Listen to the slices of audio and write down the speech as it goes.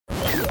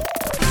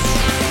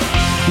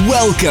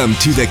Welcome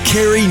to the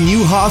Carey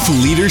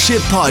Nieuwhof Leadership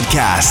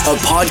Podcast, a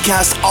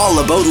podcast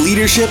all about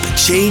leadership,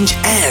 change,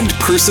 and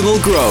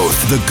personal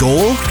growth. The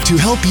goal? To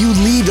help you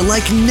lead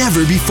like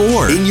never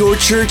before in your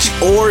church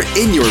or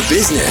in your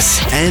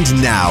business. And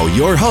now,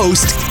 your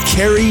host,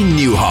 Carey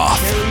Nieuwhof.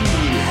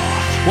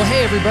 Well,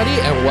 hey, everybody,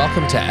 and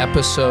welcome to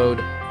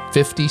episode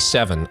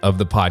 57 of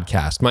the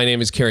podcast. My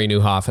name is Carey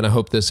Nieuwhof, and I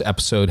hope this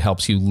episode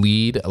helps you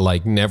lead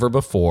like never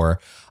before.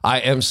 I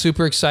am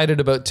super excited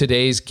about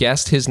today's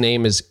guest. His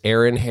name is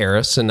Aaron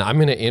Harris, and I'm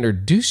going to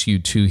introduce you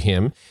to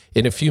him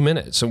in a few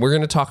minutes. And we're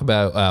going to talk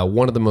about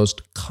one of the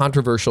most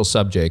controversial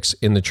subjects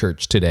in the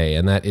church today,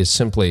 and that is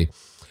simply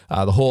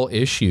the whole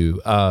issue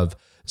of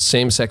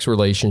same-sex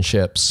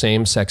relationships,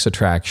 same-sex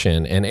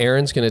attraction. And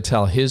Aaron's going to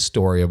tell his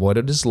story of what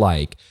it is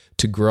like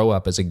to grow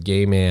up as a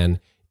gay man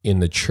in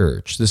the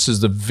church. This is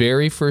the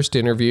very first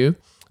interview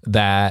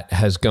that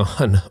has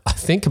gone, I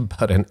think,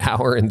 about an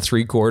hour and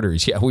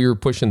 3/4. Yeah, we were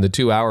pushing the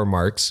 2-hour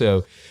mark.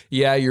 So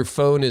yeah, your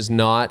phone is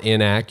not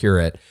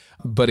inaccurate.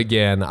 But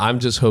again, I'm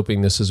just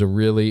hoping this is a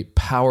really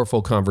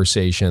powerful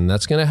conversation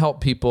that's going to help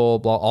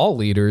people, all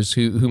leaders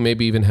who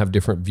maybe even have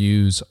different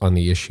views on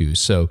the issue.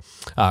 So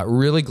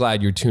really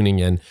glad you're tuning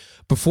in.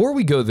 Before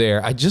we go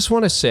there, I just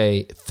want to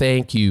say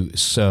thank you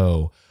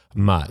so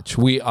much.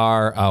 We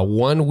are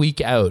 1 week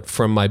out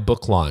from my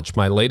book launch,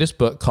 my latest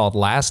book called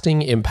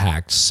Lasting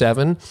Impact,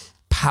 7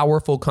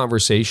 Powerful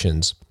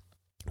Conversations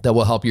that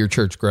will help your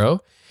church grow.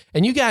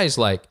 And you guys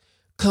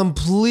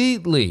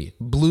completely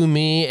blew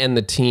me and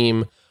the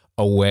team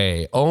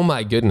away. Oh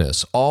my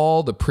goodness.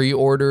 All the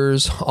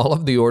pre-orders, all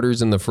of the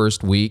orders in the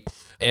first week.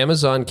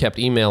 Amazon kept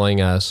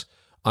emailing us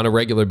on a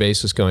regular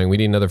basis going, we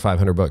need another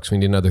 500 books. We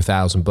need another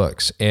 1,000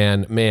 books.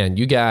 And man,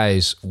 you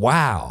guys,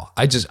 wow.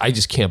 I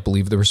just can't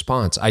believe the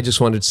response. I just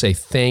wanted to say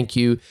thank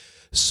you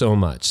so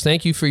much.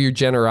 Thank you for your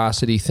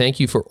generosity. Thank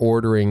you for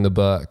ordering the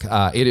book.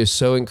 It is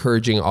so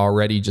encouraging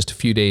already, just a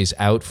few days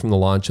out from the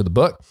launch of the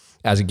book.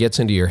 As it gets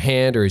into your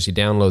hand or as you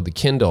download the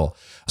Kindle,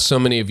 so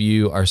many of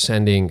you are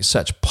sending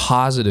such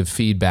positive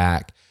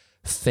feedback.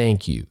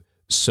 Thank you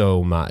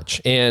so much.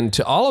 And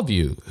to all of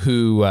you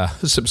who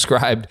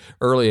subscribed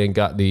early and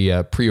got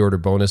the pre-order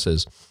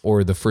bonuses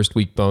or the first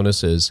week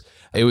bonuses,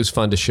 it was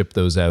fun to ship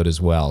those out as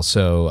well.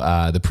 So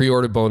the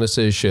pre-order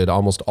bonuses should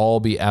almost all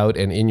be out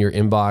and in your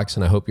inbox,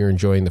 and I hope you're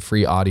enjoying the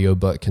free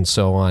audiobook and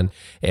so on.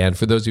 And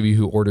for those of you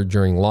who ordered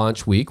during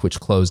launch week, which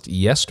closed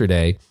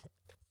yesterday,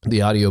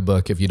 the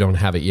audiobook, if you don't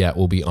have it yet,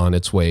 will be on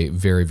its way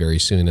very, very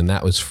soon, and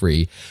that was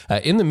free.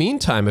 In the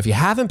meantime, if you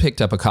haven't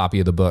picked up a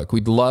copy of the book,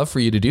 we'd love for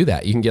you to do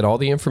that. You can get all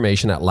the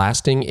information at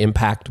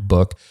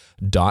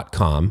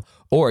lastingimpactbook.com,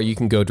 or you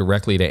can go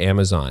directly to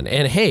Amazon.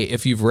 And hey,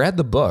 if you've read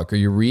the book or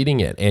you're reading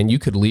it and you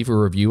could leave a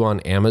review on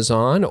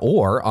Amazon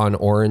or on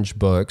Orange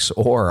Books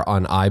or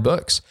on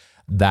iBooks,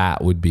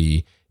 that would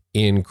be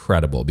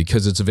incredible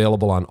because it's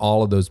available on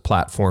all of those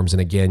platforms. And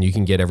again, you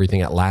can get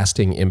everything at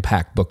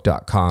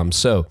lastingimpactbook.com.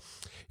 So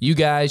you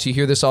guys, you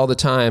hear this all the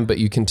time, but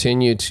you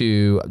continue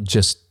to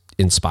just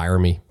inspire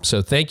me.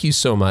 So thank you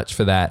so much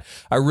for that.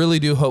 I really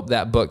do hope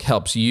that book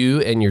helps you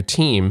and your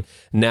team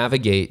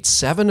navigate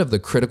 7 of the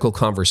critical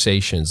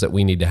conversations that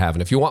we need to have.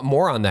 And if you want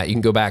more on that, you can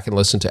go back and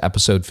listen to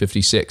episode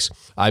 56.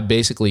 I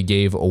basically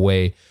gave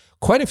away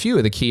quite a few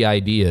of the key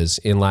ideas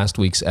in last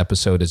week's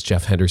episode as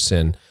Jeff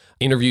Henderson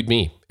interviewed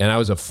me, and that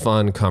was a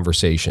fun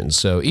conversation.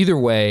 So either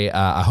way,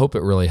 I hope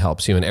it really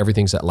helps you, and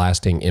everything's at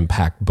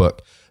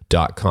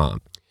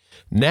lastingimpactbook.com.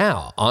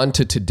 Now, on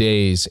to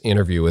today's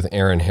interview with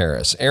Aaron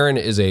Harris. Aaron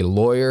is a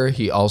lawyer.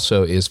 He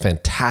also is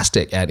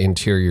fantastic at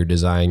interior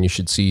design. You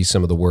should see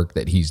some of the work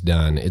that he's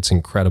done. It's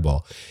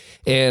incredible.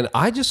 And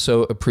I just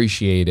so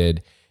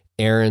appreciated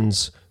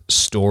Aaron's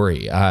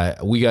story.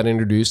 We got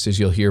introduced, as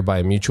you'll hear, by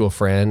a mutual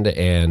friend,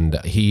 and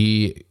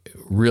he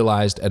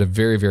realized at a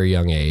very, very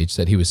young age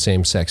that he was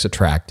same-sex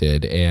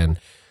attracted. And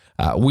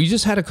we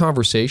just had a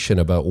conversation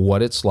about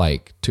what it's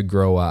like to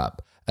grow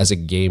up as a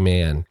gay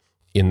man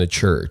in the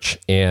church.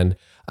 And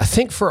I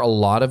think for a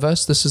lot of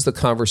us, this is the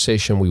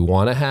conversation we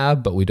want to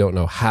have, but we don't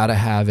know how to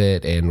have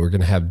it. And we're going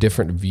to have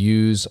different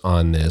views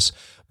on this.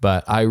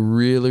 But I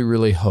really,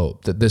 really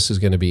hope that this is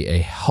going to be a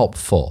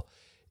helpful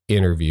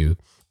interview.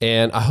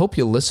 And I hope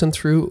you listen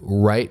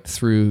right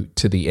through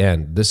to the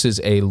end. This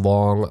is a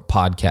long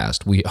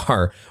podcast. We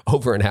are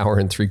over an hour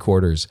and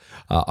 3/4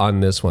 on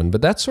this one,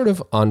 but that's sort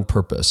of on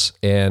purpose.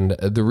 And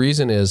the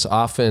reason is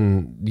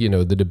often,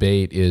 the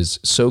debate is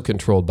so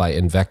controlled by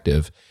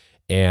invective.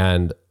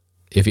 And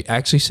if you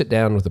actually sit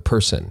down with a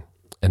person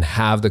and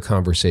have the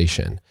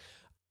conversation,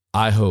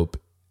 I hope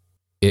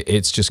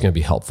it's just going to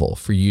be helpful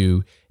for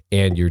you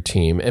and your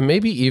team, and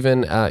maybe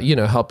even,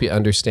 help you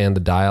understand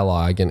the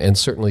dialogue and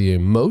certainly the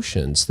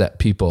emotions that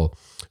people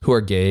who are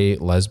gay,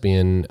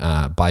 lesbian,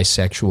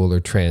 bisexual,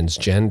 or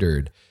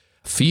transgendered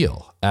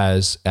feel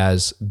as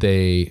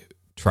they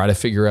try to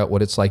figure out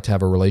what it's like to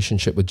have a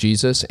relationship with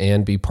Jesus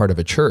and be part of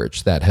a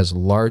church that has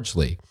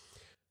largely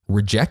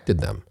rejected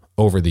them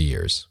over the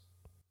years.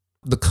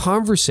 The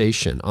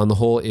conversation on the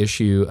whole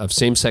issue of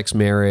same-sex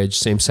marriage,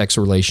 same-sex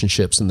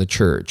relationships in the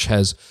church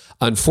has,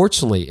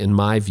 unfortunately, in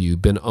my view,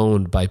 been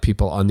owned by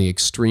people on the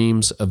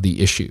extremes of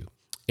the issue.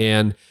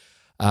 And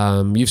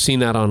you've seen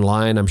that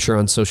online, I'm sure,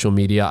 on social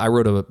media. I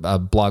wrote a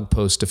blog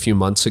post a few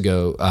months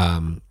ago,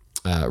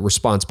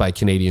 response by a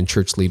Canadian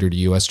church leader to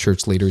U.S.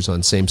 church leaders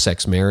on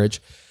same-sex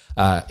marriage.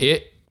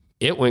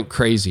 It went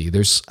crazy.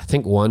 There's, I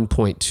think,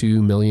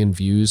 1.2 million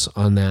views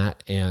on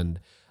that, and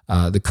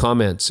the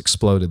comments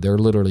exploded. There are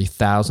literally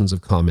thousands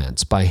of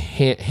comments. By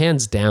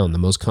hands down, the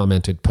most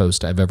commented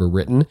post I've ever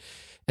written.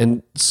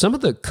 And some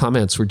of the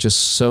comments were just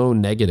so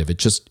negative. It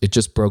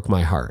just broke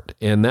my heart.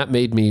 And that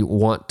made me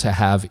want to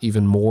have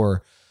even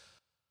more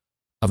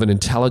of an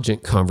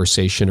intelligent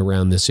conversation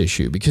around this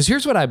issue. Because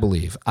here's what I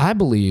believe. I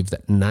believe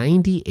that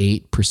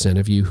 98%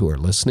 of you who are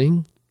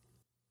listening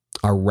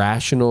are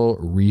rational,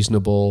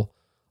 reasonable,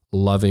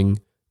 loving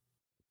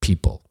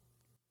people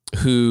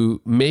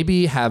who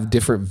maybe have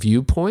different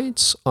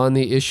viewpoints on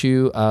the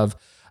issue of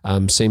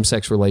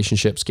same-sex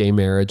relationships, gay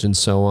marriage, and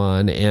so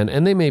on.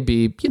 And they may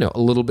be, a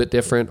little bit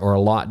different or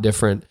a lot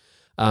different,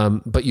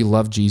 but you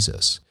love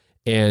Jesus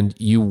and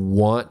you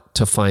want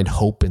to find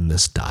hope in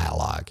this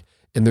dialogue.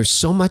 And there's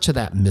so much of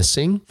that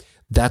missing.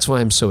 That's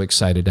why I'm so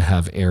excited to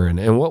have Aaron.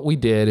 And what we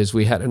did is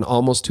we had an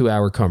almost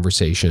 2-hour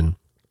conversation.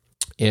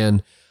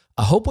 And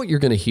I hope what you're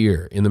going to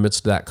hear in the midst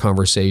of that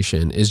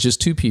conversation is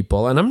just two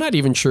people, and I'm not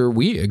even sure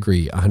we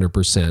agree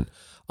 100%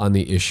 on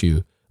the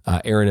issue,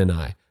 Aaron and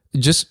I,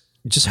 just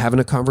having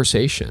a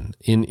conversation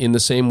in the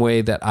same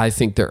way that I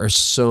think there are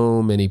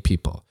so many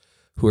people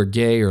who are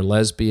gay or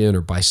lesbian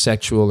or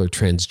bisexual or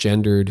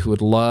transgendered who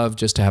would love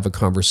just to have a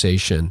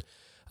conversation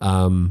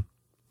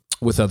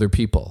with other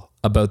people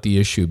about the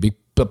issue.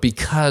 But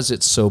because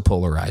it's so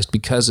polarized,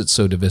 because it's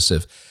so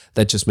divisive,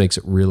 that just makes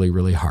it really,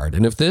 really hard.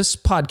 And if this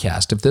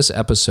podcast, if this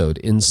episode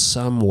in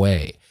some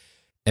way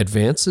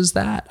advances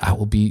that, I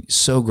will be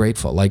so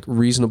grateful. Like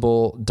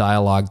reasonable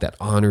dialogue that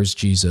honors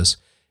Jesus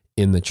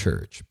in the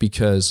church,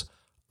 because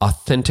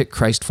authentic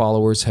Christ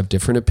followers have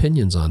different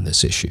opinions on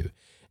this issue.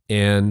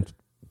 And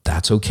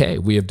that's okay.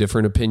 We have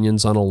different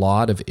opinions on a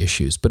lot of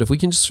issues. But if we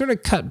can just sort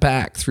of cut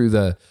back through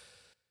the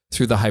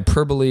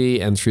hyperbole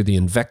and through the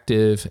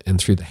invective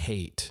and through the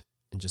hate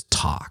and just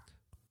talk,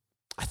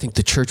 I think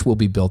the church will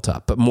be built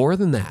up. But more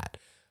than that,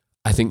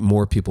 I think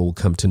more people will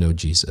come to know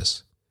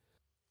Jesus.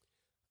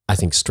 I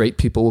think straight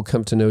people will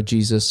come to know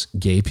Jesus.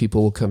 Gay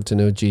people will come to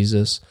know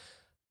Jesus.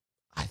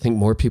 I think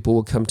more people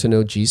will come to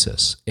know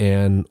Jesus.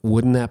 And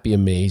wouldn't that be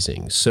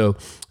amazing? So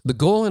the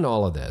goal in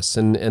all of this,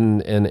 and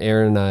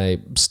Aaron and I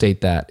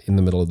state that in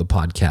the middle of the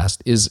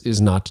podcast,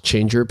 is not to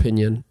change your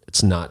opinion.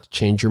 It's not to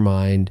change your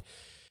mind.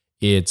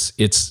 And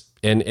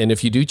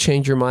if you do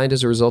change your mind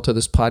as a result of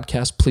this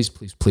podcast,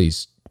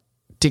 please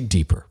dig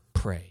deeper,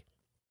 pray.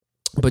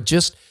 But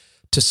just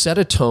to set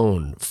a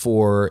tone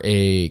for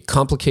a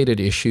complicated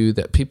issue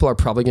that people are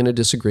probably going to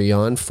disagree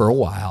on for a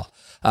while,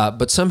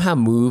 but somehow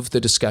move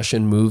the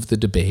discussion, move the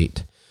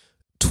debate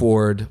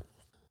toward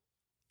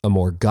a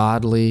more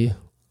godly,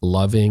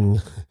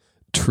 loving,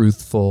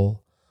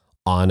 truthful,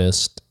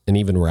 honest, and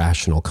even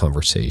rational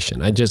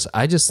conversation. I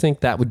just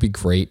think that would be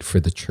great for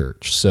the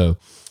church. So,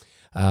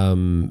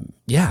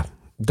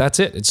 that's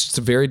it. It's just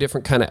a very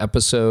different kind of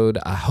episode.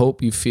 I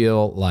hope you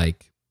feel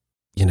like,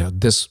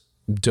 this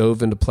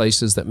dove into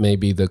places that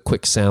maybe the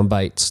quick sound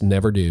bites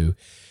never do.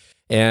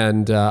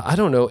 And I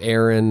don't know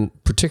Aaron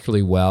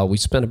particularly well. We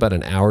spent about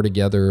an hour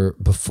together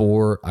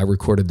before I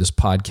recorded this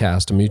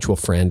podcast. A mutual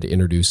friend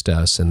introduced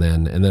us, and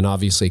then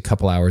obviously a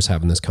couple hours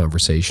having this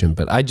conversation.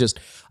 But I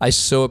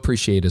so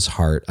appreciate his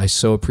heart. I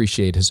so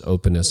appreciate his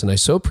openness, and I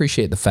so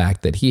appreciate the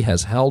fact that he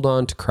has held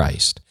on to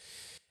Christ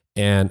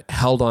and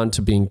held on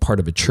to being part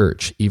of a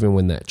church, even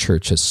when that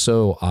church has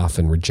so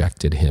often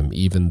rejected him,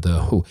 even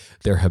though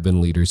there have been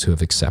leaders who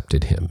have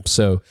accepted him.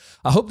 So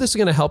I hope this is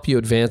going to help you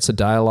advance a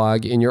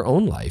dialogue in your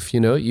own life.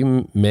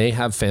 You may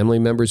have family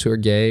members who are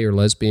gay or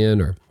lesbian,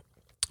 or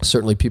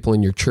certainly people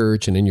in your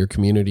church and in your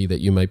community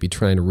that you might be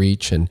trying to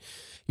reach, and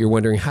you're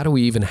wondering, how do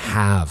we even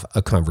have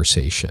a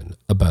conversation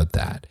about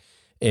that?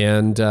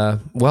 And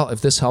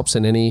if this helps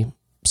in any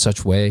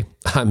such way,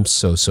 I'm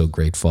so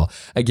grateful.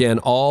 Again,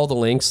 all the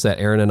links that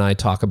Aaron and I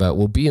talk about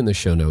will be in the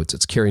show notes.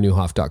 It's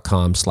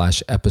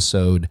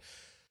carrynewhoff.com/episode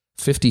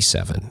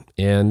 57.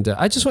 And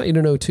I just want you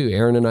to know too,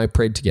 Aaron and I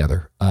prayed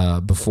together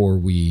before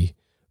we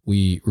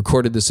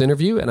recorded this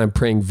interview, and I'm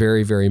praying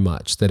very, very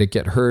much that it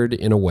get heard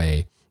in a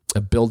way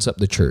that builds up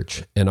the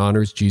church and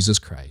honors Jesus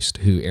Christ,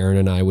 who Aaron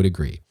and I would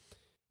agree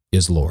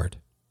is Lord,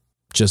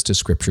 just as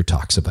Scripture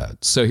talks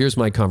about. So here's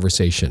my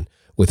conversation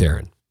with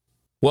Aaron.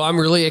 Well,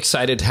 I'm really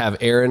excited to have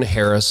Aaron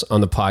Harris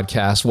on the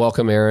podcast.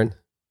 Welcome, Aaron.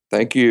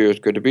 Thank you. It's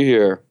good to be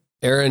here.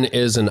 Aaron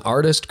is an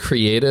artist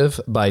creative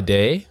by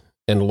day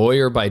and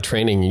lawyer by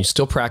training. You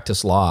still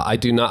practice law. I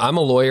do not. I'm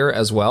a lawyer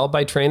as well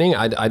by training.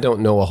 I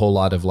don't know a whole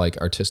lot of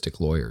artistic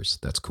lawyers.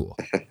 That's cool.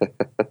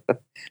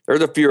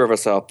 There's a few of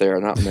us out there,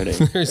 not many.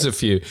 There's a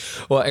few.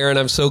 Well, Aaron,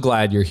 I'm so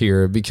glad you're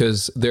here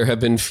because there have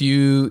been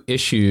few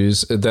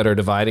issues that are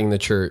dividing the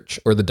church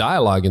or the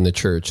dialogue in the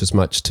church as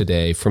much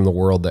today from the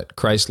world that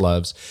Christ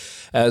loves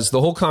as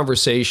the whole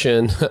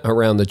conversation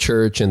around the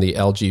church and the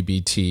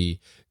LGBT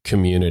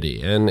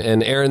community. And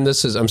Aaron,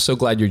 I'm so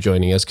glad you're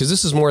joining us because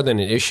this is more than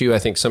an issue. I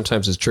think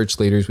sometimes as church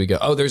leaders, we go,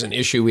 oh, there's an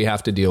issue we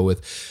have to deal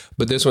with.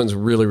 But this one's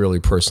really,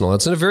 really personal.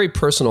 It's a very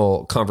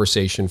personal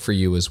conversation for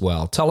you as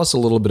well. Tell us a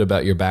little bit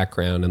about your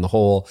background and the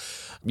whole,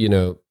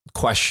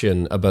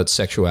 question about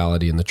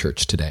sexuality in the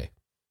church today.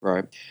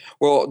 Right.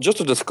 Well, just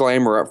a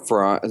disclaimer up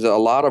front is that a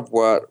lot of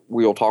what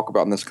we will talk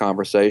about in this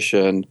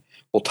conversation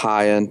will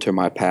tie into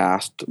my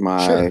past,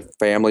 my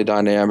family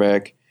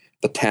dynamic,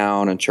 the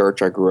town and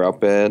church I grew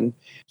up in.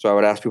 So I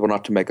would ask people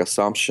not to make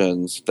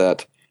assumptions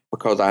that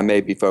because I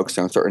may be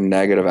focusing on certain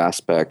negative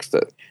aspects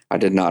that I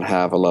did not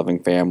have a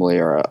loving family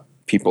or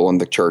people in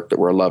the church that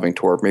were loving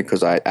toward me,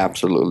 because I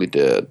absolutely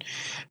did.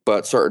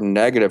 But certain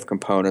negative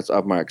components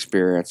of my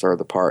experience are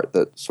the part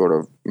that sort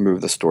of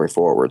move the story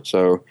forward.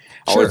 So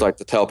I always like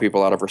to tell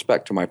people, out of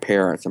respect to my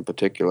parents in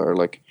particular,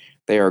 like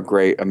they are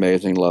great,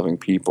 amazing, loving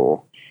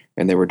people.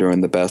 And they were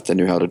doing the best they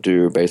knew how to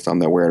do based on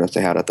the awareness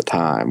they had at the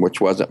time,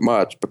 which wasn't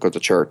much because the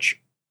church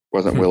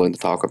wasn't willing to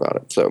talk about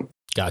it. So,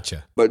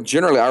 gotcha. But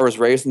generally, I was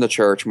raised in the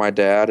church. My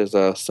dad is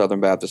a Southern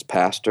Baptist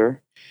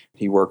pastor.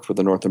 He worked for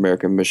the North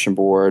American Mission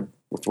Board,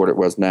 which is what it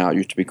was now. It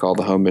used to be called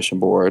the Home Mission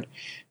Board.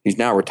 He's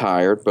now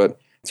retired. But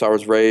so I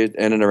was raised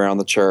in and around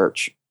the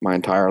church my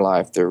entire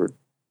life.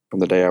 From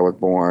the day I was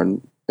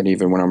born, and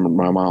even when I'm in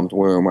my mom's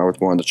womb, I was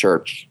going to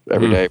church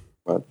every day.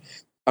 But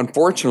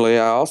unfortunately,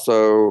 I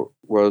also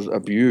was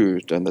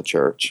abused in the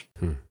church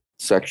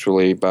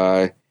sexually by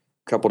a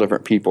couple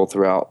different people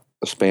throughout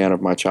the span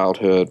of my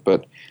childhood.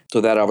 But so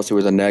that obviously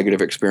was a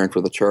negative experience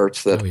with the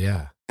church that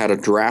had a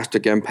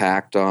drastic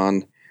impact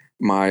on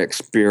my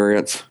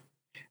experience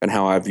and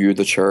how I viewed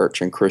the church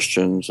and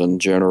Christians in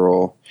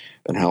general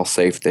and how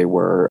safe they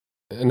were.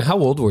 And how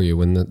old were you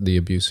when the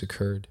abuse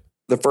occurred?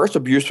 The first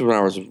abuse was when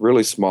I was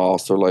really small,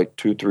 so like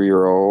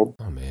 2-3-year-old.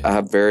 Oh, man. I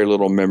have very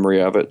little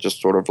memory of it,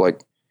 just sort of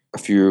like a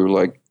few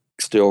like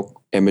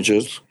still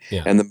images.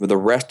 Yeah. And the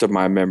rest of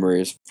my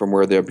memories from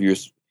where the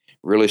abuse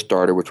really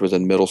started, which was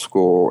in middle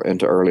school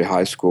into early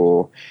high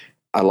school,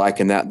 I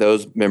liken that.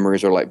 Those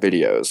memories are like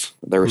videos.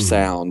 They were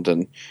sound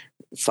and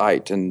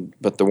sight,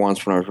 but the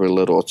ones when I was really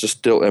little, it's just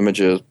still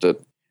images that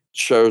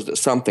shows that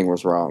something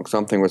was wrong,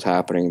 something was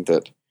happening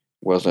that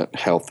wasn't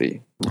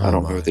healthy. I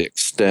don't know the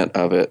extent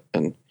of it,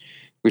 and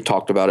we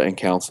talked about it in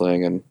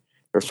counseling, and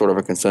there's sort of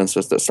a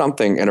consensus that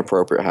something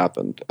inappropriate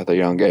happened at a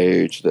young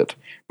age that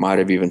might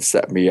have even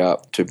set me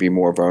up to be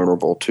more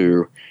vulnerable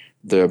to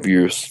the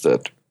abuse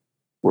that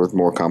was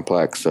more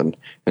complex and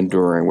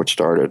enduring, which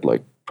started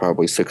like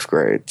probably 6th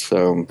grade.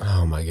 So,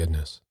 oh my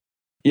goodness.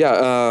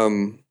 Yeah.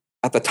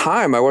 At the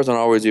time, I wasn't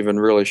always even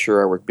really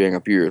sure I was being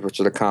abused, which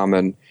is a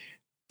common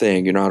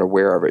thing. You're not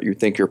aware of it. You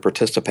think you're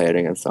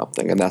participating in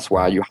something, and that's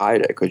why you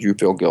hide it, because you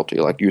feel guilty,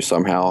 like you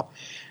somehow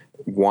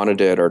wanted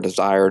it or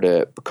desired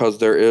it, because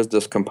there is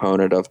this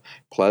component of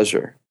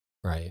pleasure.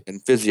 Right. In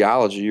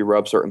physiology, you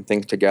rub certain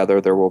things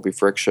together, there will be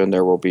friction,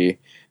 there will be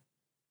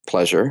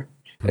pleasure,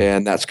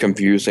 and that's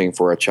confusing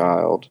for a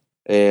child.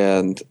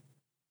 And,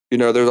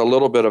 there's a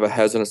little bit of a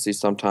hesitancy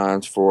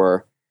sometimes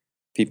for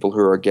people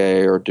who are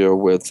gay or deal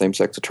with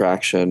same-sex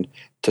attraction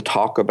to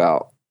talk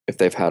about if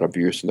they've had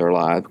abuse in their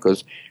lives,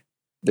 because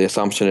the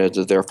assumption is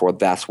that therefore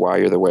that's why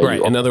you're the way you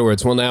are. In other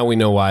words, well, now we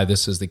know why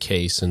this is the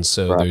case, and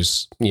so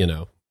there's,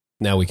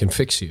 now we can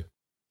fix you.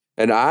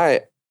 And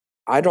I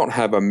don't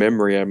have a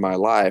memory in my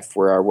life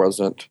where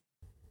I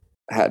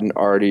hadn't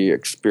already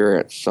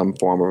experienced some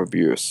form of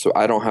abuse. So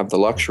I don't have the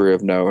luxury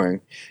of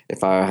knowing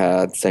if I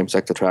had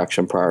same-sex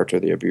attraction prior to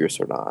the abuse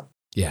or not.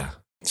 Yeah.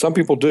 Some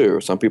people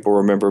do. Some people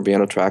remember being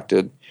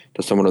attracted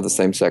to someone of the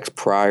same sex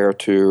prior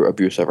to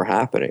abuse ever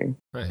happening.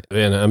 Right.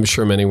 And I'm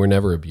sure many were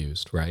never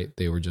abused, right?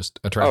 They were just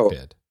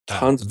attracted.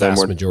 Tons of them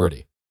were.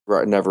 Majority.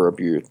 Right, never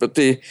abused. But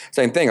the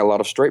same thing, a lot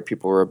of straight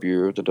people were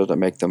abused. It doesn't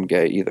make them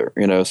gay either,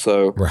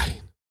 so.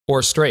 Right.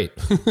 Or straight.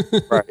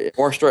 Right.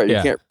 Or straight. You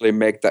can't really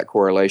make that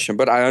correlation.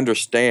 But I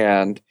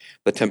understand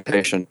the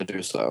temptation to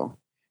do so.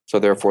 So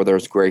therefore,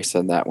 there's grace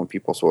in that when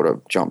people sort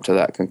of jump to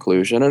that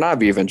conclusion. And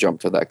I've even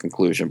jumped to that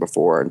conclusion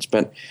before and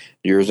spent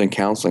years in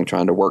counseling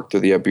trying to work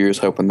through the abuse,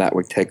 hoping that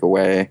would take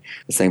away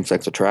the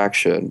same-sex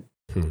attraction.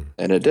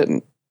 And it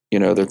didn't.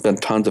 There's been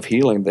tons of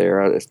healing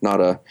there. It's not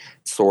a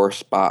sore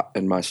spot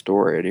in my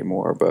story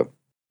anymore. But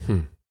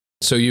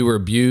So you were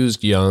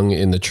abused young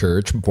in the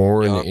church,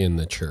 born in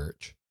the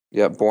church.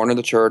 Yeah, born in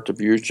the church,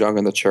 abused young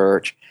in the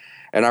church.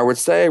 And I would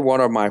say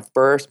one of my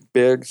first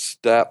big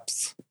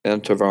steps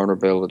into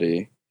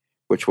vulnerability,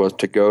 which was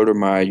to go to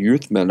my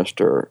youth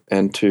minister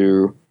and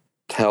to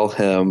tell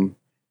him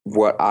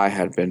what I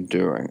had been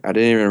doing. I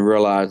didn't even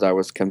realize I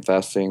was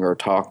confessing or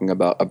talking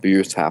about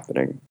abuse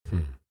happening.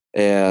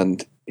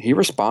 And he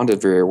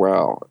responded very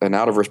well. And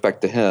out of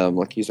respect to him,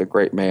 like he's a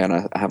great man,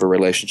 I have a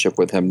relationship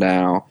with him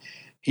now.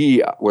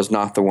 he was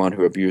not the one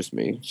who abused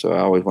me. So I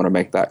always want to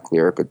make that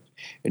clear, because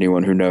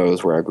anyone who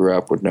knows where I grew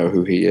up would know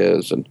who he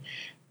is. And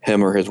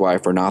him or his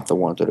wife are not the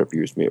ones that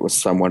abused me. It was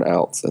someone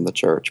else in the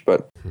church.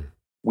 But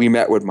we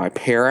met with my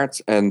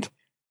parents, and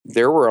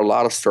there were a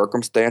lot of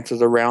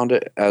circumstances around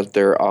it, as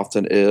there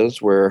often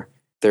is, where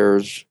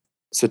there's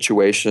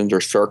situations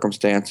or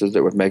circumstances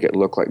that would make it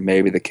look like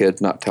maybe the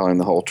kid's not telling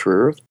the whole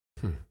truth.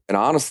 And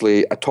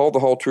honestly, I told the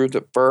whole truth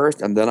at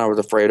first, and then I was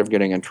afraid of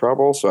getting in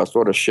trouble. So I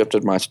sort of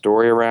shifted my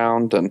story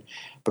around, and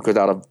because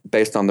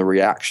based on the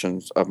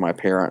reactions of my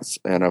parents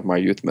and of my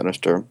youth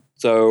minister.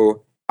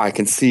 So I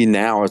can see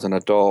now as an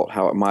adult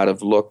how it might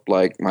have looked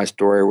like my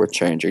story was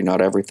changing.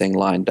 Not everything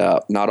lined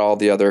up. Not all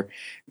the other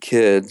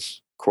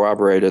kids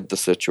corroborated the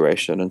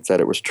situation and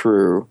said it was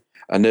true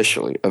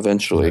initially.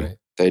 Eventually,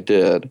 they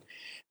did.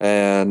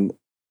 And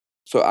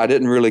so I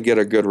didn't really get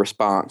a good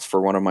response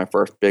for one of my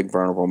first big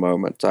vulnerable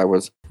moments. I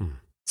was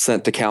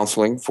sent to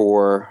counseling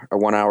for a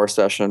 1-hour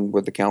session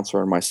with the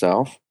counselor and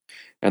myself.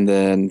 And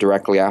then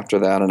directly after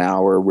that, an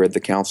hour with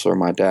the counselor,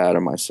 my dad,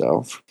 and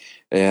myself.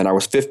 And I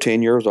was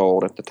 15 years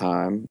old at the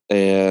time.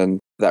 And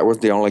that was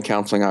the only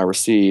counseling I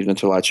received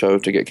until I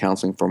chose to get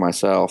counseling for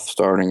myself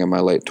starting in my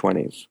late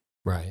 20s.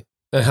 Right.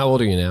 And how old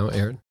are you now,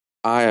 Aaron?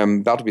 I am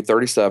about to be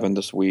 37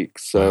 this week.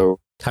 So wow.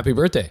 Happy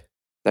birthday.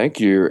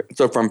 Thank you.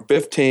 So from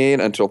 15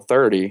 until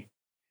 30,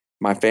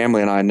 my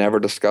family and I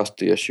never discussed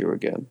the issue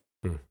again.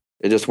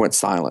 It just went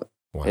silent.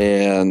 Wow.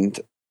 And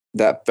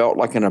that felt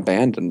like an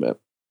abandonment.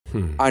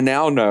 I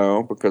now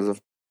know, because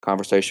of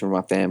conversation with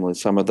my family,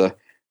 some of the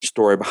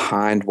story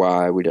behind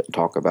why we didn't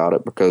talk about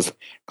it, because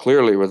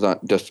clearly it was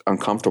just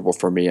uncomfortable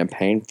for me and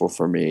painful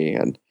for me.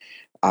 And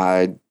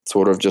I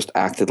sort of just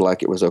acted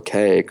like it was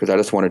okay because I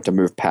just wanted to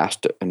move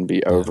past it and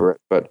be over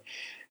it. But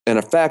in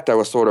effect, I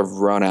was sort of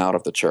run out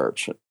of the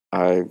church.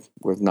 I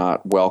was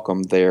not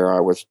welcome there.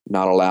 I was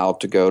not allowed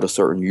to go to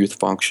certain youth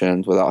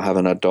functions without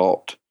having an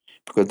adult,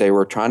 because they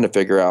were trying to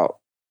figure out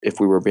if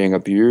we were being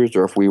abused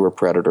or if we were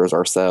predators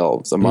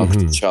ourselves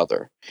amongst each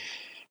other.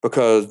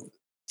 Because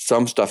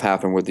some stuff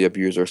happened with the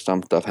abuser,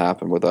 some stuff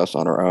happened with us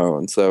on our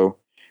own. So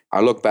I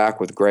look back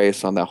with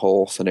grace on that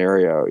whole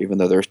scenario, even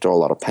though there's still a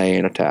lot of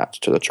pain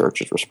attached to the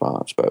church's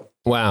response. But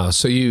wow.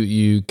 So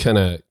you kind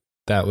of,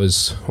 that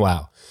was,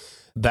 wow.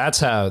 That's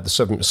how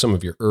some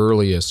of your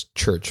earliest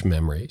church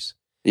memories.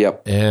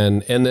 Yep.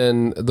 And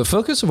then the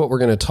focus of what we're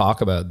going to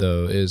talk about,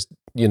 though, is,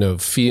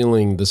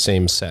 feeling the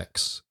same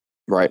sex.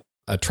 Right.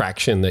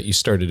 Attraction that you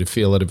started to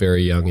feel at a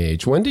very young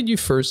age. When did you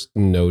first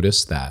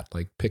notice that?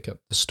 Like, pick up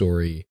the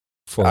story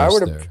for us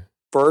there. I would have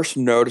first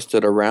noticed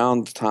it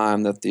around the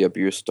time that the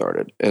abuse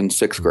started in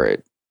 6th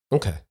grade.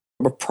 Okay.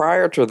 But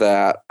prior to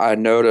that, I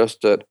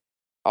noticed that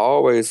I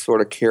always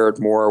sort of cared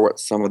more what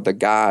some of the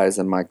guys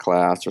in my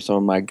class or some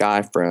of my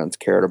guy friends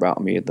cared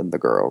about me than the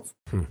girls.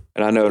 And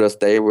I noticed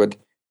they would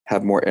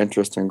have more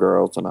interest in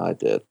girls than I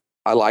did.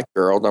 I liked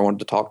girls. I wanted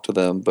to talk to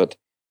them, but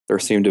there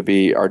seemed to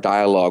be, our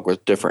dialogue was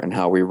different in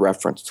how we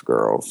referenced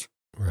girls.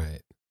 Right.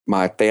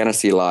 My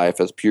fantasy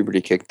life, as puberty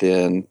kicked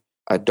in,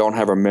 I don't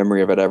have a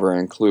memory of it ever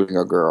including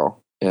a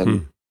girl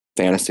in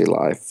fantasy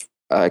life.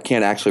 I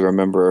can't actually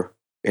remember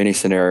any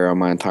scenario in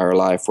my entire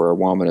life where a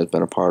woman has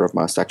been a part of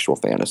my sexual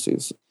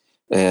fantasies.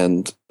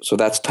 And so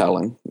that's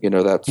telling,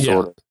 that's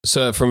sort of.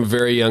 So from a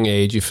very young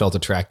age, you felt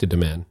attracted to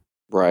men.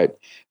 Right.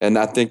 And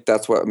I think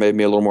that's what made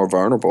me a little more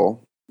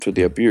vulnerable to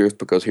the abuse,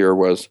 because here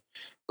was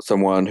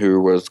someone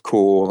who was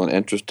cool and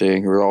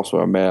interesting, who was also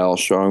a male,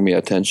 showing me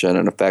attention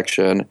and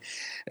affection,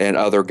 and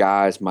other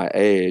guys my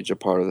age, a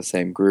part of the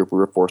same group. We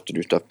were forced to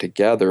do stuff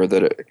together,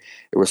 that it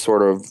was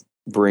sort of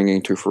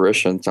bringing to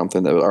fruition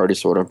something that had already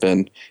sort of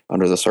been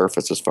under the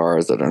surface as far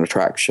as an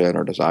attraction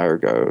or desire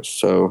goes.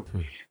 So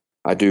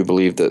I do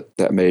believe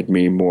that made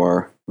me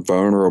more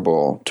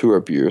vulnerable to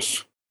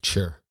abuse.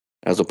 Sure.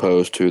 As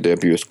opposed to the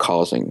abuse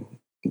causing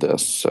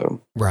this.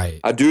 So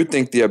right. I do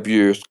think the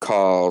abuse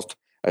caused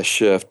a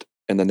shift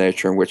in the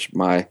nature in which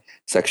my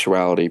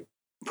sexuality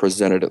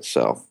presented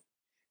itself,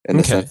 in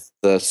the sense,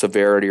 the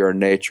severity or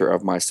nature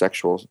of my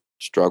sexual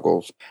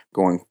struggles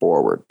going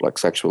forward, like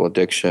sexual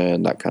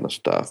addiction, that kind of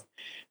stuff.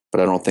 But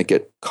I don't think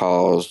it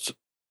caused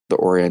the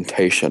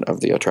orientation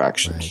of the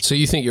attractions. Right. So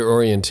you think your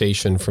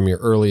orientation from your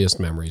earliest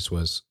memories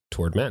was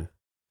toward men?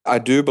 I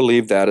do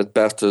believe that, as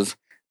best as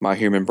my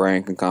human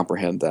brain can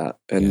comprehend that.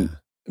 And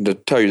to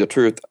tell you the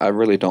truth, I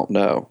really don't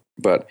know.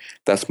 But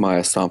that's my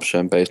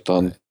assumption based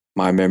on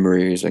my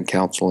memories and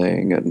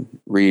counseling and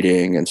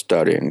reading and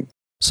studying.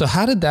 So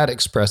how did that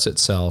express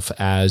itself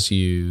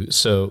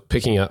so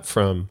picking up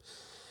from,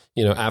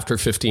 after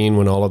 15,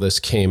 when all of this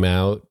came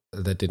out,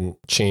 that didn't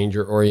change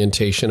your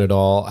orientation at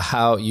all,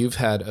 how you've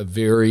had a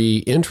very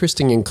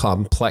interesting and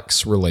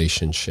complex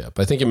relationship.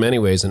 I think in many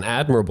ways, an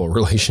admirable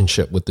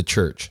relationship with the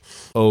church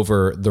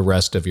over the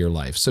rest of your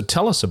life. So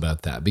tell us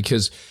about that,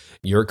 because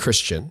you're a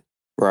Christian.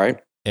 Right.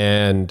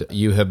 And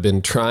you have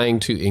been trying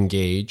to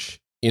engage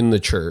in the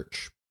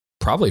church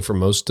probably for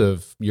most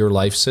of your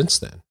life since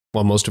then.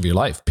 Well, most of your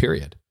life,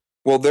 period.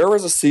 Well, there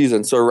was a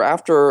season. So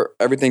after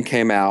everything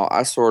came out,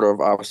 I sort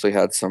of obviously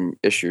had some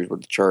issues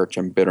with the church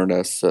and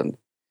bitterness. And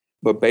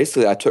But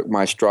basically, I took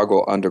my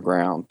struggle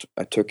underground.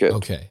 I took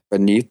it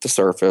beneath the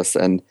surface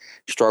and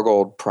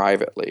struggled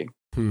privately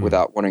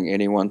without wanting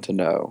anyone to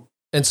know.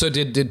 And so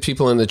did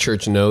people in the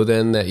church know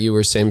then that you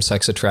were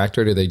same-sex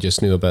attracted, or they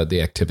just knew about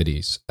the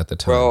activities at the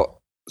time?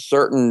 Well,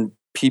 certain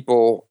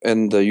people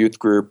in the youth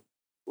group,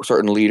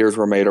 certain leaders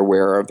were made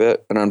aware of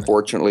it. And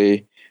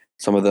unfortunately,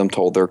 some of them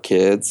told their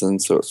kids.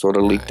 And so it sort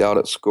of leaked out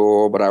at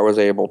school. But I was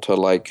able to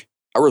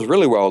I was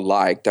really well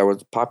liked. I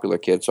was a popular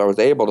kid. So I was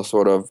able to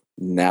sort of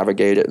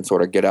navigate it and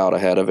sort of get out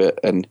ahead of it.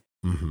 And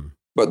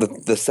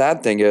but the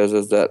sad thing is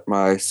that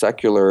my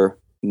secular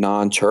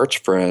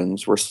non-church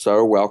friends were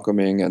so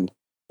welcoming and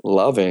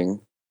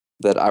loving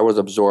that I was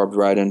absorbed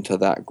right into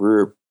that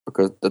group,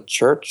 because the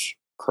church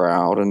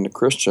crowd and the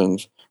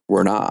Christians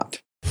were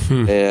not.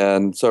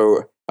 And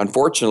so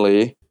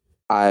unfortunately,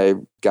 I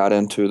got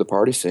into the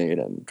party scene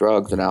and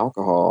drugs and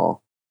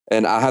alcohol.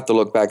 And I have to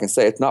look back and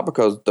say, it's not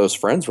because those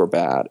friends were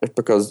bad. It's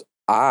because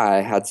I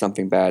had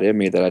something bad in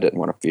me that I didn't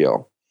want to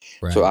feel.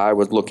 Right. So I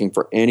was looking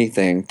for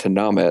anything to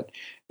numb it.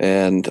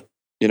 And,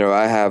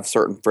 I have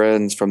certain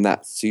friends from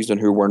that season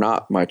who were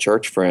not my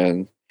church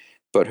friends,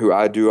 but who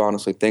I do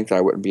honestly think that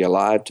I wouldn't be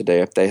alive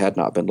today if they had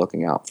not been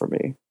looking out for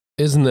me.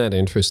 Isn't that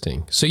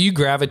interesting? So you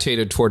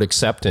gravitated toward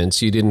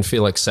acceptance. You didn't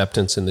feel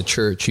acceptance in the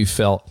church. You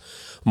felt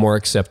more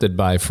accepted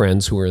by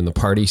friends who were in the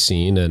party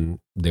scene, and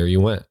there you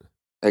went.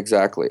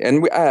 Exactly.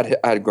 And I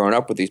had grown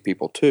up with these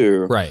people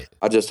too. Right.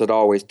 I just had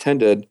always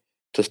tended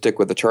to stick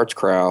with the church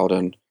crowd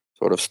and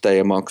sort of stay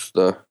amongst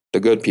the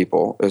good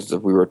people, as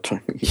we were.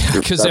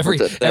 Because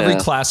every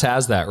class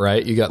has that,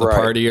 right? You got the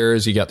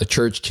partiers, you got the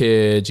church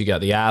kids, you got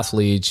the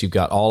athletes, you've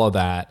got all of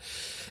that.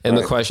 And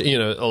the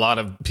question, a lot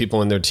of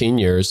people in their teen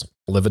years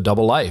live a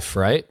double life,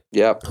 right?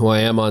 Yep. Who I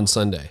am on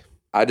Sunday.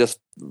 I just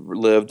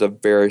lived a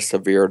very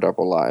severe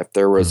double life.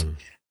 There was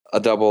a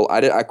double.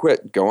 I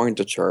quit going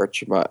to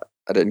church, but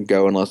I didn't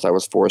go unless I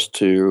was forced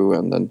to,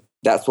 and then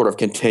that sort of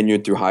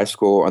continued through high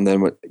school. And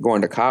then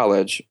going to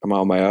college, I'm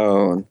on my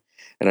own,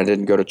 and I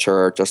didn't go to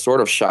church. I sort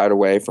of shied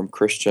away from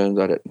Christians.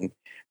 I didn't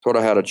sort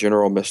of had a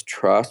general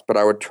mistrust, but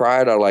I would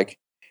try to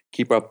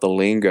keep up the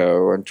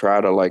lingo and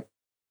try to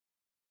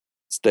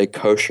stay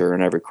kosher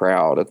in every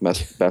crowd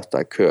as best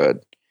I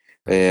could.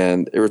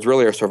 And it was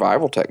really a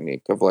survival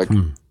technique of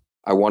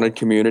I wanted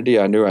community.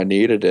 I knew I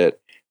needed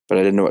it, but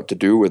I didn't know what to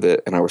do with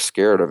it. And I was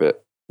scared of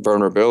it.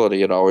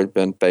 Vulnerability had always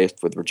been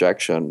faced with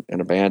rejection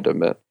and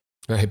abandonment.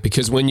 Right.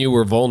 Because when you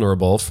were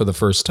vulnerable for the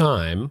first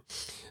time,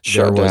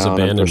 there was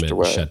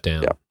abandonment, shut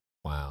down. Yeah.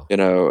 Wow.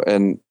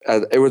 And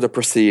it was a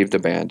perceived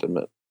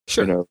abandonment,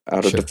 sure.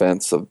 Out of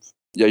defense of,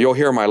 you'll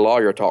hear my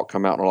lawyer talk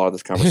come out in a lot of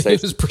this conversation.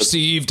 It was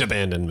perceived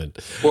abandonment.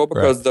 Well,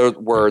 because those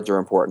words are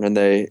important, and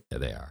they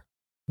are.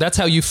 That's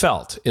how you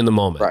felt in the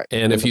moment. Right.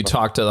 And if you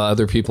talk to the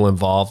other people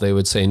involved, they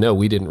would say, no,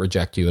 we didn't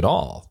reject you at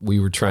all. We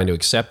were trying to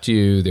accept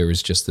you. There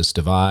was just this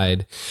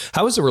divide.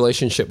 How was the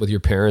relationship with your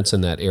parents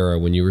in that era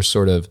when you were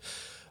sort of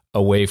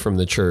away from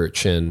the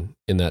church and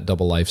in that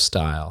double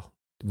lifestyle?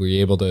 Were you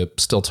able to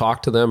still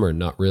talk to them or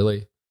not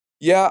really?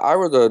 Yeah,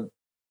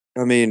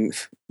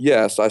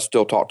 yes, I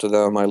still talk to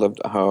them. I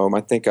lived at home.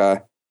 I think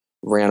I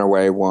ran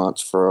away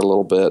once for a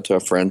little bit to a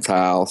friend's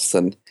house,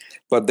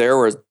 but there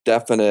was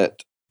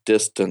definite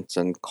distance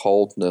and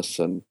coldness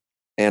and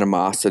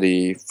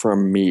animosity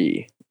from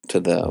me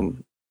to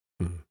them.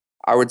 Mm-hmm.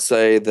 I would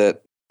say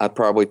that I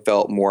probably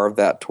felt more of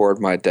that toward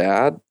my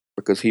dad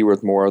because he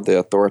was more of the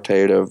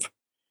authoritative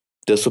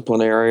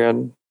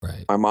disciplinarian.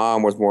 Right. My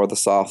mom was more of the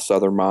soft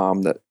Southern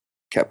mom that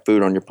kept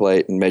food on your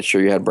plate and made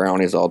sure you had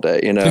brownies all day,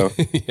 Yeah.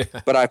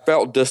 But I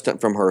felt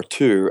distant from her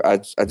too. I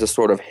just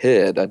sort of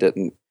hid. I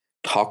didn't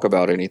talk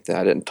about anything.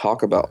 I didn't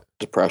talk about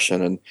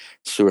depression and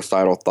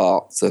suicidal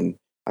thoughts. And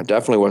I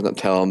definitely wasn't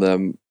telling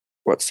them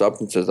what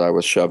substances I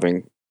was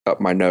shoving up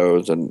my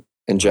nose and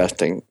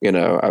ingesting.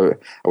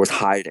 I was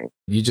hiding.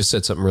 You just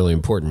said something really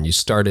important. You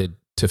started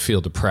to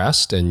feel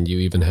depressed and you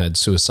even had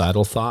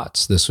suicidal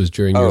thoughts. This was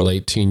during your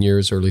late teen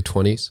years, early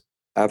 20s?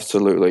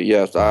 Absolutely.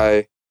 Yes.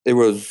 It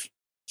was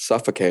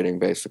suffocating,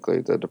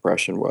 basically, the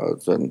depression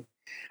was. And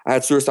I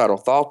had suicidal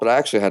thoughts, but I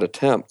actually had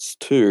attempts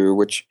too,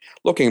 which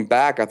looking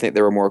back, I think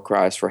there were more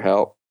cries for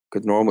help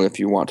because normally if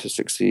you want to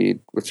succeed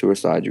with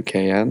suicide, you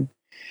can.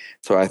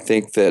 So I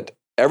think that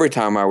every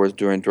time I was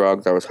doing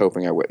drugs, I was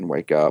hoping I wouldn't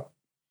wake up,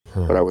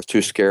 but I was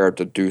too scared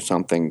to do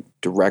something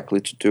directly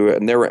to do it.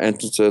 And there were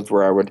instances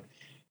where I would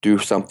do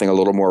something a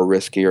little more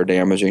risky or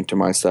damaging to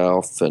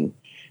myself.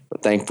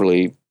 But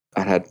thankfully,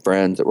 I had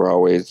friends that were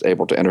always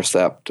able to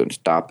intercept and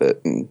stop it.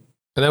 And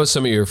that was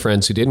some of your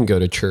friends who didn't go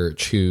to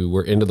church, who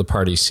were into the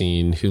party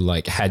scene, who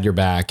had your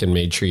back and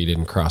made sure you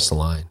didn't cross the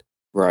line.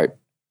 Right.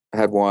 I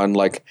had one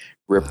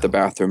rip the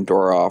bathroom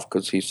door off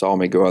because he saw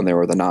me go in there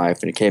with a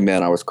knife, and he came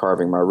in. I was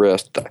carving my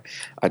wrist.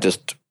 I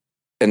just,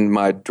 in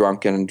my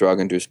drunken and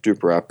drug-induced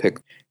stupor, I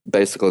picked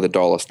basically the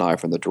dullest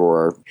knife in the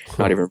drawer,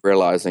 not even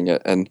realizing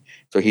it. And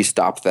so he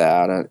stopped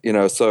that.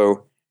 And,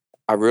 so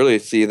I really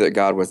see that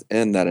God was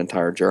in that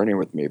entire journey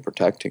with me,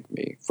 protecting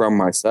me from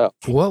myself.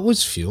 What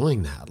was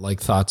fueling that?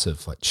 Thoughts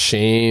of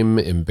shame,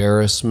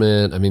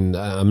 embarrassment? I mean,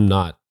 I'm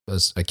not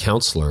as a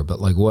counselor, but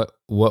like what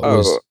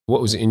Oh,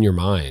 was in your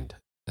mind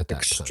at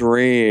that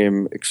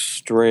time?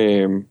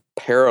 extreme,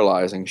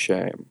 paralyzing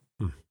shame.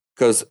 Hmm.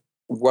 Because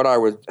what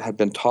had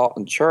been taught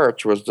in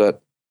church was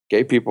that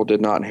gay people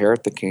did not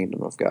inherit the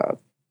kingdom of God,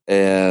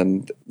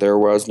 and there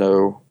was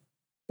no.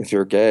 If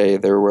you're gay,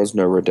 there was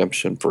no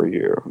redemption for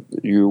you.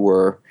 You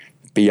were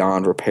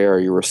beyond repair.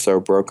 You were so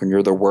broken.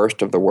 You're the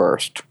worst of the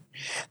worst.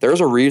 There's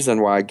a reason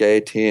why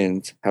gay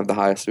teens have the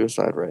highest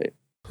suicide rate.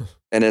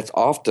 And it's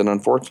often,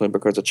 unfortunately,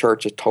 because the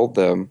church has told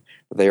them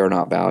that they are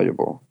not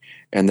valuable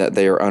and that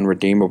they are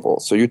unredeemable.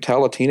 So you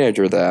tell a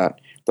teenager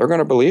that, they're going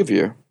to believe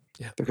you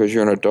because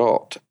you're an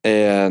adult.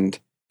 And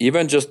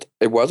even just,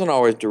 it wasn't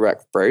always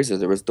direct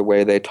phrases. It was the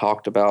way they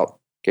talked about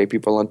gay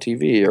people on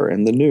TV or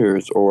in the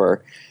news,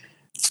 or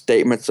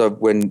statements of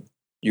when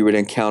you would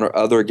encounter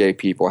other gay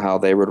people, how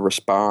they would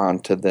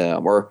respond to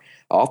them. Or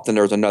often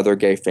there's another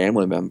gay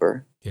family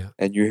member,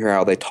 and you hear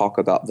how they talk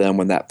about them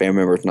when that family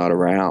member is not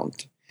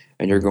around.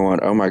 And you're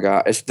going, oh my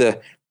God, it's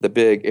the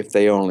big, if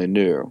they only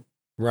knew.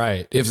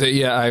 Right.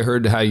 I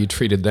heard how you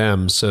treated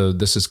them. So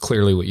this is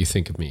clearly what you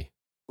think of me.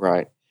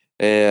 Right.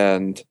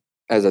 And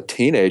as a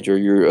teenager,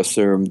 you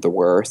assume the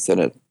worst,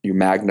 and you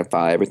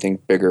magnify everything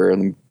bigger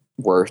and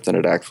worse than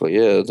it actually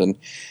is. And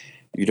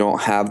you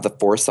don't have the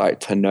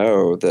foresight to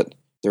know that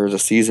there's a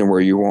season where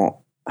you won't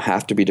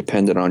have to be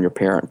dependent on your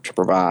parent to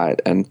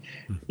provide, and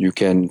you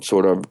can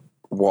sort of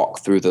walk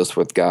through this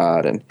with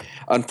God. And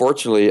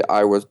unfortunately,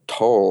 I was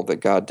told that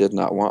God did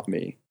not want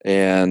me,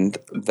 and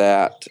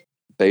that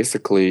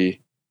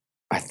basically,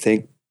 I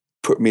think,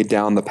 put me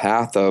down the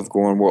path of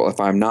going, well, if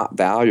I'm not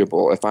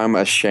valuable, if I'm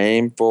a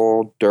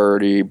shameful,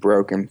 dirty,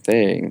 broken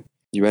thing,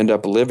 you end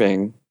up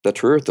living the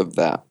truth of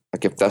that.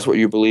 Like, if that's what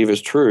you believe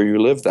is true,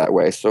 you live that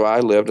way. So I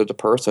lived as a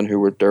person who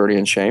was dirty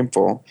and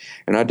shameful,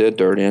 and I did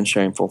dirty and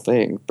shameful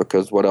things,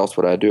 because what else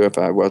would I do if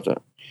I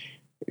wasn't?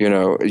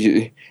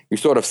 You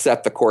sort of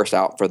set the course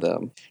out for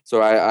them.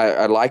 So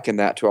I liken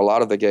that to a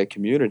lot of the gay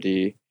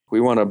community.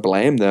 We want to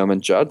blame them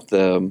and judge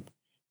them,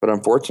 but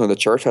unfortunately, the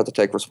church has to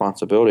take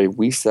responsibility.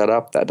 We set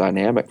up that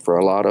dynamic for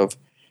a lot of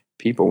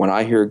people. When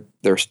I hear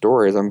their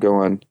stories, I'm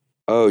going,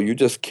 oh, you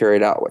just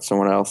carried out what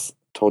someone else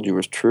told you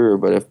was true.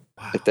 But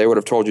if they would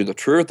have told you the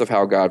truth of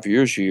how God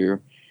views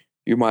you,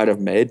 you might have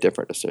made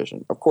different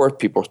decisions. Of course,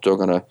 people are still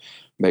going to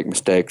make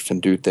mistakes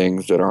and do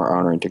things that aren't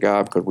honoring to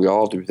God, because we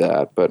all do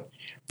that. But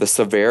the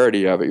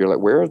severity of it, you're like,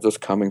 where is this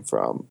coming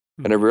from?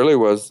 And it really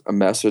was a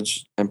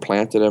message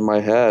implanted in my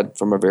head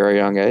from a very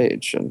young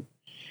age. And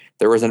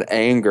there was an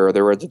anger,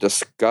 there was a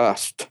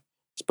disgust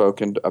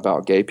spoken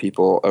about gay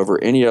people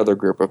over any other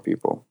group of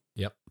people.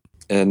 Yep.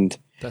 And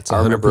that's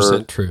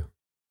 100% true.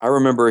 I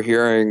remember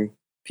hearing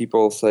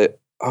people say,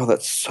 oh,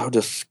 that's so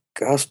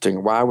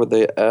disgusting. Why would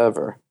they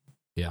ever?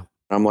 Yeah. And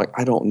I'm like,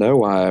 I don't know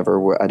why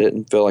I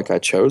didn't feel like I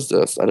chose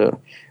this.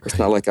 It's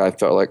not like I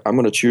felt like I'm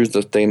going to choose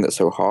the thing that's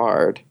so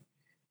hard.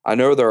 I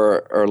know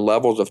there are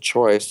levels of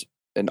choice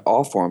in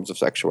all forms of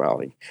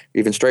sexuality.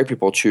 Even straight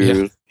people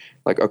choose,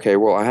 like, okay,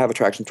 well, I have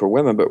attraction to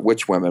women, but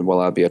which women will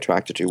I be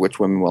attracted to? Which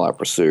women will I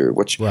pursue?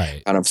 Which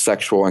kind of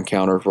sexual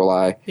encounters will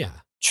I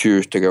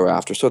choose to go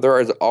after? So there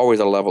is always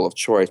a level of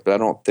choice, but I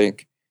don't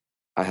think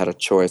I had a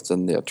choice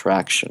in the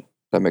attraction.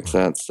 That makes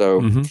sense. So,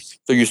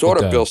 so you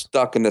sort of feel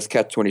stuck in this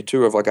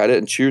catch-22 of like, I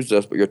didn't choose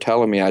this, but you're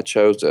telling me I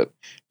chose it.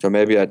 So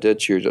maybe I did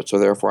choose it. So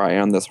therefore I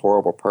am this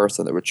horrible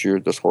person that would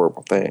choose this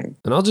horrible thing.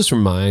 And I'll just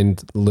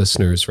remind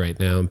listeners right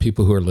now and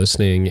people who are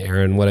listening,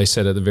 Aaron, what I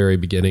said at the very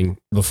beginning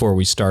before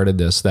we started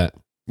this, that,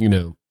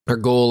 our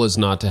goal is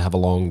not to have a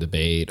long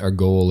debate. Our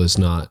goal is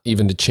not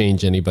even to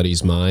change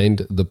anybody's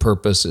mind. The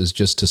purpose is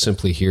just to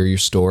simply hear your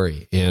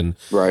story. And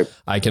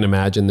I can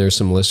imagine there's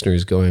some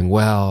listeners going,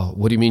 well,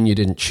 what do you mean you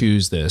didn't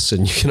choose this?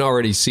 And you can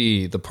already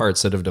see the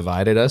parts that have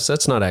divided us.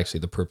 That's not actually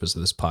the purpose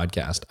of this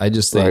podcast. I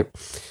just think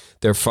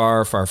there are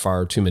far, far,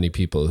 far too many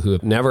people who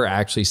have never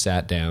actually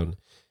sat down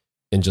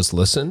and just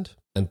listened.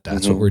 And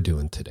that's what we're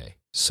doing today.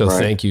 So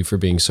thank you for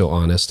being so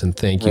honest, and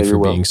thank you for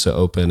being so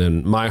open.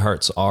 And my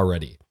heart's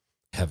already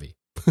heavy.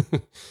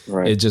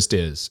 It just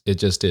is. It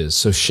just is.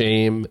 So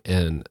shame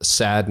and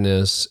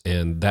sadness,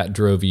 and that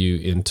drove you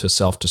into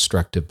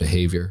self-destructive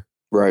behavior.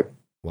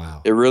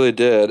 Wow. It really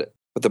did.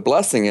 But the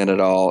blessing in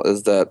it all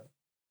is that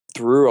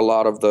through a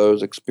lot of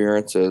those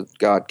experiences,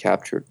 God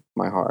captured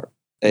my heart.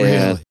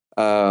 And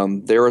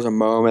there was a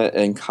moment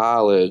in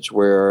college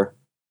where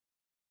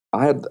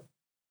it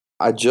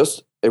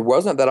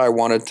wasn't that I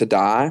wanted to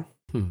die.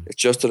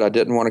 It's just that I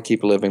didn't want to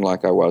keep living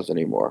like I was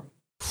anymore.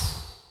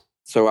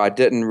 So I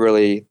didn't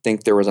really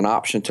think there was an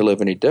option to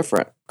live any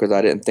different, because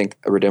I didn't think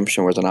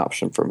redemption was an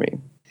option for me.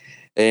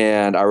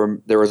 And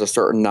there was a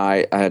certain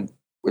night I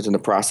was in the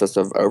process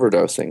of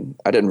overdosing.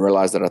 I didn't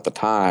realize that at the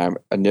time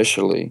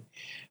initially,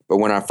 but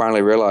when I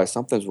finally realized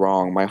something's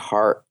wrong, my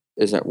heart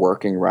isn't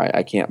working right.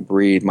 I can't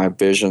breathe. My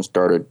vision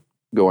started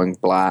going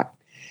black.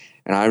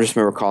 And I just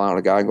remember calling out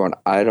to God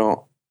going,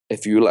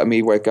 if you let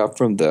me wake up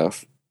from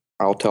this,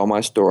 I'll tell my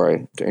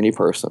story to any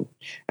person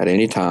at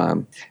any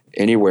time,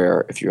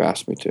 anywhere, if you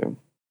ask me to.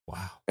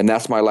 Wow. And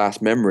that's my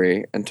last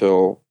memory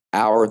until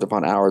hours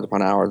upon hours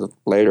upon hours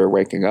later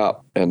waking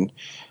up in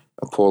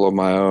a pool of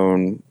my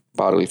own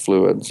bodily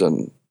fluids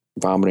and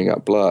vomiting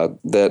up blood,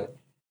 that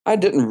I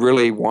didn't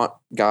really want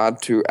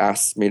God to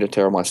ask me to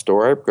tell my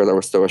story because I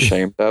was so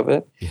ashamed of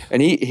it. Yeah.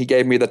 And he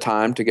gave me the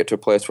time to get to a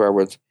place where I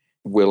was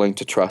willing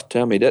to trust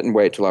him. He didn't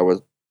wait till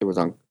it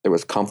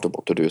was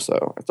comfortable to do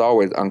so. It's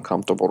always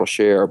uncomfortable to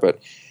share, but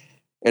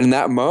in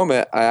that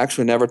moment, I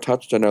actually never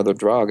touched another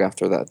drug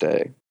after that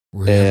day.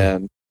 Really?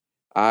 And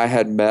I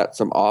had met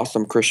some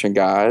awesome Christian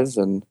guys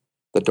in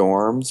the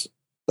dorms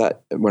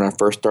that when I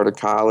first started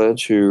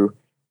college who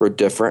were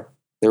different.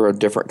 They were a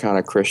different kind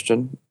of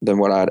Christian than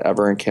what I'd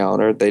ever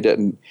encountered. They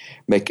didn't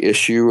make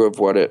issue of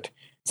what it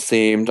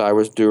seemed I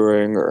was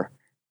doing, or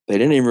they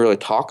didn't even really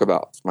talk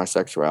about my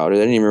sexuality.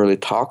 They didn't even really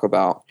talk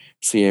about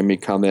seeing me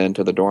come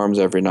into the dorms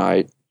every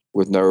night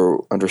with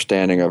no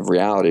understanding of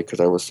reality because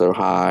I was so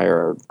high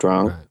or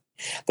drunk.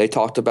 Right. They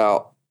talked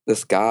about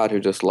this God who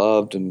just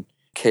loved and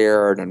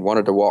cared and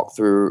wanted to walk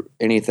through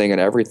anything and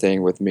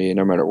everything with me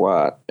no matter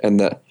what, and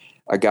that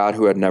a God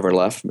who had never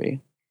left me.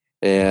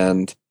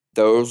 And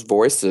those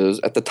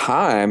voices at the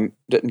time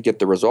didn't get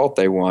the result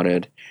they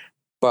wanted,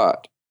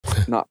 but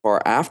not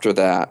far after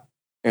that,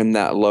 in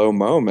that low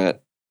moment,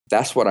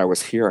 that's what I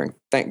was hearing.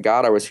 Thank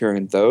God I was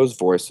hearing those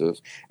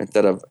voices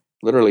instead of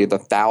literally the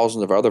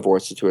thousands of other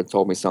voices who had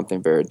told me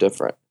something very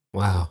different.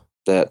 Wow.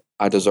 That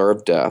I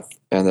deserved death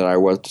and that I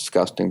was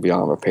disgusting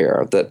beyond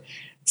repair, that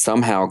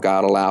somehow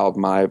God allowed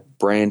my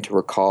brain to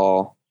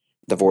recall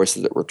the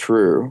voices that were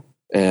true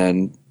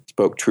and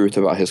spoke truth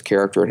about his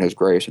character and his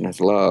grace and his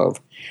love,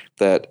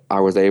 that I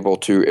was able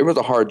to, it was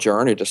a hard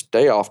journey to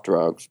stay off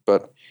drugs,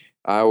 but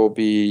I will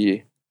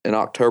be, in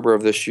October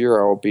of this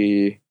year, I will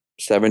be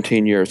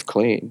 17 years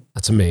clean.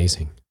 That's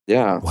amazing.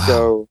 Yeah.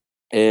 Wow.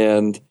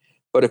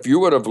 But if you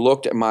would have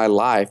looked at my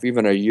life,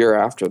 even a year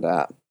after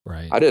that,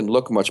 Right. I didn't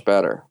look much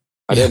better.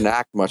 I didn't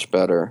act much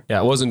better.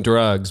 Yeah, it wasn't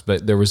drugs,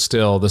 but there was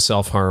still the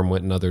self-harm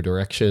went in other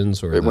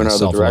directions, or It went the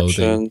other self-loathing.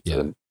 directions.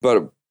 Yeah.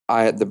 But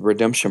the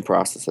redemption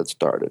process had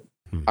started.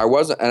 I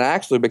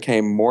actually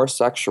became more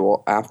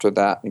sexual after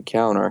that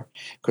encounter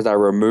because I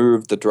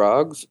removed the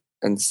drugs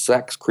and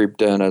sex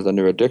creeped in as a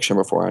new addiction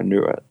before I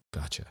knew it.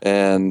 Gotcha.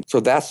 And so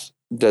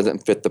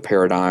doesn't fit the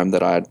paradigm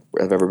that I've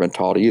ever been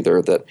taught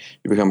either, that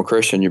you become a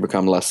Christian, you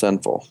become less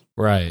sinful.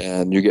 Right.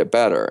 And you get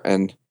better.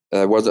 And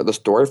that wasn't the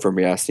story for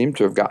me. I seem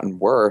to have gotten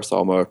worse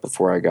almost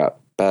before I got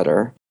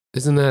better.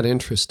 Isn't that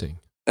interesting?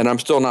 And I'm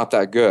still not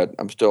that good.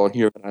 I'm still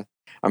human.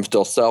 I'm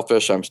still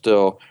selfish. I'm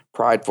still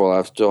prideful.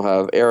 I still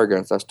have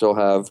arrogance. I still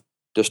have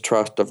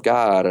distrust of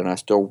God. And I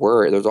still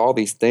worry. There's all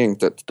these things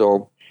that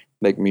still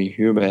make me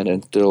human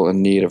and still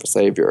in need of a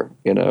savior,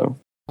 you know?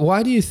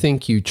 Why do you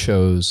think you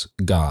chose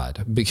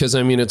God? Because,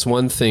 I mean, it's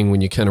one thing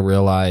when you kind of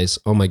realize,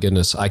 oh my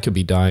goodness, I could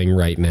be dying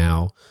right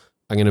now.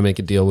 I'm going to make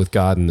a deal with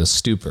God in this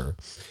stupor.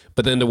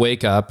 But then to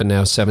wake up and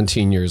now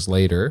 17 years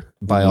later,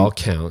 by all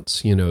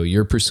counts, you know,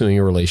 you're pursuing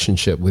a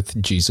relationship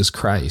with Jesus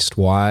Christ.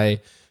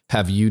 Why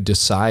have you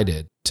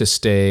decided to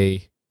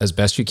stay as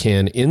best you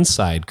can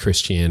inside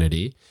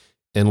Christianity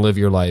and live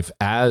your life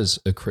as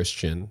a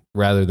Christian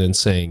rather than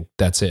saying,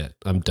 that's it,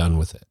 I'm done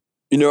with it?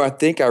 You know, I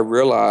think I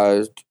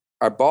realized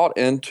I bought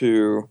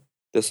into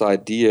this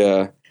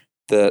idea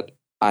that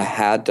I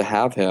had to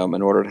have him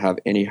in order to have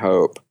any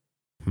hope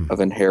of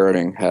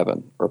inheriting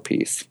heaven or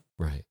peace.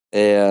 Right.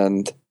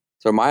 And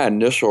so my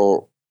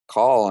initial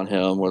call on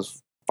him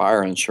was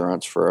fire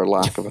insurance, for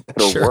lack of a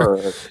better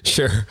word.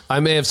 Sure. I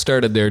may have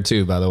started there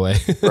too, by the way.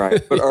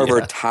 Right. But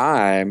over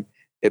time,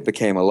 it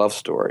became a love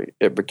story.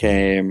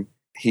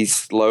 He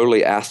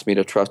slowly asked me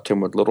to trust him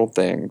with little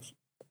things.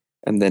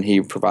 And then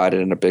he provided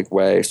in a big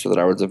way so that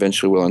I was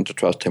eventually willing to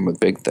trust him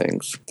with big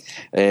things.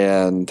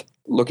 And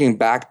looking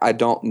back, I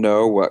don't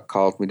know what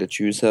caused me to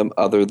choose him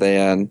other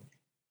than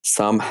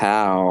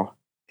somehow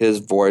his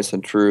voice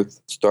and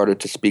truth started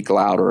to speak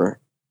louder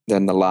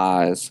than the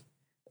lies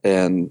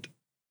and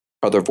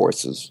other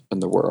voices in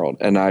the world.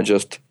 And I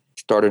just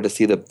started to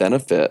see the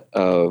benefit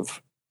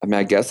of,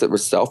 I guess it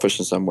was selfish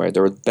in some way.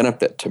 There was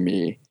benefit to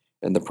me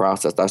in the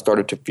process. I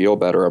started to feel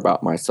better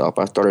about myself.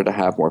 I started to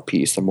have more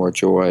peace and more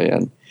joy.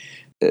 And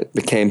it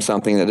became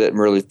something that didn't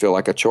really feel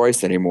like a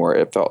choice anymore.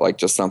 It felt like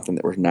just something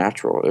that was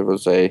natural. It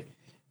was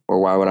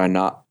why would I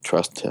not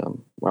trust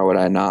him? Why would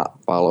I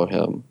not follow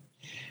him?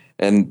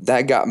 And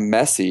that got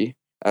messy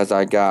as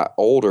I got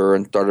older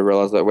and started to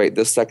realize that, wait,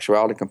 this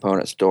sexuality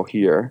component is still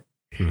here.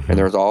 And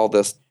there's all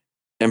this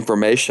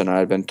information I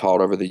had been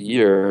taught over the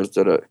years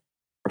that are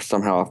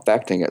somehow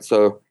affecting it.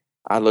 So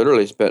I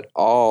literally spent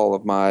all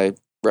of my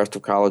rest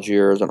of college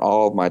years and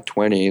all of my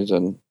 20s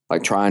and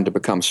like trying to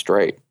become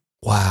straight.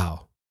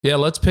 Wow. Yeah,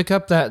 let's pick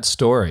up that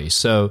story.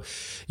 So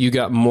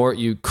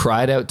you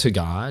cried out to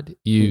God,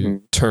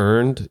 you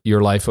turned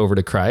your life over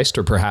to Christ,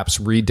 or perhaps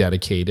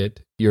rededicated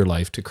your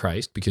life to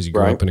Christ because you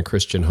grew up in a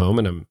Christian home.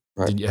 And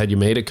had you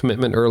made a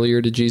commitment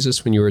earlier to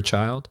Jesus when you were a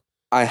child?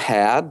 I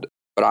had,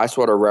 but I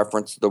sort of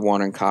referenced the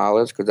one in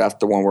college because that's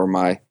the one where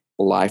my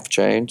life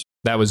changed.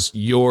 That was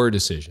your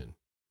decision.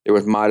 It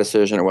was my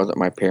decision. It wasn't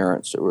my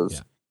parents. It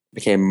was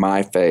became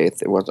my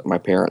faith. It wasn't my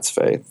parents'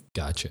 faith.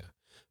 Gotcha.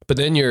 But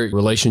then your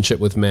relationship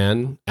with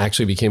men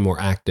actually became more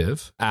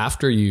active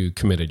after you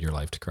committed your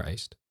life to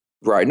Christ.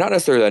 Right. Not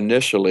necessarily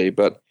initially,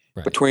 but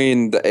Right.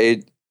 between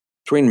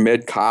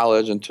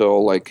mid-college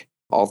until like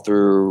all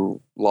through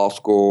law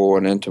school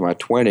and into my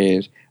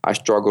 20s, I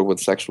struggled with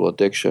sexual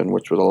addiction,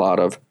 which was a lot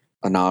of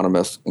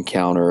anonymous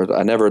encounters.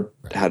 I never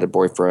had a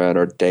boyfriend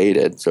or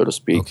dated, so to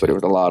speak, but it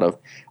was a lot of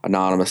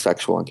anonymous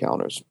sexual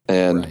encounters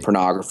and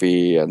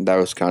pornography and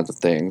those kinds of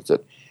things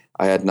that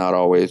I had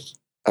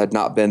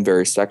not been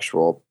very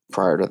sexual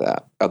prior to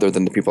that, other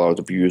than the people I was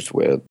abused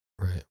with.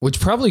 Right. Which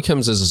probably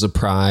comes as a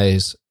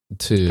surprise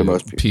to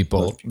most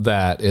people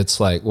that it's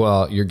like,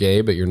 well, you're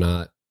gay, but you're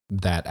not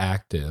that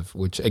active,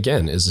 which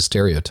again is a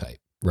stereotype,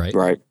 right?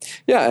 Right.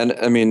 Yeah. And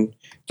I mean,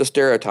 the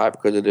stereotype,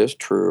 because it is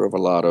true of a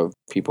lot of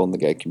people in the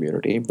gay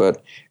community,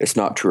 but it's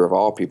not true of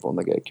all people in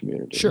the gay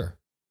community. Sure.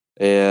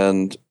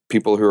 And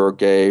people who are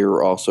gay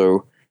are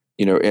also,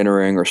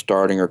 entering or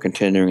starting or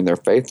continuing their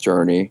faith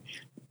journey,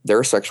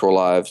 their sexual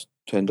lives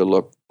tend to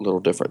look a little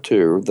different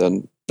too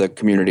than the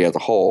community as a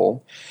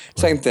whole. Right.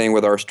 Same thing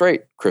with our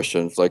straight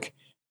Christians. Like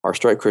our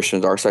straight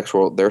Christians, their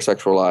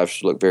sexual lives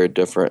should look very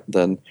different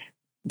than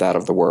that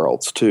of the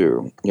world's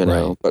too,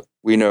 Right. But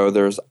we know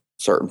there's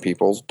certain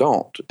people's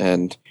don't,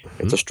 and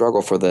it's a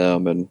struggle for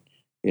them, and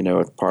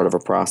it's part of a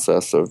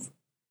process of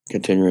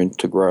continuing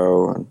to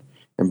grow and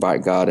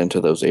invite God into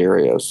those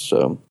areas.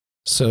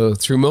 So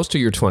through most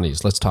of your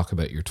 20s, let's talk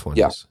about your 20s.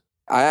 Yeah,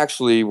 I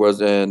actually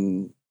was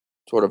in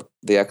sort of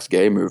the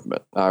ex-gay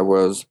movement. I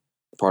was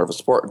part of a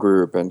support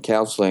group and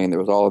counseling that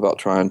was all about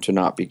trying to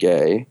not be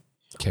gay,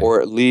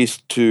 or at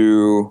least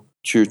to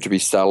choose to be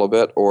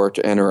celibate or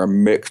to enter a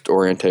mixed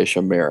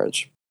orientation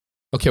marriage.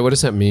 Okay, what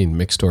does that mean,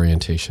 mixed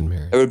orientation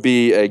marriage? It would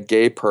be a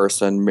gay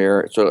person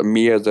married, so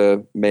me as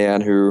a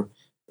man who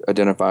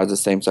identifies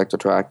as same-sex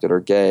attracted or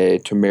gay,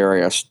 to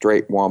marry a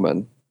straight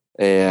woman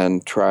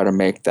and try to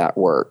make that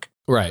work.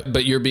 Right,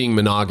 but you're being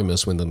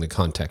monogamous within the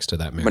context of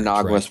that marriage.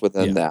 Monogamous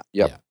within that,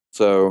 yep. Yeah.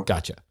 So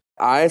gotcha.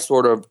 I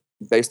sort of,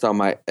 based on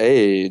my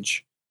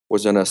age,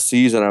 was in a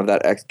season of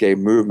that ex-gay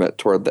movement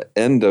toward the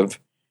end of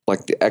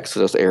like the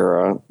Exodus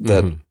era,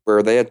 that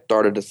where they had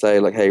started to say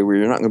like, hey,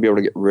 we're not going to be able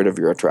to get rid of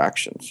your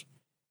attractions.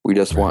 We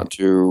just want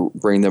to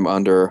bring them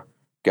under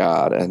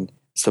God and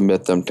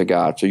submit them to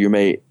God. So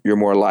you're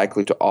more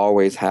likely to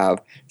always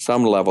have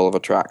some level of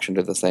attraction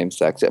to the same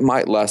sex. It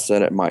might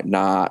lessen, it might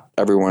not.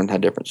 Everyone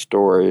had different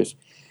stories.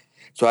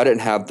 So I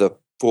didn't have the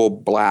full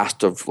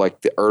blast of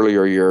like the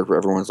earlier years where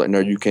everyone's like, no,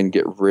 you can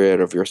get rid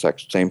of your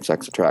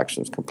same-sex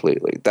attractions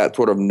completely. That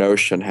sort of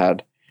notion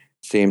had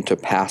seemed to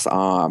pass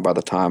on by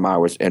the time I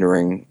was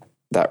entering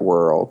that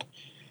world.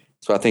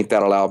 So I think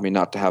that allowed me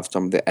not to have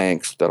some of the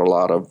angst that a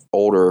lot of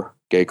older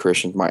gay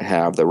Christians might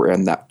have that were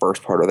in that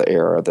first part of the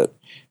era that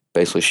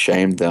basically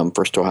shamed them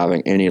for still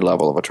having any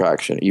level of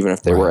attraction, even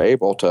if they were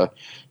able to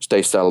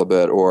stay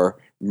celibate or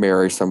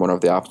marry someone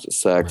of the opposite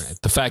sex.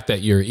 Right. The fact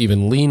that you're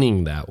even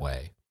leaning that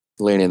way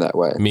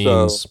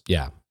means,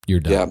 you're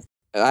done. Yeah.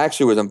 And I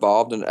actually was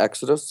involved in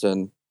Exodus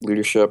and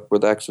leadership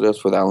with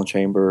Exodus with Alan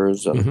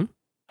Chambers and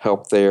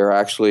helped there.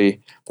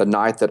 Actually, the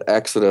night that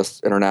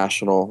Exodus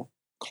International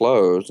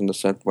closed, in the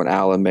sense when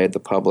Alan made the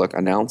public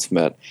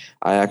announcement,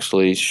 I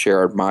actually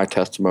shared my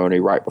testimony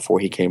right before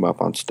he came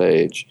up on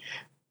stage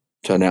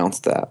to announce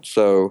that.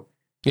 So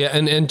yeah,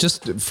 and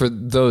just for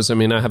those, I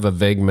mean, I have a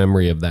vague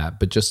memory of that,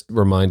 but just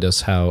remind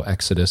us how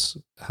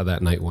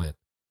that night went.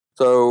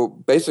 So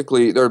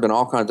basically, there had been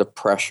all kinds of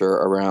pressure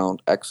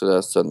around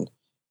Exodus and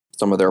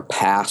some of their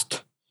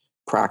past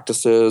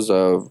practices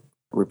of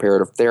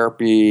reparative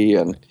therapy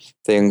and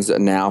things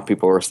that now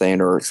people are saying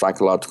are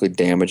psychologically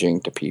damaging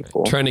to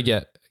people. Trying to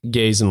get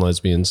gays and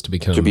lesbians to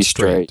be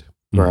straight.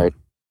 Right.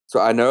 So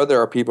I know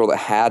there are people that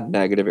had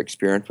negative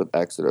experience with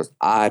Exodus.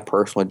 I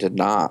personally did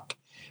not.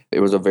 It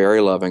was a very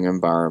loving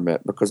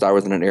environment because I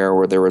was in an era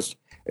where there was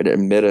an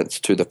admittance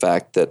to the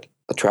fact that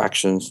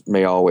attractions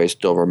may always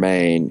still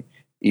remain,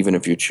 even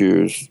if you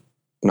choose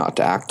not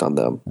to act on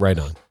them. Right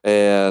on.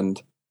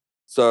 And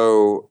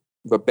so,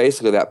 but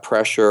basically that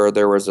pressure,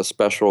 there was a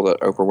special that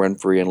Oprah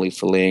Winfrey and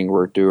Lisa Ling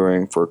were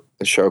doing for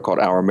a show called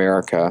Our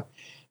America,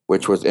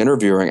 which was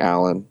interviewing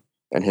Alan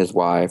and his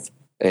wife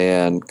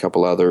and a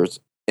couple others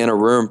in a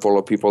room full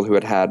of people who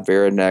had had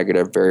very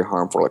negative, very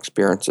harmful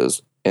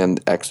experiences in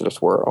the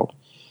Exodus world.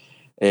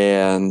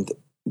 And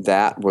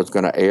that was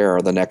going to air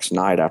the next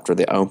night after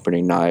the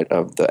opening night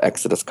of the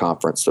Exodus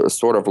conference. So it was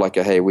sort of like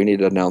hey, we need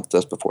to announce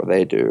this before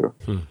they do.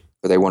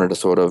 But they wanted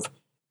to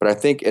but I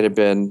think it had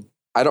been,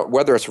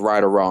 whether it's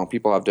right or wrong,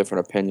 people have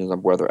different opinions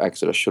on whether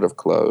Exodus should have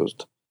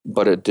closed,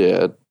 but it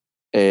did.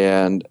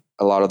 And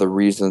a lot of the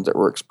reasons that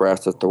were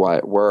expressed as to why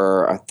it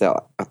were, I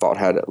thought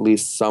had at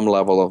least some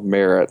level of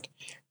merit,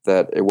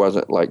 that it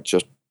wasn't like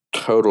just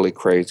totally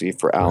crazy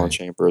for Alan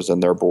Chambers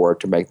and their board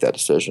to make that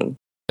decision.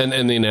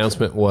 And the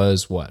announcement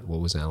was what? What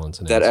was Alan's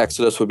announcement? That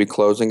Exodus would be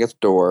closing its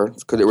doors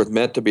because it was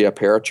meant to be a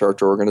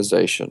parachurch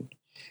organization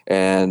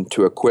and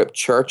to equip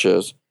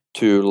churches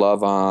to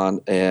love on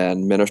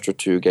and minister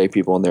to gay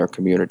people in their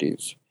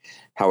communities.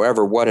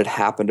 However, what had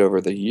happened over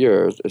the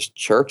years is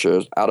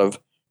churches, out of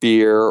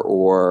fear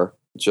or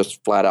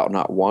just flat out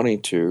not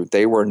wanting to,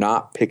 they were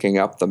not picking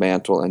up the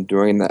mantle and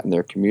doing that in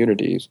their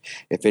communities.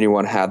 If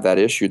anyone had that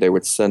issue, they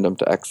would send them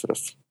to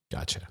Exodus.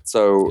 Gotcha.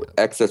 So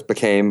Exodus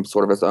became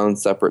sort of its own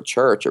separate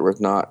church. It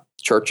was not,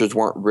 churches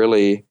weren't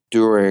really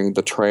doing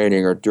the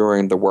training or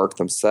doing the work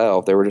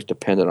themselves. They were just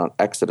dependent on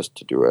Exodus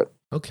to do it.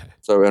 Okay.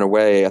 So in a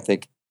way, I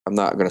think, I'm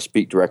not going to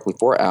speak directly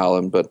for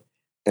Alan, but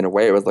in a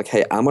way it was like,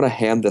 hey, I'm going to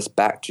hand this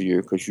back to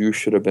you because you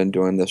should have been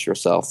doing this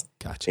yourself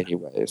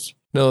anyways.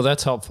 No,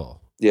 that's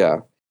helpful. Yeah.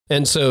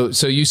 And so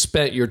you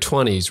spent your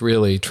 20s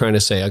really trying to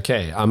say,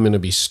 okay, I'm going to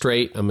be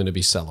straight. I'm going to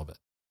be celibate.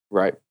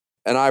 Right.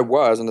 And I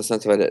was, in the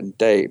sense of I didn't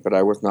date, but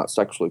I was not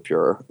sexually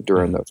pure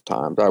during those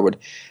times. I would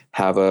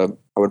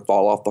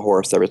fall off the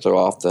horse every so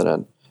often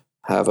and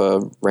have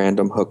a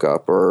random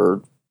hookup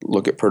or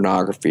look at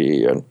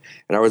pornography. And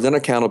I was in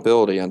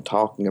accountability and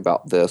talking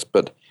about this,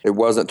 but it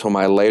wasn't until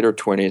my later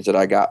 20s that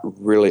I got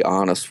really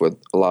honest with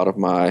a lot of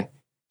my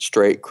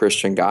straight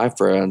Christian guy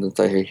friends and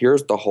say, hey,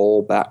 here's the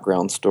whole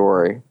background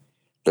story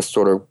that's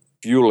sort of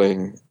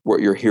fueling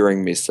what you're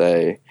hearing me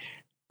say.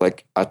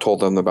 Like, I told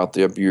them about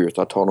the abuse.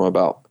 I told them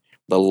about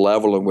the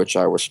level in which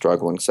I was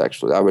struggling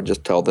sexually. I would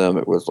just tell them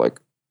it was like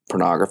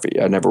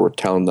pornography. I never would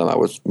tell them I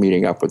was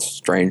meeting up with a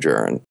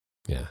stranger and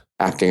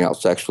acting out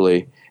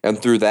sexually. And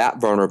through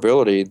that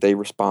vulnerability, they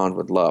respond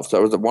with love. So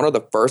it was one of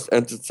the first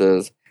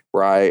instances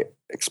where I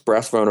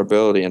expressed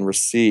vulnerability and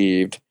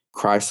received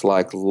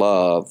Christ-like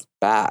love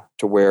back,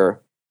 to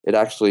where it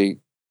actually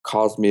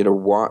caused me to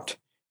want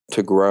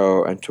to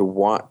grow and to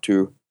want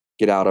to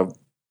get out of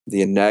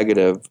the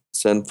negative,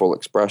 sinful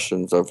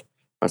expressions of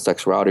my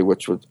sexuality,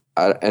 which was,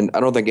 and I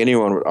don't think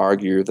anyone would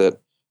argue that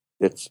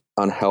it's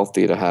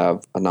unhealthy to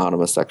have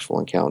anonymous sexual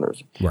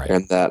encounters,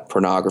 and that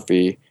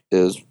pornography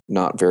is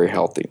not very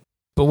healthy.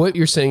 But what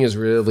you're saying is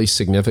really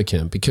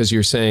significant, because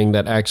you're saying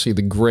that actually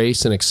the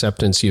grace and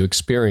acceptance you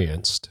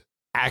experienced,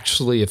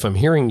 actually, if I'm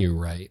hearing you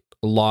right,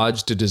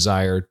 lodged a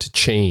desire to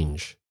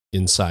change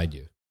inside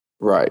you.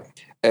 Right.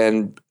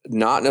 And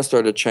not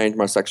necessarily to change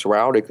my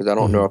sexuality, because I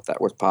don't know if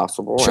that was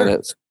possible. Sure. And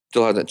it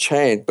still hasn't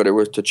changed, but it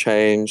was to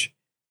change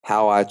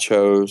how I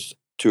chose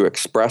to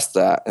express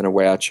that in a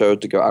way I chose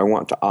to go, I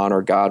want to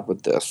honor God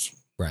with this.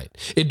 Right.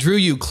 It drew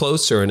you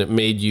closer, and it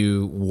made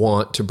you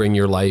want to bring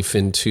your life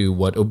into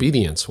what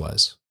obedience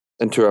was.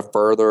 Into a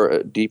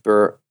further,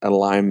 deeper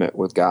alignment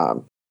with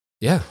God.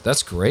 Yeah,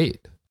 that's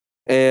great.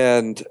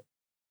 And,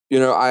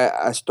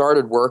 I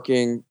started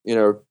working,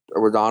 I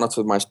was honest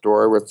with my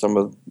story with some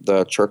of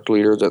the church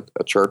leaders at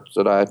a church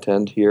that I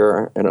attend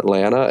here in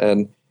Atlanta,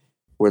 and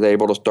was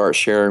able to start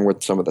sharing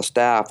with some of the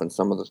staff and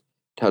some of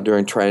the,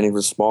 doing training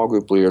with small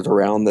group leaders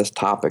around this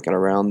topic and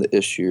around the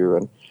issue.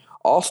 And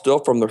all still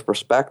from the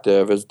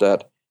perspective is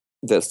that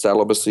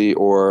celibacy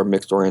or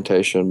mixed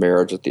orientation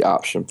marriage is the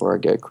option for a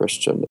gay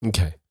Christian.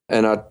 Okay.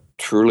 And I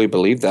truly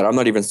believe that. I'm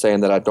not even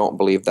saying that I don't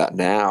believe that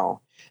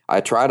now.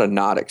 I try to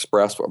not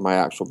express what my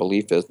actual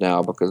belief is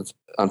now, because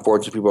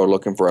unfortunately people are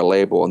looking for a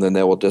label, and then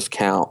they will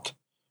discount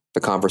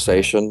the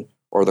conversation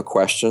or the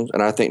questions.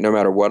 And I think no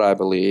matter what I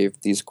believe,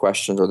 these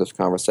questions or this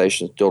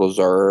conversation still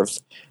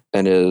deserves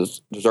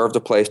a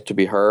place to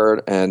be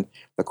heard. And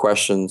the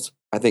questions,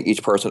 I think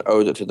each person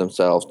owes it to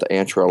themselves to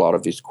answer a lot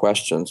of these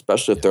questions,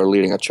 especially if they're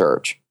leading a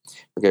church.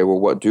 Okay, well,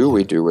 what do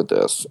we do with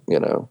this?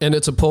 And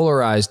it's a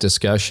polarized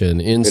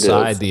discussion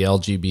inside the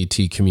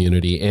LGBT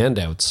community and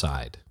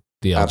outside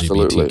the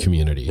LGBT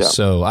community. Yeah.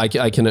 So I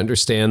can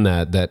understand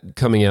that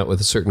coming out with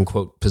a certain,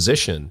 quote,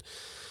 position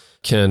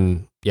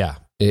can,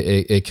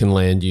 it can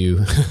land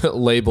you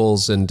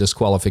labels and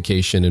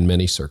disqualification in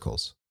many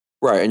circles.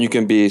 Right. And you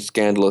can be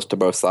scandalous to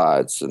both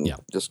sides and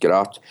just get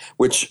off,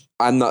 which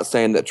I'm not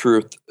saying that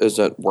truth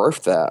isn't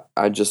worth that.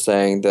 I'm just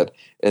saying that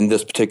in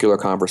this particular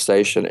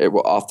conversation, it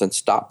will often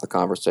stop the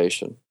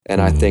conversation.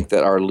 And I think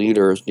that our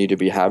leaders need to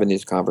be having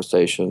these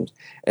conversations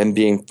and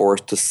being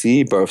forced to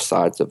see both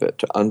sides of it,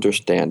 to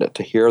understand it,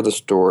 to hear the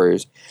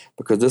stories,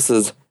 because this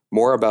is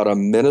more about a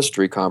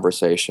ministry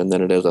conversation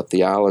than it is a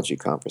theology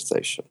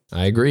conversation.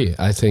 I agree.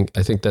 I think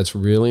that's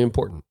really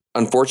important.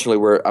 Unfortunately,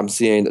 where I'm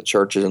seeing that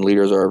churches and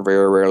leaders are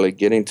very rarely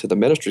getting to the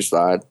ministry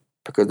side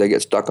because they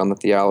get stuck on the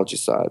theology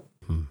side.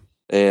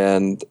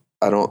 And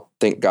I don't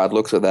think God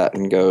looks at that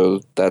and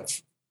goes,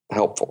 that's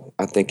helpful.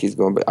 I think he's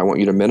going, I want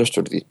you to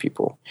minister to these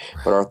people.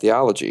 But our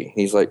theology,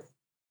 he's like,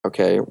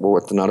 okay, well,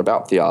 it's not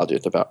about theology.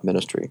 It's about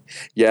ministry.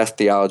 Yes,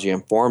 theology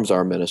informs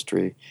our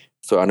ministry.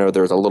 So I know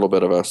there's a little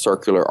bit of a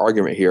circular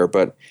argument here,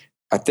 but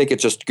I think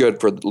it's just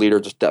good for the leader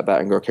to step back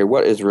and go, okay,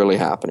 what is really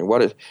happening?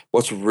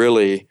 What's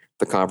really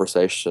the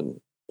conversation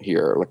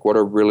here? Like, what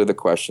are really the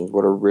questions?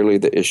 What are really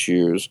the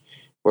issues?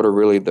 What are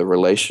really the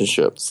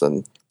relationships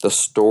and the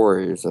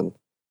stories? And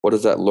what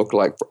does that look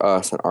like for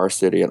us and our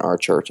city and our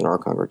church and our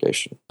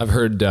congregation? I've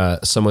heard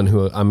someone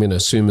who I'm going to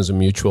assume is a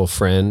mutual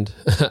friend,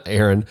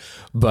 Aaron,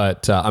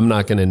 but I'm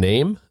not going to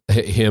name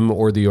him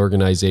or the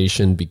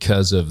organization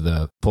because of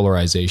the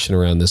polarization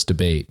around this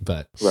debate.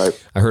 But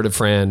I heard a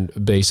friend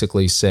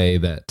basically say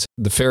that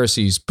the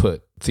Pharisees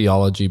put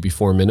theology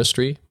before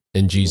ministry,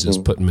 and Jesus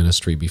put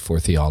ministry before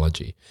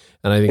theology.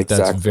 And I think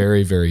that's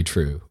very, very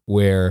true.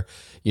 Where,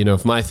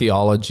 if my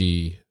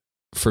theology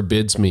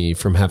forbids me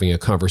from having a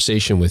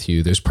conversation with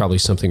you, there's probably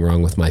something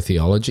wrong with my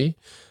theology.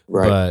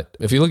 Right. But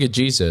if you look at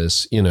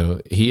Jesus,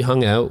 he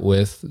hung out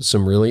with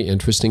some really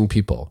interesting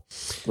people,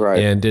 right,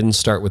 and didn't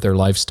start with their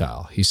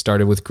lifestyle. He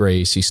started with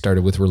grace. He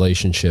started with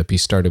relationship. He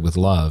started with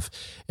love.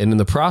 And in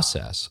the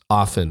process,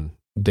 often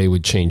they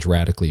would change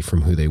radically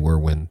from who they were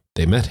when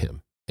they met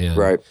him. And,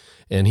 right.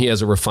 And he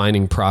has a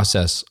refining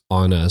process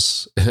on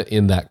us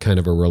in that kind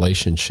of a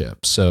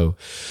relationship. So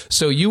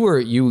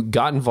you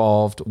got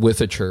involved with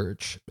a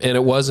church, and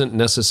it wasn't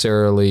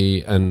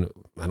necessarily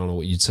I don't know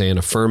what you'd say, an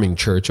affirming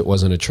church. It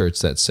wasn't a church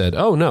that said,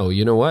 oh no,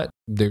 you know what?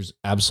 There's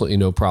absolutely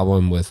no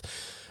problem with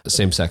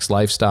same-sex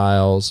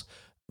lifestyles.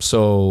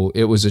 So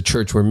it was a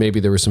church where maybe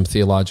there was some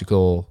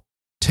theological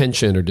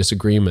tension or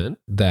disagreement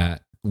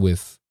that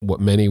with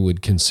what many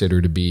would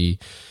consider to be,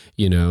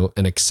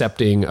 an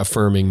accepting,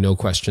 affirming, no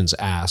questions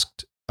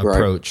asked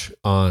approach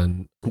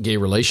on gay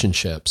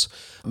relationships.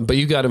 But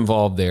you got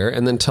involved there,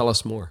 and then tell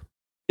us more.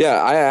 Yeah,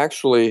 I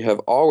actually have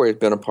always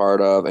been a part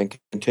of and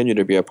continue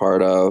to be a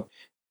part of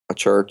a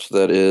church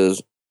that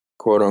is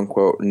quote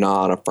unquote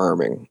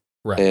non-affirming.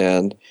 Right.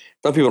 And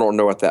some people don't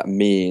know what that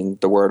means.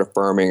 The word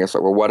affirming is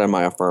like, well, what am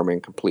I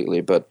affirming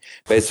completely? But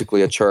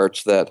basically a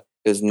church that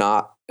is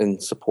not in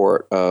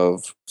support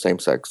of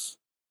same-sex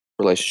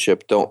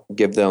relationship, don't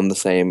give them the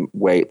same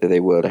weight that they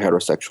would a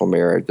heterosexual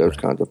marriage, those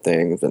kinds of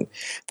things. And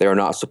they are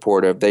not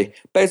supportive.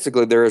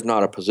 There is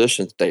not a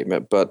position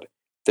statement, but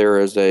there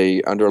is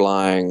a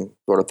underlying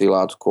sort of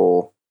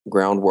theological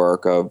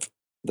groundwork of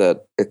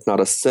that it's not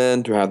a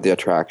sin to have the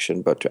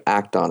attraction, but to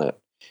act on it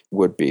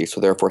would be.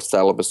 So therefore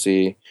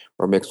celibacy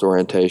or mixed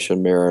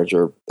orientation marriage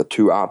are the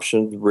two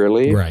options,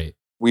 really. Right.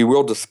 We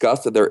will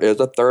discuss that there is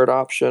a third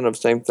option of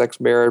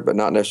same-sex marriage, but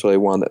not necessarily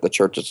one that the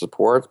church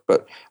supports,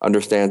 but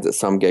understands that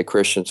some gay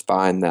Christians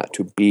find that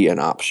to be an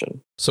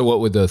option. So what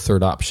would the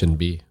third option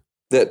be?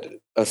 That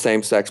a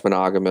same-sex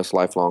monogamous,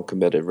 lifelong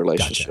committed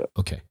relationship. Gotcha.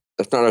 Okay.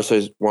 That's not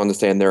necessarily one to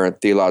saying they're in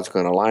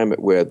theological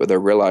alignment with, but they're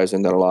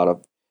realizing that a lot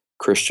of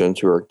Christians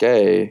who are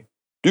gay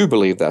do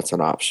believe that's an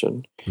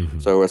option. Mm-hmm.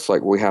 So it's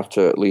like we have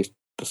to at least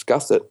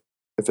discuss it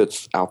if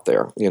it's out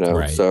there,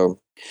 Right. So,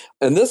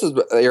 and this is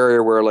the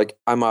area where like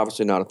I'm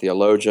obviously not a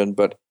theologian,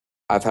 but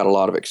I've had a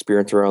lot of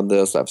experience around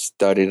this. I've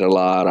studied a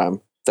lot.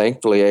 I'm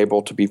thankfully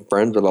able to be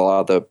friends with a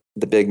lot of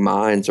the big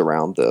minds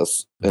around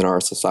this in our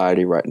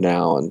society right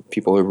now, and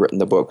people who've written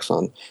the books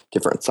on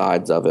different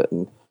sides of it.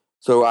 And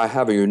so I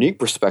have a unique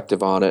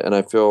perspective on it, and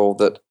I feel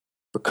that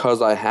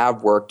because I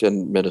have worked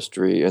in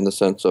ministry in the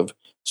sense of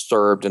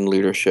served in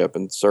leadership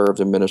and served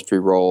in ministry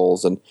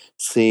roles and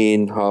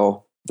seen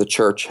how the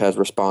church has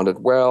responded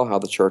well, how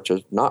the church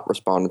has not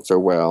responded so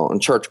well, and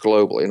church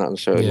globally, not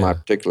necessarily my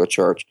particular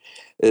church,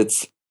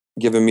 it's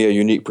given me a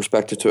unique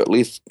perspective to at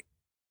least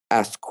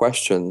ask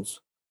questions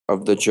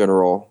of the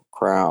general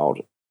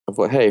crowd of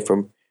like, hey,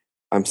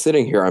 I'm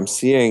sitting here, I'm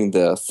seeing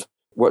this.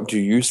 What do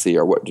you see,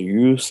 or what do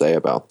you say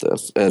about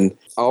this? And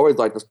I always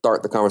like to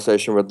start the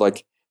conversation with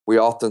like,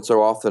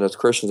 so often as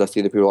Christians, I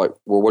see the people like,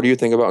 well, what do you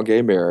think about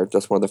gay marriage?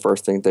 That's one of the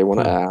first things they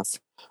want to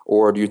ask.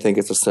 Or do you think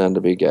it's a sin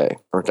to be gay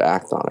or to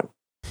act on it?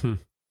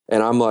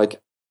 And I'm like,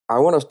 I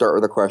want to start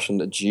with a question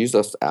that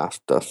Jesus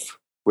asked us,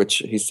 which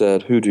he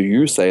said, who do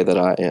you say that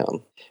I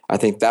am? I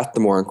think that's the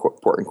more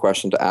important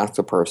question to ask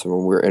a person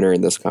when we're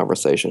entering this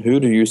conversation. Who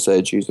do you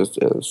say Jesus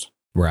is?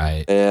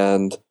 Right.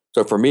 And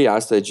so for me, I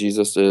say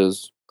Jesus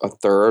is a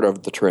third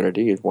of the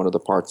Trinity. He's one of the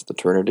parts of the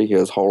Trinity. He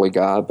is holy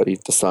God, but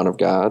he's the Son of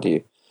God.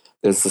 He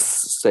is the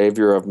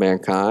Savior of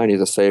mankind.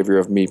 He's a Savior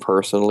of me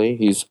personally.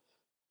 He's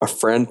a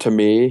friend to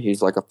me.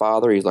 He's like a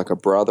father. He's like a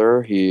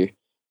brother. He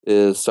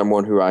is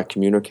someone who I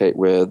communicate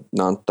with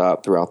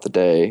nonstop throughout the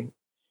day.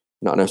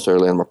 Not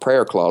necessarily in my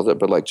prayer closet,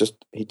 but like just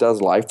he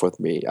does life with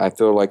me. I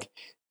feel like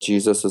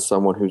Jesus is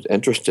someone who's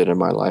interested in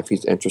my life.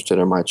 He's interested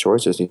in my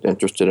choices. He's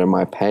interested in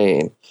my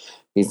pain.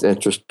 He's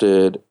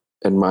interested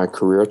in my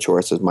career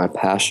choices, my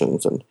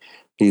passions. And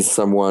he's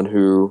someone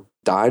who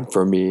died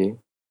for me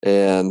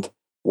and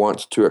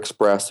wants to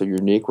express a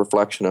unique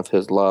reflection of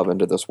his love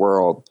into this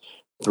world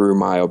through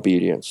my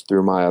obedience,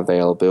 through my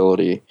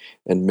availability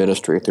in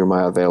ministry, through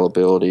my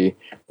availability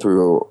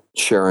through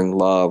sharing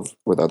love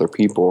with other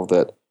people,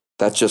 that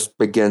just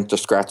begins to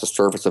scratch the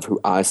surface of who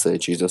I say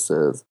Jesus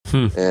is.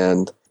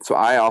 And so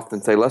I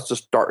often say, let's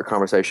just start a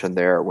conversation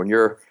there. When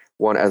you're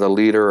one as a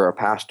leader or a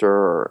pastor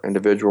or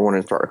individual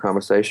wanting to start a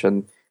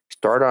conversation,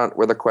 start on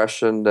with a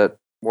question that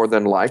more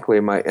than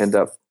likely might end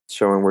up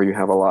showing where you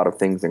have a lot of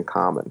things in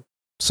common.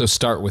 So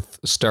start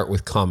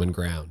with common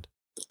ground.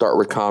 Start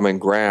with common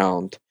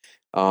ground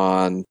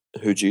on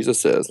who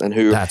Jesus is and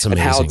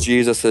how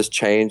Jesus has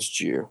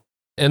changed you.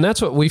 And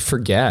that's what we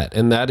forget.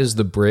 And that is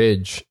the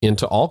bridge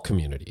into all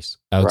communities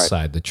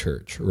outside the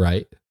church,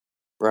 right?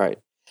 Right.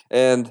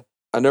 And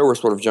I know we're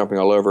sort of jumping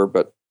all over,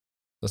 but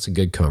that's a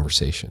good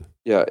conversation.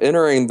 Yeah.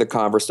 Entering the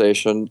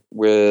conversation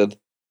with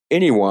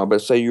anyone,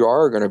 but say you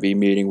are going to be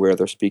meeting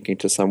with or speaking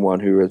to someone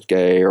who is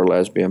gay or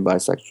lesbian,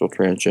 bisexual,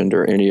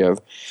 transgender, any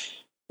of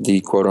the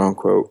quote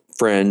unquote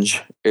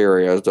fringe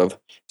areas of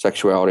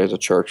sexuality as the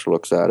church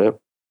looks at it,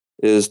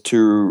 is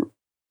to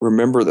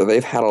remember that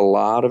they've had a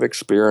lot of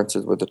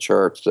experiences with the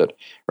church that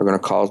are going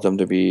to cause them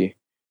to be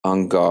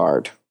on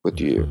guard with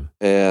you.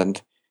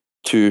 And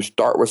to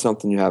start with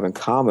something you have in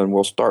common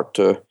will start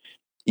to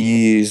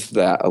ease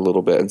that a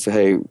little bit and say,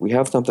 hey, we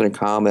have something in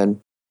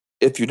common.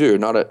 If you do,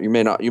 you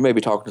may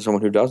be talking to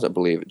someone who doesn't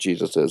believe that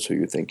Jesus is who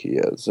you think he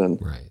is. And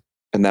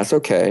that's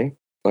okay.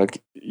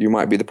 Like, you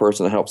might be the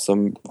person that helps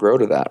them grow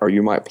to that, or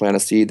you might plant a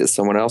seed that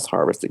someone else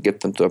harvests to get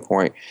them to a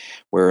point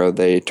where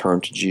they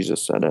turn to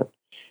Jesus in it.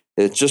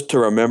 It's just to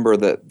remember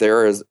that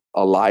there is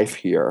a life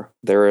here.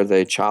 There is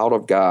a child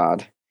of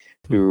God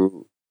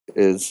who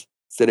is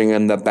sitting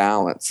in the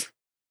balance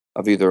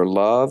of either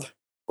love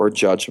or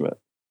judgment.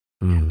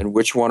 And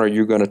which one are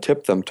you going to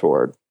tip them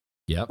toward?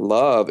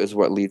 Love is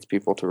what leads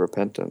people to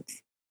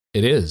repentance.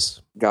 It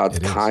is. God's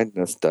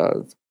kindness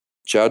does.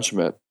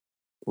 Judgment,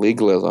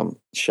 legalism,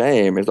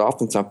 shame is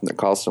often something that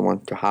causes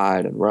someone to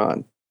hide and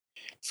run.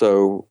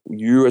 So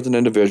you as an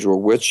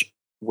individual, which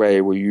way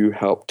will you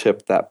help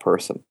tip that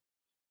person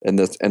in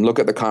this? And look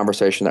at the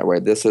conversation that way.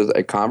 This is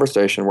a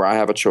conversation where I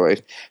have a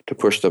choice to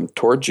push them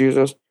toward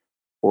Jesus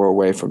or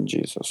away from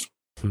Jesus.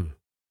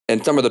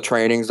 And some of the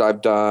trainings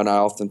I've done, I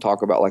often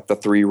talk about like the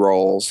 3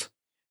 roles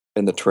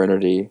in the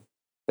Trinity.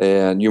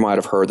 And you might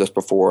have heard this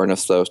before, and if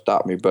so,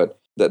 stop me. But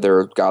that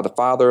there's God the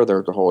Father,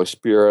 there's the Holy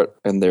Spirit,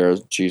 and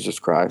there's Jesus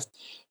Christ.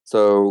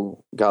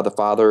 So God the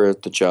Father is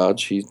the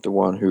judge. He's the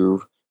one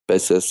who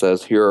basically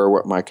says, here are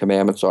what my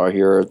commandments are.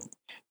 Here is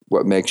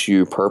what makes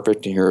you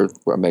perfect, and here is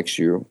what makes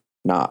you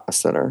not a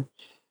sinner.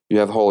 You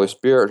have Holy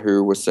Spirit,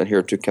 who was sent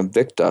here to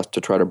convict us, to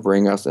try to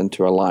bring us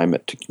into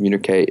alignment, to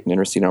communicate and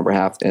intercede on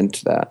behalf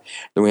into that.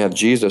 Then we have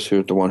Jesus,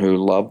 who's the one who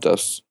loved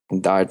us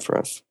and died for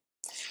us.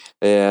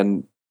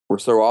 And we're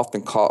so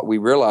often called, we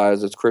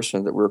realize as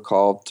Christians that we're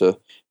called to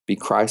be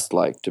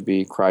Christ-like, to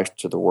be Christ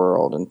to the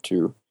world.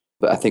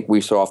 But I think we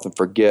so often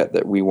forget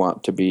that we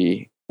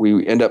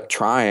end up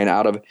trying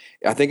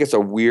I think it's a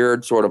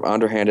weird sort of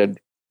underhanded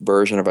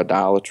version of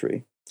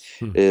idolatry,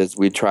 is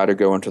we try to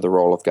go into the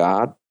role of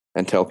God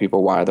and tell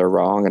people why they're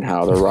wrong and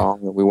how they're wrong.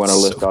 And we want to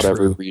list out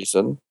every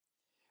reason.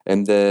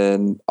 And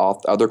then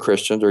other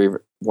Christians or even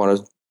want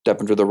to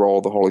step into the role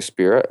of the Holy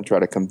Spirit and try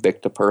to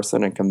convict a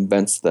person and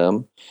convince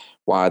them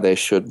why they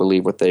should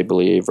believe what they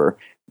believe or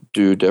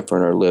do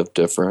different or live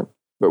different.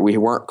 But we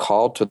weren't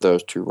called to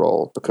those 2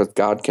 roles because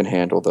God can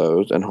handle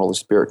those and Holy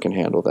Spirit can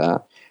handle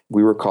that.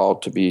 We were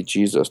called to be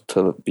Jesus,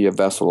 to be a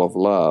vessel of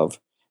love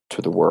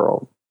to the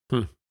world.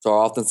 So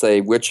I often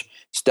say,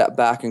 step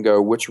back and go,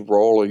 which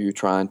role are you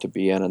trying to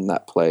be in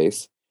that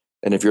place?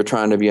 And if you're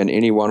trying to be in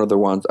any one of the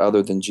ones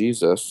other than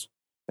Jesus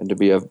and to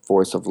be a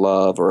voice of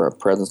love or a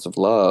presence of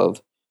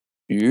love,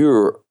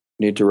 you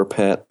need to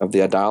repent of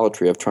the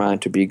idolatry of trying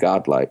to be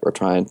godlike or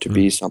trying to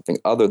be something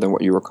other than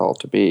what you were called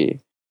to be.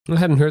 I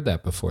hadn't heard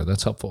that before.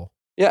 That's helpful.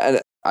 Yeah,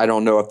 and I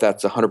don't know if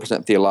that's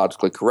 100%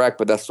 theologically correct,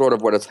 but that's sort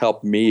of what has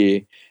helped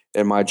me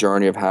in my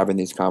journey of having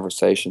these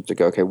conversations to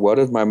go, okay, what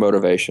is my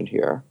motivation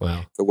here?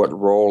 Wow. So what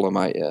role am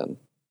I in?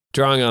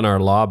 Drawing on our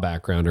law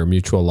background, our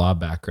mutual law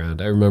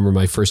background, I remember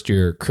my first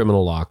year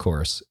criminal law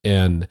course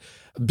and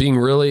being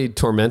really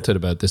tormented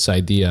about this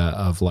idea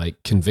of like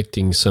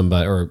convicting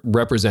somebody or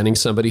representing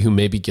somebody who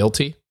may be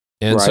guilty.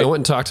 And so I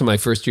went and talked to my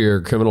first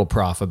year criminal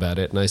prof about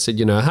it. And I said,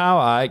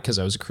 because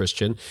I was a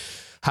Christian,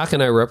 how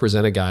can I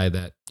represent a guy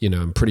that,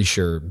 I'm pretty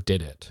sure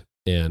did it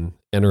and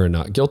enter a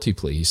not guilty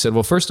plea? He said,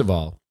 well, first of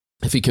all,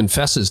 if he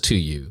confesses to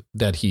you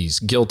that he's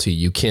guilty,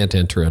 you can't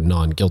enter a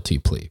non-guilty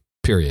plea,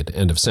 period,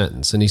 end of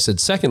sentence. And he said,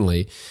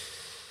 secondly,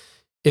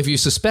 if you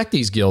suspect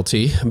he's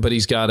guilty, but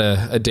he's got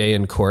a day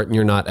in court and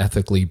you're not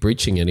ethically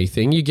breaching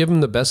anything, you give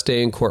him the best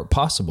day in court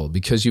possible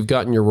because you've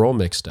gotten your role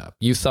mixed up.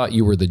 You thought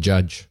you were the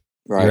judge.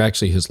 Right. You're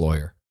actually his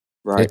lawyer.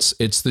 Right.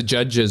 It's the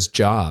judge's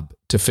job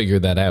to figure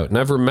that out. And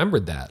I've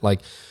remembered that.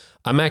 Like,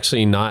 I'm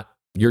actually not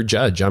your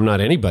judge. I'm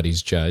not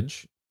anybody's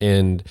judge.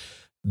 And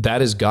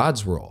that is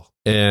God's role.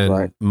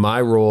 And my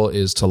role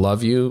is to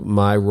love you.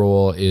 My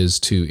role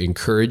is to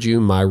encourage you.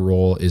 My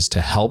role is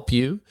to help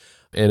you.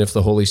 And if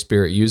the Holy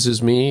Spirit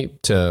uses me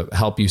to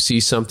help you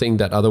see something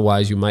that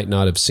otherwise you might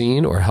not have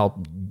seen, or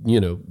help,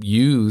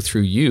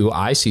 through you,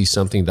 I see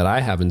something that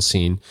I haven't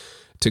seen,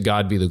 to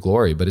God be the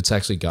glory. But it's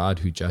actually God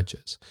who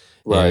judges.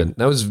 Right. And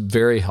that was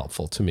very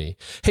helpful to me.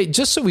 Hey,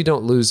 just so we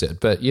don't lose it,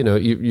 but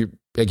you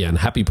again,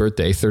 happy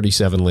birthday,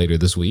 37 later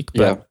this week.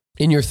 But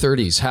in your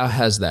 30s, how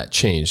has that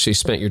changed? So you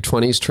spent your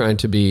 20s trying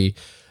to be,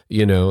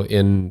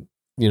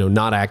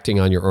 not acting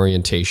on your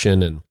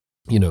orientation and,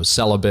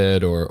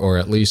 celibate or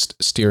at least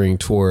steering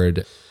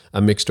toward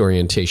a mixed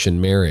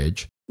orientation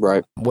marriage.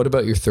 Right. What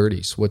about your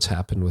 30s? What's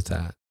happened with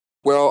that?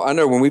 Well, I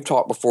know when we've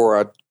talked before,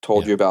 I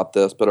told you about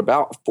this, but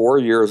about 4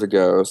 years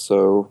ago,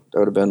 so that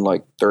would have been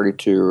like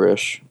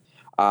 32-ish,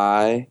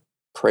 I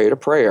prayed a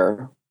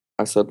prayer.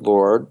 I said,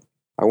 Lord,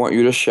 I want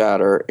you to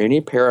shatter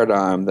any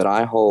paradigm that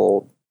I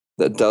hold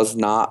that does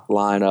not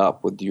line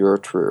up with your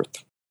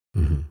truth.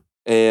 Mm-hmm.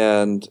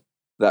 And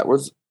that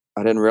was,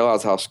 I didn't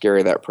realize how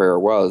scary that prayer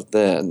was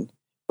then,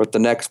 But the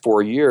next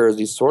 4 years,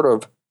 he's sort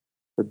of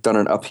done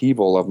an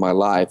upheaval of my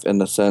life in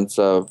the sense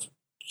of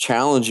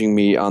challenging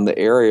me on the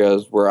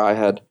areas where I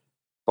had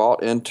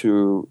bought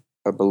into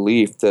a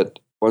belief that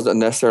wasn't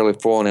necessarily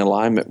full in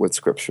alignment with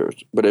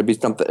scriptures, but it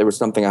was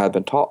something I had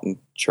been taught in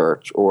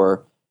church, and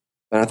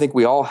I think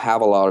we all have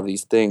a lot of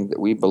these things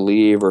that we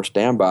believe or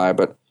stand by,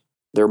 but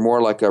they're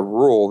more like a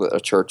rule that a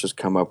church has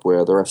come up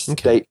with or a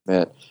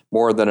statement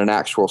more than an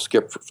actual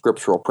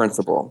scriptural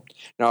principle.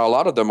 Now, a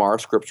lot of them are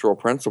scriptural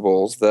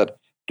principles that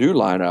do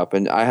line up,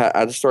 and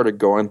I just started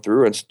going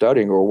through and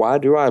studying, well, why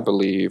do I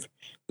believe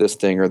this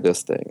thing or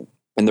this thing?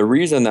 And the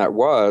reason that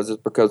is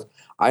because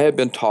I had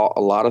been taught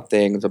a lot of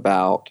things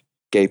about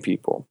gay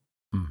people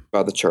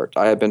by the church.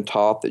 I had been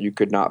taught that you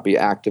could not be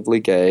actively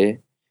gay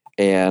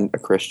and a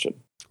Christian.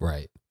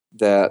 Right.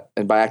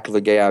 And by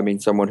actively gay, I mean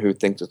someone who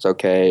thinks it's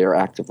okay or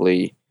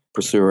actively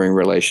pursuing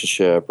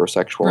relationship or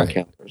sexual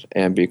encounters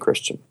and be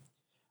Christian.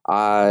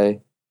 I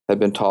had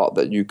been taught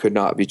that you could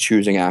not be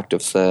choosing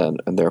active sin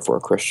and therefore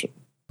a Christian.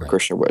 Right. A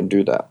Christian wouldn't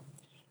do that.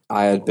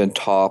 I had been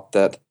taught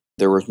that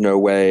there was no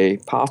way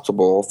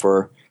possible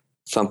for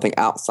something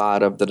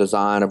outside of the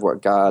design of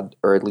what God,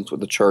 or at least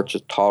what the church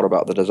has taught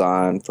about the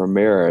design for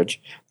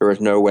marriage. There was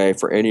no way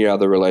for any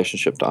other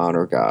relationship to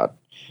honor God.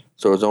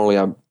 So it was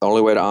the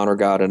only way to honor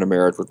God in a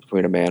marriage was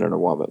between a man and a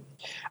woman.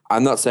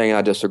 I'm not saying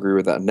I disagree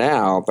with that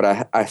now,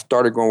 but I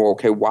started going, well,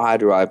 okay, why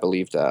do I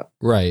believe that?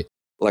 Right.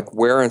 Like,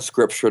 where in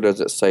Scripture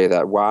does it say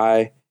that?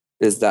 Why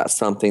is that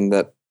something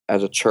that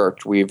as a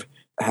church we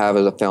have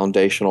as a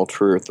foundational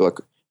truth? Like,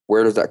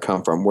 where does that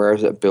come from? Where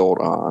is it built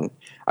on?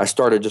 I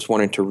started just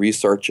wanting to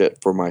research it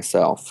for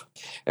myself.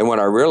 And what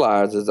I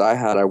realized is I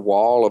had a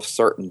wall of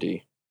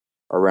certainty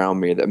around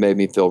me that made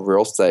me feel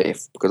real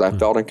safe because I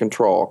felt in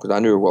control, because I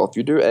knew, well, if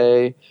you do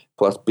A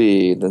plus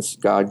B, then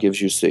God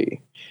gives you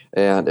C.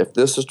 And if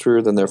this is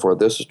true, then therefore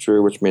this is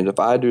true, which means if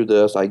I do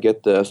this, I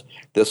get this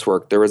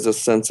work. There was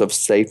this sense of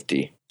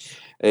safety.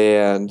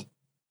 And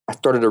I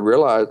started to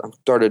realize, I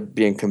started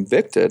being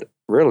convicted.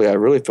 Really, I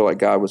really feel like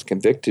God was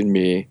convicting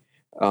me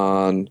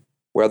on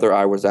whether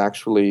I was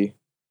actually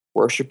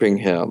worshiping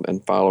him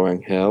and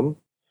following him,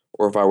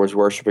 or if I was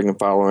worshiping and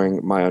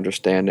following my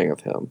understanding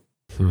of him.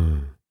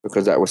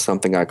 Because that was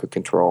something I could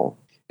control.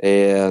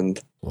 And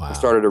I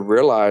started to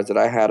realize that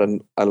I had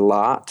a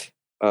lot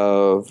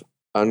of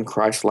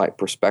un-Christ-like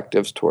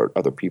perspectives toward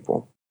other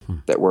people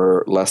that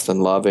were less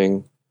than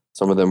loving.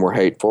 Some of them were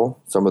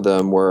hateful. Some of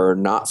them were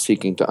not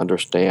seeking to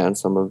understand.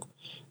 Some of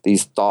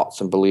these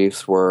thoughts and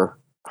beliefs were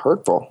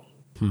hurtful.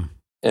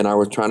 And I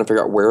was trying to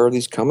figure out, where are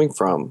these coming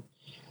from?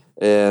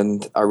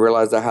 And I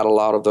realized I had a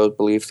lot of those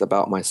beliefs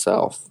about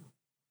myself.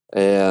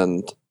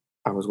 And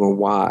I was going,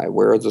 why?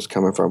 Where is this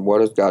coming from?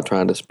 What is God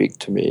trying to speak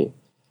to me?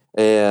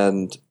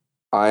 And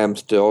I am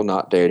still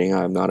not dating.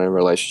 I'm not in a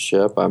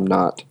relationship. I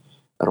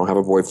don't have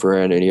a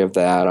boyfriend, any of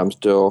that. I'm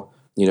still,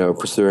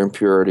 pursuing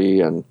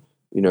purity, and,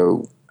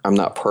 I'm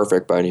not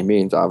perfect by any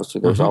means. Obviously,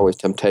 there's always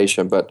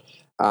temptation, but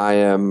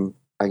I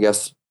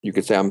guess you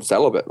could say I'm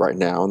celibate right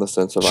now in the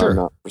sense of I'm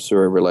not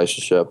pursuing a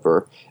relationship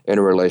or in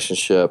a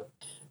relationship.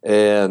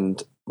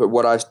 But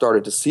what I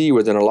started to see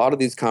was in a lot of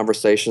these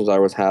conversations I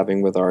was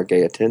having with our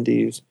gay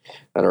attendees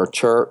at our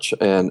church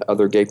and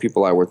other gay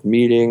people I was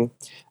meeting,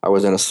 I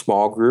was in a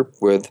small group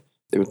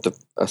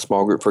a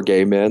small group for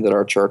gay men that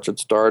our church had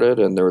started,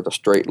 and there was a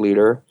straight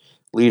leader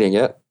leading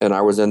it. And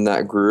I was in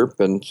that group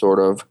and sort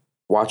of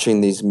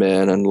watching these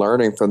men and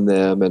learning from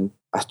them. And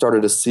I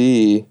started to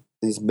see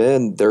these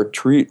men, their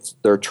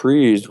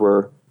trees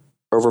were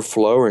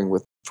overflowing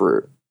with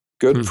fruit,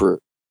 good fruit.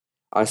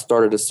 I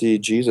started to see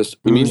Jesus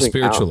oozing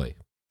spiritually.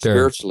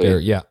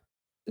 Spiritually.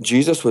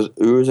 Jesus was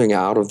oozing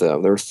out of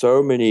them. There were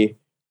so many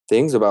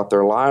things about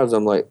their lives.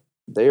 I'm like,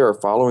 they are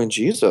following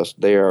Jesus.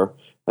 They have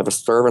a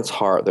servant's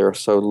heart. They are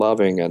so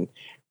loving. And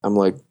I'm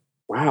like,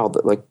 wow,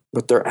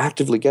 but they're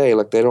actively gay.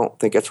 Like, they don't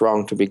think it's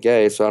wrong to be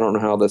gay. So I don't know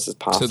how this is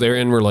possible. So they're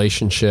in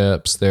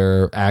relationships,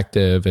 they're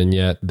active, and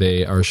yet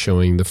they are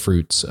showing the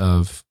fruits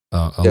of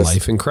a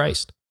life in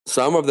Christ.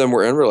 Some of them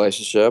were in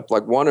relationship.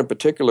 Like, one in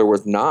particular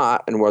was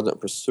not and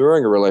wasn't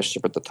pursuing a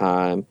relationship at the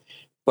time,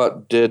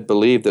 but did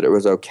believe that it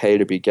was okay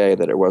to be gay,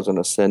 that it wasn't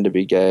a sin to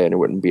be gay, and it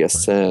wouldn't be a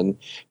sin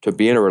to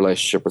be in a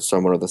relationship with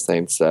someone of the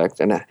same sex,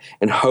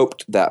 and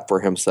hoped that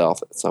for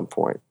himself at some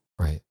point.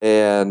 Right.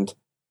 And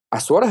I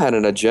sort of had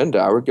an agenda.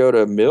 I would go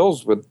to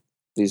meals with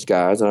these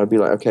guys, and I'd be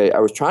like, okay, I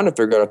was trying to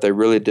figure out if they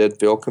really did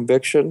feel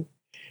conviction,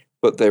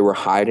 but they were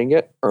hiding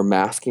it or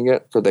masking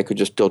it so they could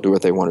just still do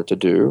what they wanted to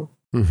do.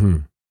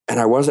 And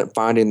I wasn't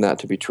finding that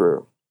to be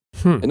true.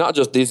 And not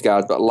just these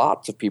guys, but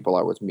lots of people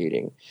I was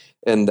meeting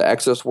in the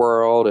Exodus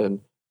world. And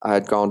I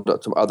had gone to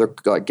some other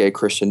like gay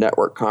Christian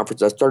network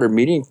conferences. I started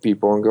meeting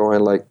people and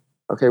going like,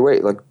 okay,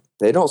 wait, like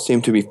they don't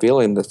seem to be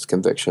feeling this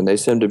conviction. They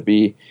seem to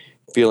be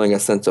feeling a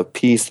sense of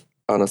peace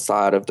on a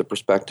side of the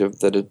perspective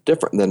that is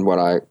different than what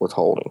I was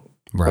holding,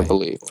 I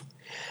believe.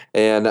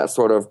 And that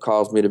sort of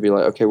caused me to be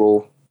like, okay,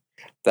 well,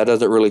 that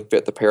doesn't really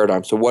fit the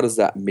paradigm. So what does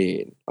that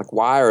mean? Like,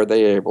 why are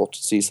they able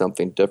to see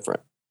something different?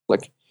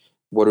 Like,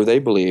 what do they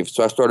believe?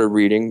 So I started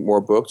reading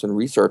more books and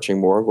researching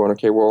more, going,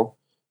 okay, well,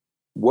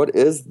 what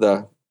is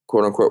the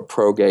quote unquote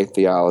pro-gay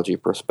theology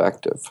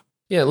perspective?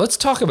 Yeah, let's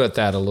talk about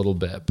that a little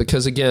bit,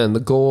 because again, the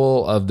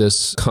goal of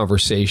this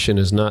conversation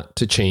is not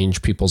to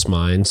change people's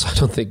minds. I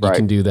don't think you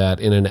can do that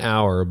in an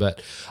hour,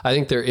 but I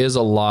think there is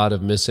a lot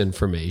of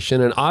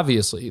misinformation. And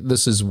obviously,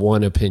 this is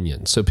one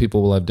opinion, so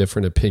people will have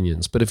different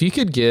opinions. But if you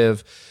could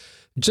give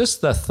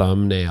just the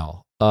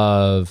thumbnail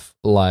of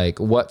like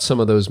what some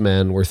of those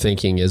men were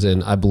thinking, is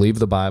in, I believe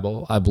the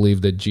Bible, I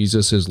believe that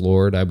Jesus is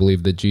Lord, I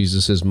believe that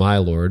Jesus is my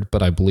Lord,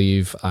 but I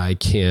believe I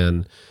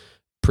can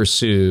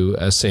pursue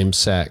a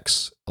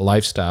same-sex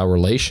lifestyle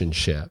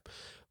relationship.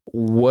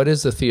 What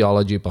is the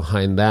theology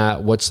behind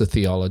that? What's the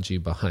theology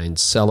behind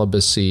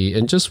celibacy?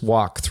 And just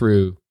walk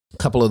through a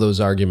couple of those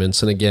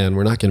arguments. And again,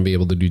 we're not going to be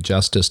able to do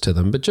justice to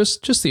them, but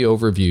just the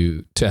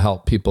overview to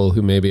help people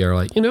who maybe are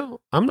like,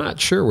 I'm not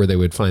sure where they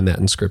would find that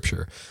in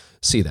Scripture.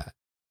 See that.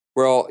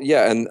 Well,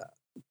 yeah. And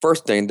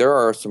first thing, there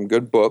are some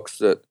good books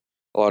that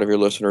a lot of your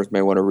listeners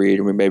may want to read,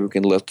 and maybe we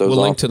can list those.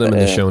 We'll link to them in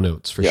the show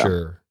notes for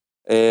sure.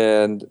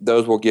 And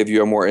those will give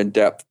you a more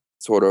in-depth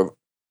sort of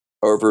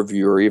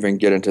overview, or even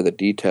get into the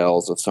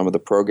details of some of the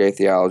pro-gay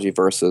theology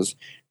versus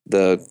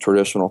the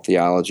traditional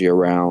theology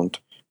around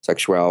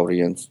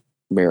sexuality and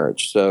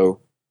marriage. So,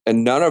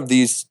 and none of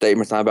these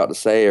statements I'm about to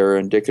say are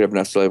indicative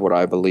necessarily of what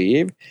I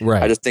believe.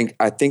 Right.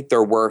 I think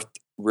they're worth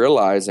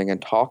realizing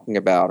and talking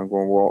about and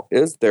going, well,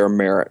 is there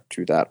merit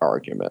to that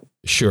argument?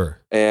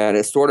 Sure. And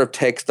it sort of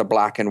takes the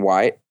black and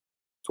white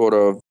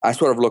I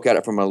sort of look at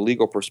it from a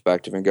legal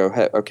perspective and go,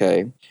 hey,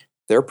 okay,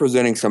 they're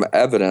presenting some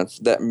evidence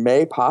that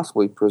may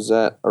possibly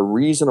present a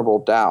reasonable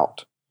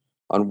doubt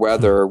on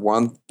whether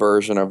one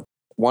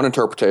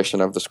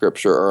interpretation of the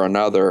Scripture or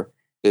another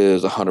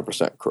is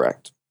 100%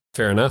 correct.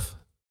 Fair enough.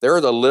 There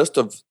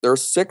are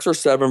 6 or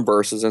 7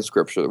 verses in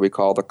Scripture that we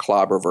call the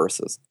clobber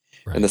verses,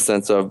 in the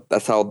sense of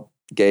that's how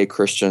gay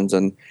Christians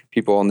and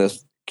people in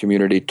this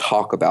community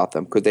talk about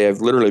them, because they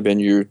have literally been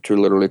used to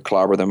literally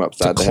clobber them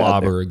upside the head.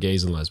 Clobber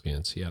gays and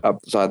lesbians,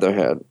 upside their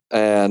head.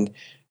 And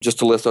just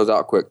to list those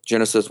out quick: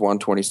 Genesis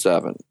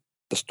 1:27,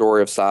 the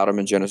story of Sodom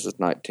in Genesis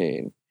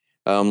 19,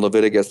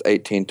 Leviticus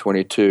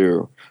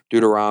 18:22,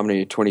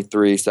 Deuteronomy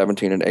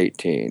 23:17 and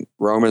 18,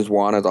 Romans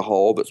 1 as a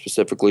whole, but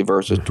specifically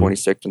verses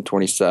 26 and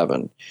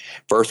 27,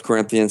 1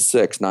 Corinthians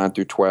 6:9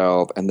 through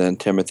 12, and then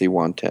Timothy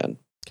 1:10.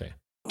 Okay.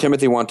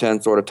 Timothy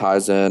 1:10 sort of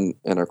ties in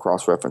a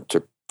cross-reference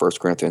to 1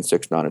 Corinthians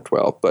 6:9 and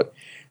 12. But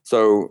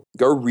so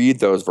go read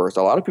those verses.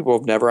 A lot of people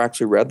have never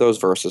actually read those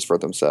verses for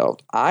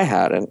themselves. I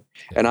hadn't,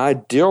 and I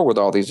deal with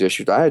all these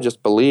issues. I had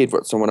just believed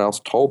what someone else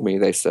told me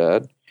they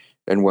said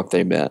and what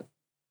they meant.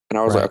 And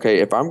I was like, okay,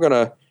 if I'm going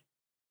to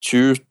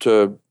choose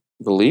to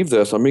believe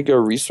this, let me go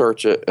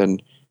research it.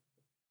 And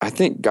I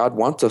think God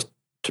wants us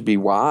to be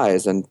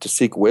wise and to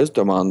seek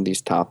wisdom on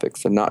these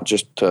topics, and not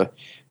just to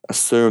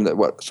assume that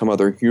what some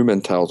other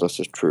human tells us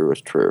is true,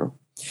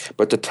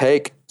 but to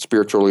take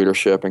spiritual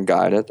leadership and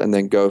guidance and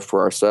then go for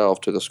ourselves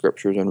to the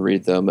Scriptures and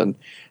read them and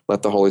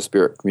let the Holy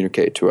Spirit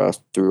communicate to us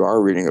through our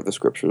reading of the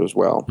Scriptures as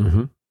well.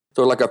 Mm-hmm.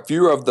 So like a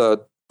few of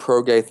the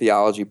pro-gay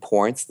theology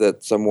points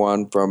that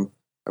someone from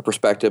a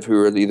perspective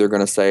who is either going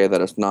to say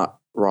that it's not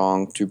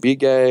wrong to be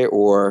gay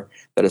or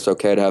that it's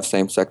okay to have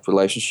same-sex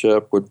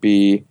relationship would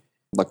be,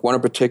 like one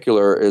in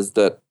particular is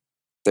that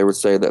they would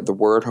say that the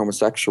word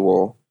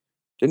homosexual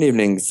didn't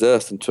even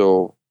exist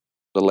until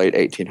the late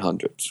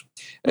 1800s.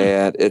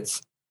 And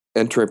its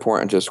entry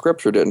point into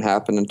Scripture didn't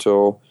happen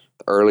until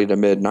the early to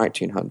mid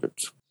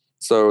 1900s.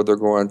 So they're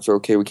going,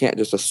 okay, we can't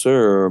just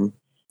assume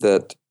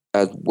that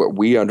as what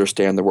we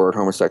understand the word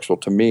homosexual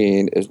to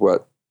mean is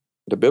what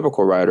the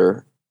biblical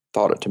writer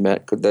thought it to mean,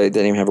 because they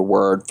didn't even have a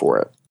word for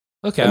it.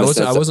 Okay, I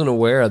wasn't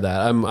aware of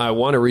that. I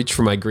want to reach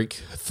for my Greek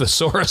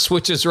thesaurus,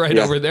 which is right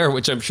over there,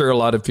 which I'm sure a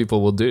lot of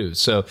people will do.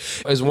 So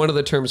is one of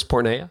the terms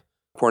porneia?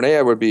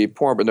 Porneia would be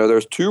porn, but no,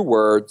 there's 2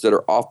 words that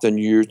are often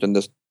used in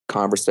this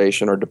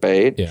conversation or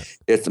debate. Yeah.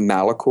 It's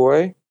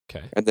malakoi,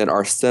 and then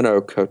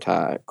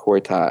arsenokoitai.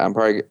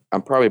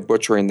 I'm probably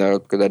butchering those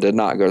because I did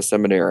not go to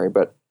seminary,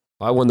 but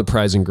I won the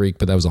prize in Greek,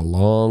 but that was a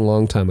long,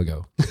 long time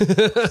ago.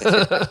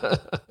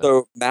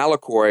 So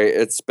malakoi,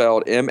 it's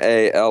spelled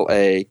M-A-L-A-K-O-I.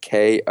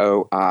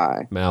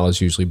 Mal is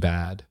usually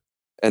bad.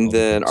 And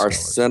then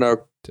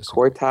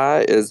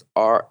arsenokoitai is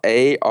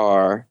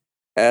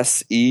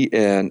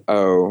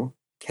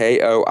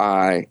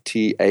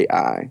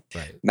R-A-R-S-E-N-O-K-O-I-T-A-I.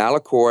 Right.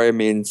 Malakoi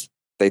means,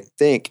 they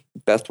think,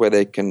 best way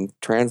they can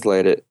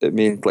translate it, it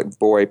means like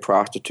boy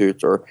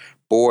prostitutes or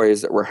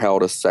boys that were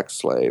held as sex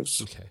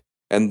slaves. Okay.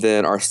 And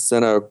then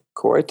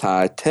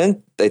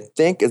arsenokoitai, they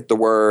think is the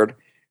word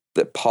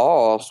that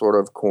Paul sort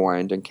of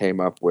coined and came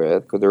up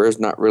with, because there is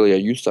not really a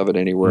use of it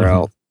anywhere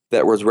else,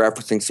 that was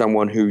referencing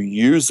someone who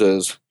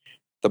uses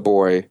the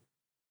boy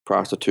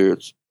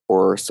prostitutes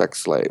or sex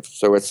slaves.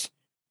 So it's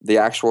the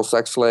actual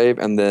sex slave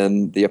and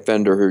then the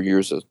offender who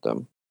uses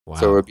them. Wow.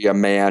 So it would be a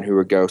man who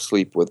would go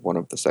sleep with one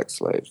of the sex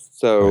slaves.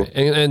 So right.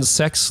 And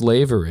sex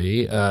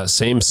slavery,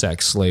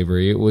 same-sex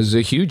slavery, was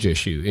a huge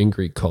issue in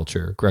Greek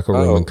culture,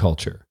 Greco-Roman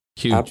culture.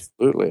 Huge.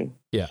 Absolutely.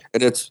 Yeah.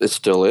 And it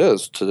still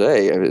is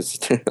today.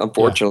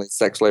 Unfortunately,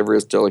 sex slavery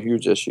is still a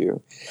huge issue.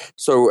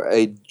 So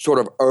a sort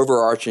of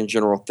overarching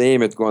general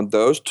theme is going,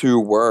 those two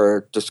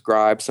words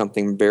describe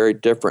something very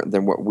different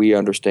than what we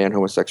understand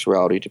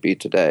homosexuality to be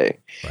today.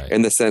 Right.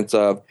 In the sense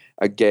of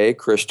a gay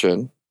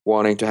Christian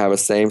wanting to have a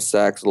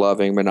same-sex,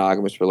 loving,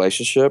 monogamous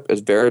relationship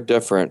is very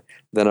different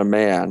than a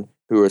man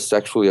who is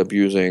sexually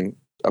abusing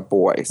a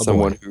boy,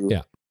 someone who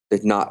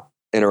is not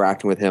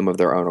interacting with him of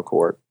their own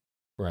accord.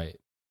 Right.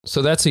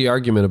 So that's the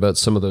argument about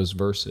some of those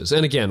verses.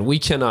 And again, we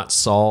cannot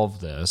solve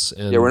this.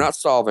 And we're not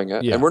solving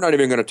it. And we're not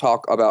even going to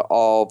talk about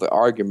all the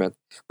argument,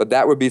 but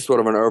that would be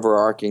sort of an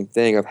overarching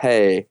thing of,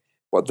 hey,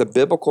 what the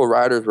biblical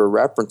writers were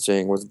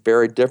referencing was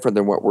very different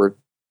than what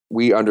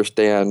we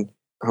understand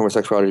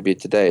homosexuality to be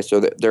today. So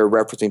they're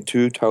referencing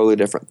two totally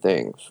different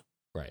things.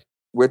 Right.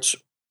 Which,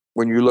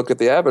 when you look at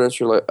the evidence,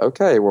 you're like,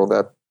 okay, well,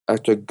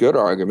 that's a good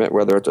argument.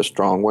 Whether it's a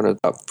strong one is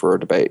up for a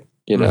debate,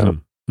 you know?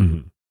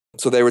 Mm-hmm.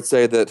 So they would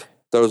say that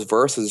those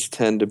verses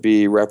tend to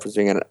be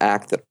referencing an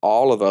act that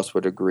all of us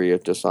would agree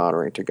is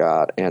dishonoring to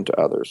God and to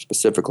others,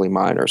 specifically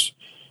minors.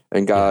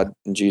 And God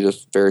and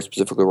Jesus very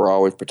specifically were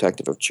always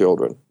protective of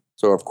children.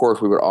 So, of course,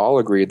 we would all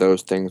agree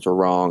those things are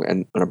wrong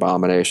and an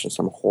abomination,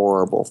 some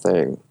horrible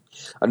thing.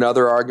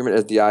 Another argument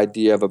is the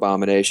idea of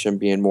abomination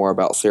being more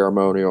about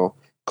ceremonial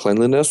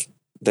cleanliness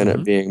than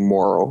it being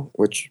moral,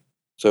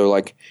 so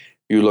like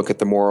you look at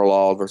the moral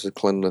laws versus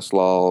cleanliness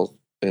laws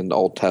in the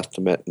Old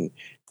Testament, and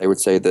they would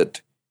say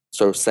that,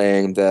 so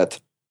saying that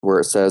where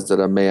it says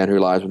that a man who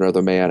lies with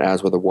another man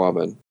as with a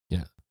woman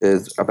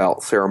is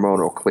about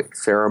ceremonial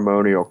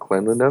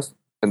cleanliness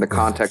in the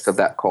context of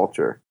that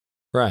culture.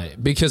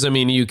 Right. Because, I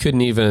mean, you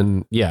couldn't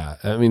even,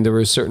 there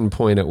was a certain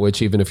point at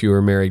which even if you were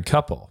a married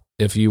couple,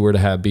 if you were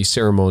to be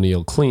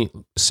ceremonially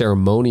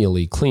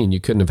clean, you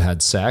couldn't have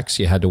had sex.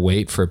 You had to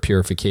wait for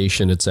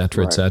purification, et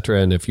cetera, et cetera.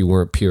 And if you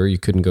weren't pure, you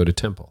couldn't go to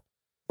temple.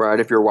 Right.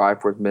 If your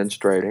wife was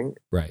menstruating.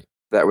 Right.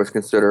 That was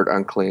considered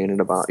unclean, and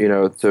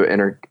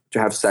to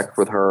have sex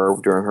with her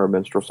during her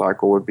menstrual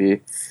cycle would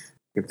be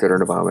considered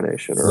an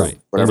abomination, or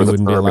whatever. You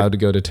wouldn't be allowed to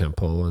go to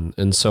temple,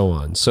 and so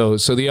on. So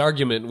the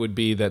argument would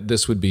be that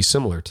this would be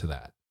similar to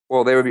that.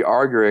 Well, they would be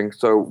arguing,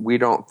 so we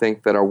don't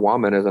think that a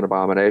woman is an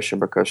abomination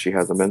because she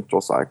has a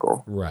menstrual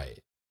cycle. Right.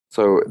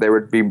 So they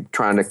would be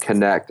trying to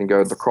connect and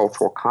go to the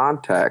cultural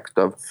context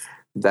of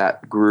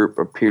that group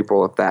of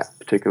people at that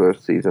particular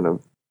season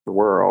of the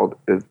world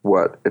is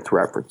what it's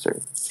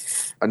referencing.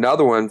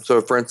 Another one,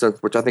 so for instance,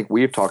 which I think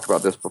we've talked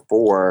about this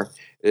before,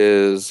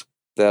 is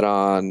that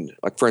on,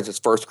 like, for instance,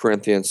 1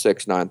 Corinthians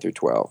 6, 9 through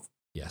 12.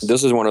 Yes.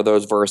 This is one of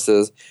those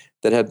verses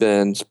that have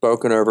been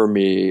spoken over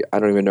me, I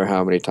don't even know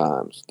how many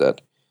times,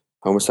 that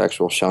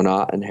homosexuals shall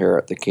not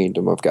inherit the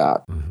kingdom of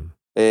God. Mm-hmm.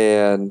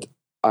 And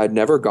I'd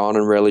never gone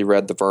and really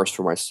read the verse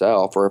for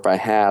myself, or if I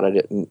had, I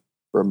didn't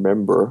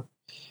remember.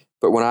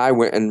 But when I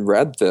went and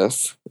read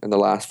this in the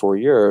last 4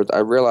 years, I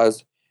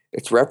realized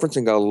it's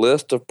referencing a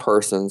list of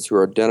persons who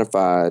are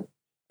identified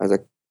as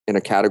in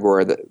a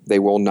category that they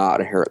will not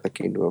inherit the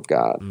kingdom of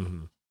God.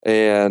 Mm-hmm.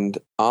 And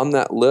on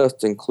that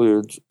list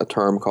includes a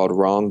term called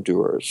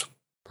wrongdoers.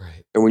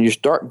 Right. And when you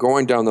start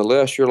going down the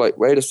list, you're like,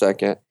 wait a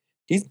second.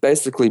 He's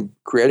basically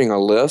creating a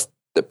list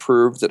that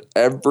proves that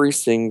every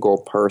single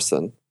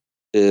person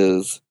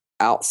is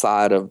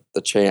outside of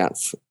the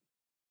chance.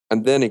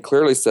 And then he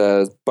clearly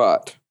says,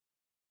 but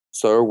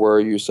so were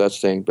you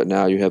such things, but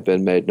now you have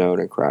been made known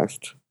in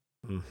Christ.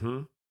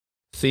 Mm-hmm.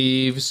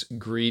 Thieves,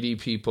 greedy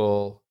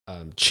people,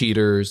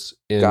 cheaters,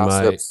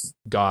 gossips.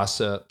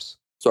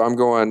 So I'm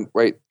going,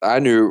 wait, I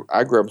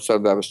grew up in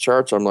Southern Baptist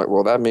Church. I'm like,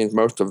 well, that means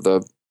most of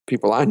the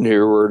people I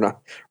knew are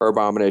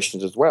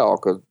abominations as well,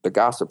 because the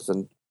gossips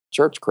and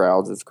church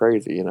crowds is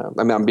crazy, you know.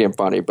 I mean, I'm being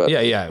funny, but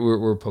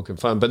we're poking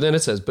fun. But then it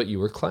says, but you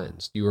were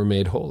cleansed, you were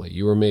made holy,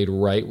 you were made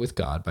right with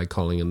God by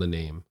calling on the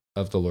name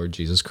of the Lord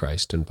Jesus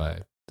Christ and by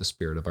the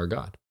Spirit of our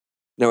God.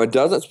 Now, it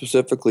doesn't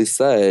specifically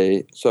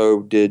say,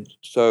 so did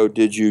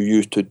you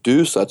used to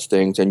do such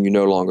things and you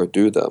no longer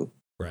do them?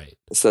 Right.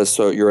 It says,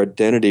 so your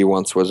identity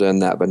once was in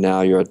that, but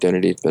now your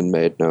identity has been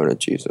made known in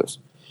Jesus.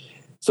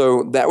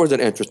 So that was an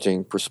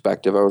interesting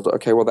perspective. I was like,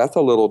 okay, well, that's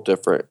a little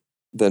different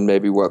than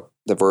maybe what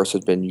the verse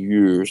had been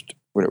used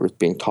when it was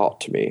being taught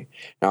to me.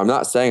 Now, I'm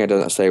not saying it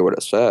doesn't say what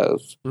it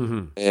says,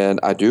 and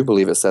I do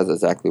believe it says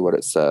exactly what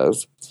it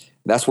says.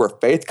 That's where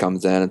faith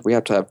comes in. We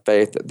have to have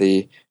faith that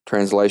the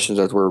translations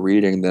as we're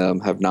reading them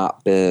have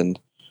not been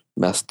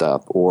messed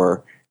up,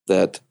 or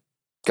that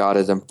God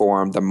has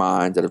informed the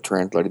minds that have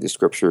translated the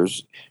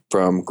scriptures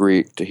from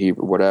Greek to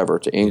Hebrew, whatever,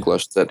 to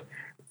English, that,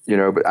 you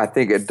know, but I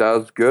think it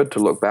does good to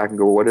look back and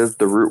go, what is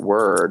the root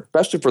word,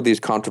 especially for these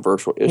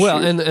controversial issues?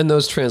 Well, and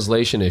those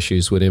translation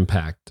issues would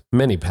impact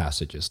many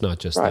passages, not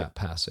just that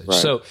passage.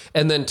 Right. So,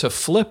 and then to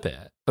flip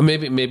it,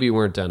 maybe you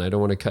weren't done. I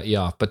don't want to cut you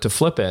off, but to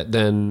flip it,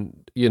 then,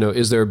 you know,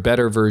 is there a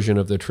better version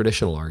of the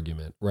traditional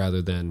argument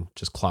rather than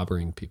just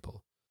clobbering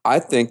people? I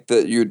think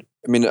that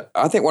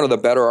I think one of the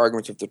better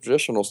arguments of the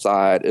traditional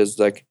side is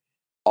like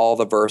all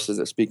the verses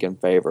that speak in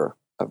favor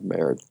of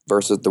marriage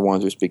versus the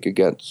ones who speak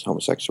against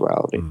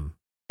homosexuality.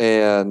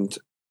 And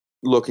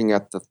looking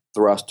at the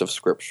thrust of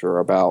Scripture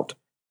about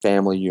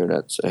family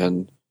units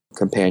and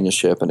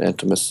companionship and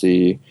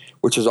intimacy,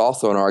 which is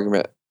also an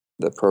argument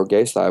the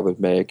pro-gay side would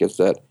make, is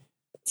that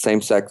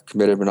same-sex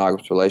committed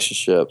monogamous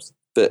relationships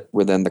fit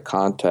within the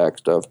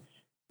context of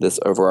this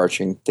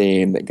overarching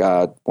theme that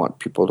God wants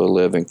people to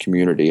live in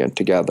community and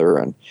together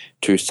and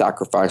to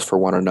sacrifice for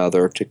one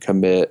another, to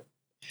commit,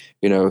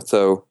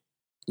 so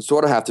you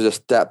sort of have to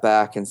just step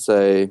back and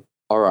say,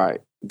 all right,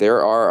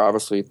 there are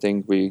obviously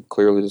things we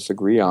clearly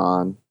disagree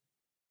on,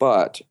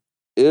 but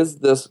is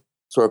this,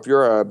 so if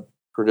you're a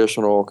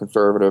traditional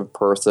conservative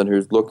person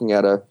who's looking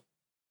at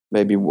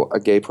maybe a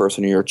gay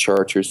person in your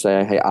church who's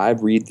saying, hey, I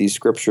read these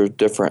scriptures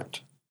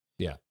different.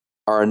 Yeah.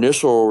 Our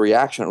initial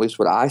reaction, at least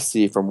what I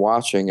see from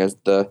watching, is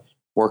the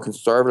more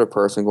conservative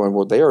person going,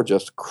 well, they are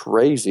just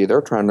crazy.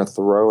 They're trying to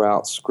throw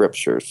out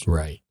scriptures.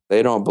 Right.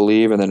 They don't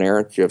believe in the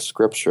inerrancy of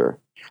Scripture.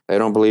 They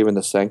don't believe in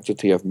the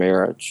sanctity of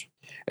marriage.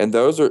 And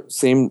those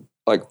seem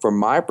like, from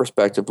my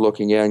perspective,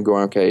 looking in,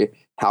 going, okay,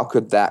 how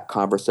could that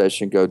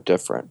conversation go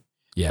different?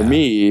 Yeah. For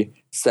me,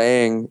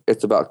 saying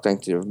it's about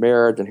sanctity of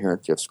marriage and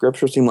inerrancy of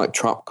Scripture seem like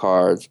trump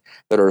cards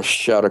that are to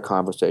shut a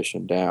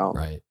conversation down,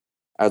 right,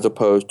 as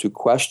opposed to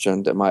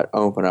questions that might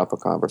open up a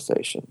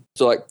conversation.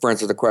 So, like, for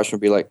instance, the question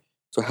would be like,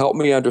 so help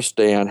me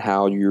understand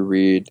how you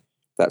read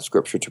that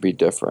Scripture to be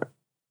different.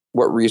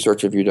 What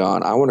research have you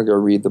done? I want to go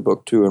read the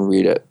book too and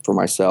read it for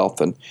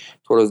myself and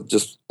sort of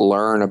just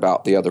learn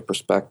about the other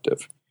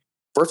perspective.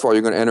 First of all,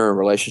 you're going to enter a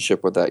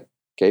relationship with that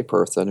gay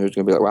person who's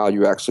going to be like, wow,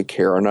 you actually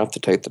care enough to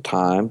take the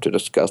time to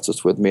discuss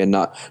this with me and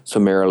not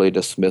summarily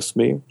dismiss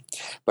me.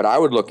 But I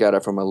would look at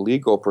it from a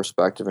legal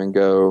perspective and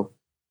go,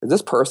 is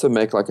this person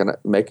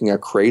making a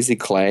crazy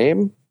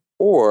claim?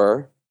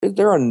 Or is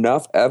there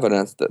enough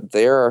evidence that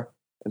their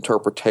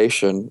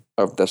interpretation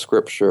of the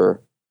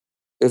Scripture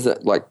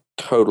isn't like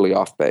totally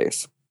off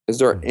base? Is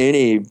there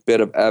any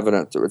bit of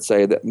evidence that would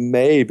say that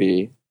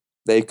maybe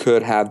they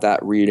could have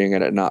that reading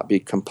and it not be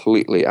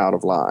completely out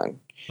of line?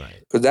 Right.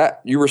 Because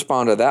that, you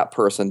respond to that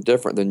person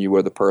different than you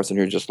would the person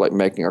who's just like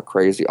making a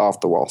crazy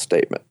off the wall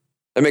statement.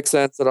 That makes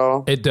sense at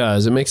all? It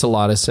does. It makes a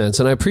lot of sense.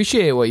 And I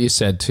appreciate what you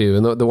said too.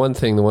 And the one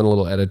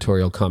little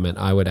editorial comment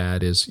I would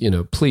add is,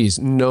 please,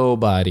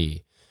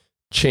 nobody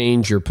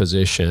change your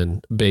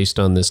position based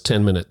on this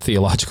 10-minute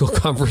theological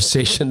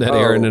conversation that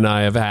Aaron and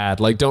I have had.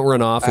 Like, don't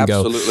run off and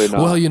absolutely go,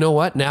 not. well, you know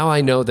what? Now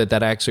I know that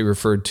actually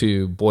referred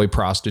to boy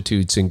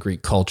prostitutes in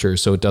Greek culture,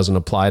 so it doesn't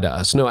apply to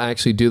us. No,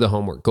 actually do the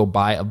homework. Go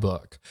buy a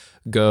book.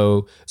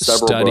 Go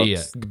study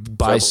it.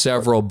 Buy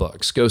several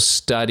books. Go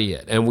study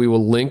it. And we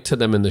will link to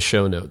them in the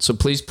show notes. So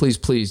please, please,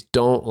 please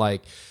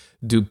don't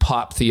do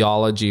pop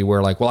theology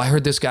where well, I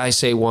heard this guy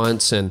say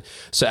once, and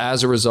so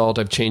as a result,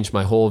 I've changed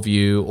my whole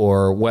view,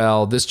 or,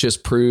 well, this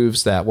just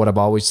proves that what I've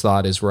always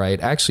thought is right.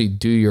 Actually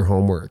do your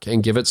homework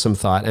and give it some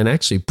thought and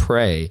actually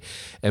pray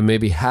and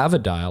maybe have a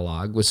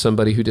dialogue with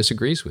somebody who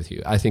disagrees with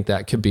you. I think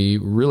that could be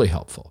really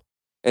helpful.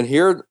 And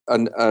here,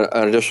 an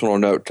additional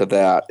note to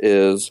that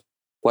is,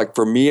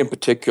 for me in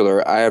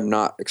particular, I have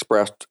not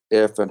expressed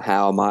if and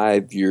how my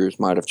views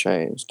might have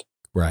changed.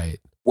 Right.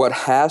 What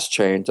has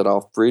changed, that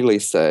I'll freely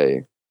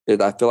say, is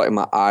I feel like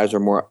my eyes are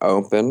more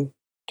open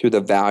to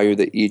the value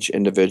that each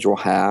individual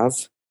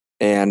has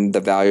and the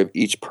value of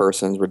each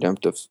person's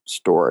redemptive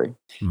story,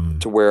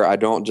 to where I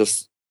don't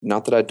just,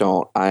 not that I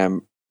don't, I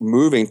am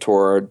moving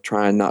toward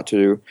trying not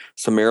to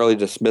summarily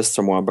dismiss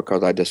someone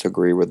because I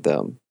disagree with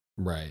them.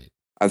 Right.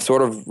 I'm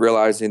sort of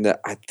realizing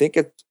that I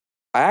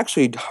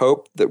actually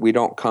hope that we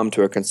don't come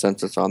to a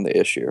consensus on the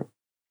issue,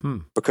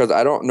 because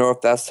I don't know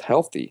if that's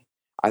healthy.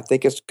 I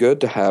think it's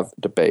good to have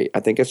debate. I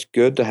think it's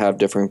good to have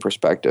differing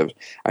perspectives.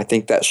 I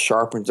think that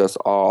sharpens us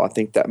all. I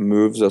think that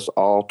moves us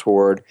all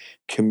toward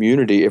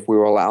community if we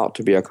will allow it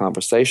to be a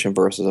conversation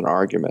versus an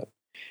argument.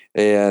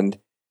 And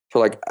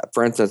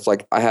for instance,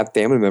 I have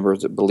family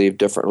members that believe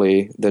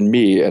differently than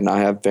me, and I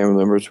have family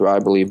members who I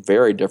believe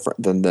very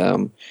different than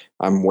them.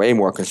 I'm way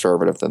more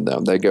conservative than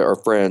them. They are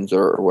friends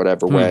or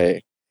whatever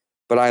way.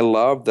 But I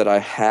love that I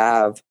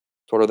have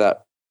sort of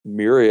that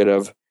myriad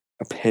of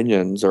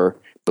opinions or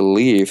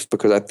beliefs,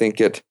 because I think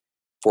it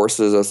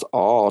forces us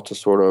all to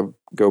sort of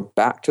go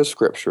back to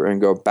Scripture and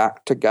go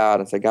back to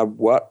God and say, God,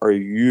 what are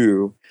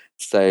you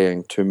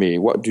saying to me?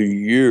 What do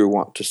you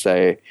want to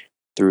say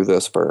through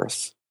this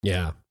verse?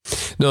 Yeah.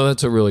 No,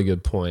 that's a really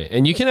good point.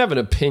 And you can have an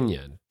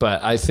opinion,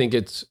 but I think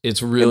it's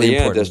really in the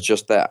important. End, it's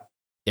just that.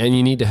 And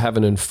you need to have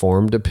an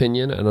informed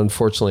opinion. And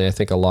unfortunately, I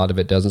think a lot of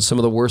it doesn't. Some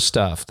of the worst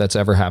stuff that's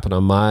ever happened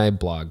on my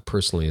blog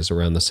personally is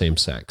around the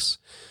same-sex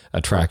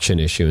attraction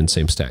issue and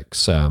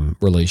same-sex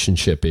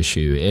relationship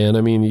issue. And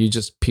I mean,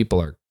 people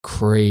are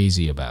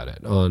crazy about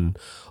it on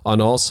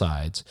all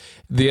sides.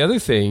 The other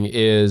thing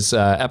is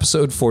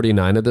episode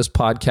 49 of this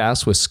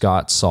podcast with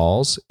Scott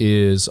Sauls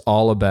is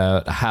all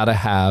about how to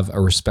have a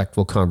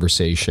respectful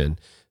conversation,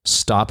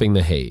 stopping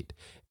the hate.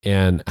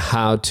 and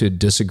how to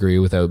disagree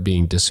without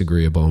being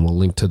disagreeable. And we'll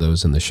link to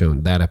those in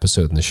that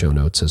episode in the show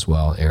notes as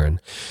well, Aaron.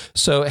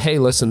 So, hey,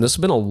 listen, this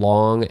has been a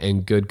long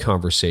and good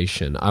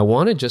conversation. I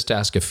want to just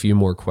ask a few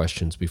more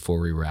questions before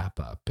we wrap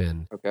up.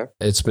 And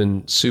It's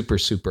been super,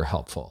 super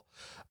helpful.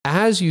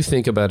 As you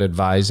think about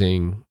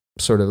advising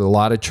sort of a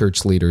lot of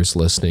church leaders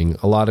listening,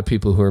 a lot of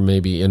people who are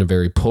maybe in a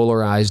very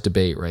polarized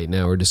debate right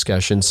now or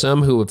discussion,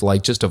 some who have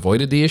like just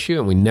avoided the issue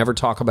and we never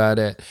talk about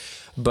it.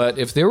 But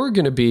if there were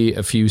going to be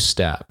a few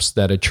steps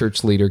that a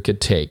church leader could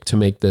take to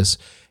make this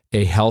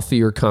a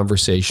healthier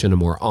conversation, a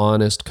more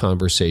honest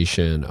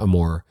conversation, a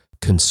more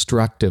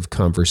constructive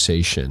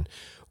conversation,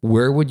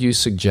 where would you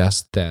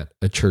suggest that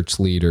a church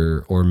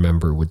leader or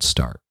member would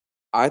start?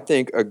 I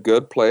think a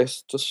good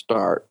place to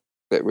start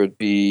that would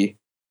be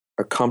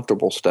a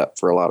comfortable step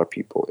for a lot of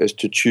people is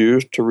to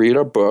choose to read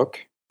a book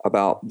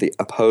about the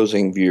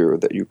opposing view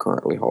that you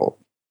currently hold.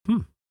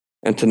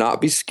 And to not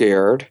be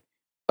scared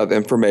of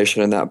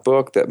information in that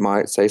book that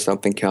might say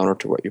something counter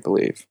to what you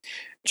believe,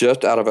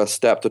 just out of a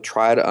step to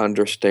try to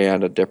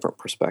understand a different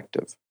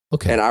perspective.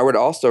 Okay. And I would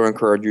also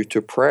encourage you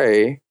to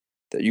pray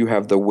that you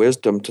have the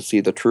wisdom to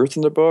see the truth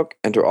in the book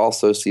and to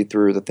also see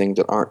through the things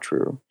that aren't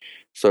true,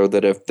 so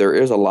that if there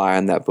is a lie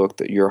in that book,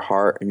 that your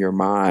heart and your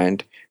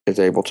mind is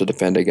able to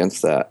defend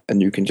against that,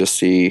 and you can just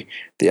see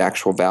the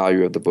actual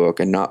value of the book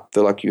and not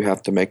feel like you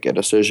have to make a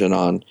decision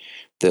on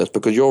this,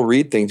 because you'll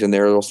read things in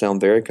there that'll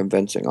sound very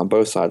convincing on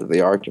both sides of the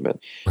argument.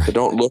 Right. So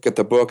don't look at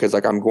the book as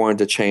like, I'm going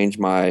to change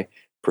my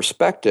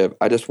perspective.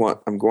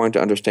 I'm going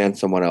to understand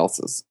someone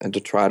else's, and to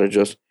try to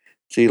just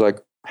see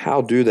like,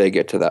 how do they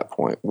get to that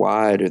point?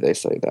 Why do they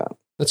say that?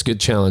 That's a good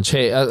challenge.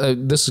 Hey,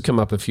 this has come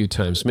up a few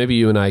times. Maybe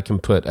you and I can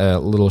put a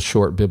little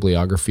short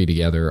bibliography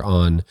together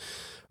on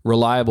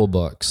reliable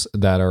books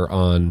that are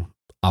on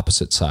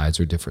opposite sides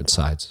or different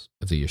sides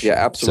of the issue. Yeah,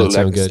 absolutely.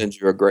 I can send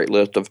you a great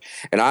list of,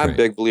 and I'm a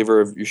big believer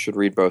of you should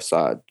read both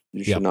sides.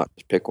 You should not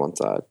just pick one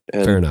side.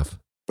 And fair enough.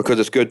 Because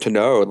it's good to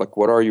know, like,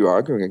 what are you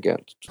arguing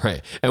against?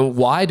 Right. And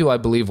why do I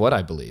believe what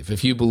I believe?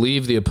 If you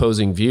believe the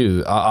opposing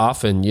view,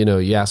 often,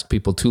 you ask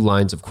people 2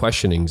 lines of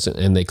questionings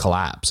and they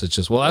collapse. It's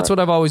just, well, that's what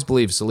I've always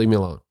believed, so leave me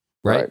alone.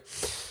 Right.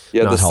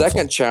 Yeah. Not the helpful.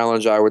 Second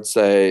challenge I would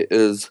say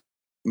is,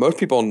 most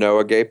people know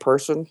a gay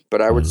person, but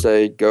I would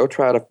say go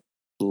try to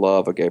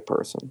love a gay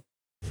person.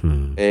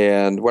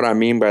 And what I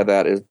mean by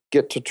that is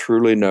get to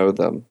truly know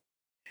them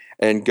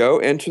and go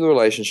into the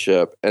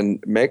relationship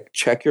and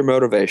check your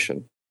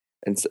motivation,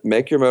 and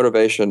make your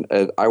motivation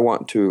as, I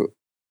want to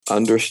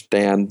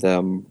understand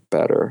them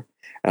better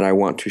and I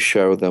want to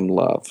show them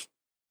love.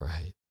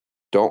 Right.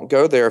 Don't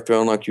go there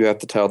feeling like you have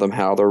to tell them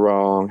how they're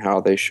wrong,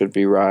 how they should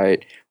be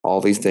right, all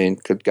these things,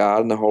 because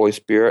God and the Holy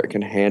Spirit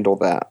can handle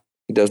that.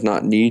 He does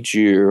not need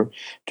you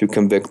to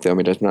convict them.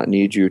 He does not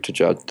need you to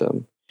judge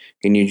them.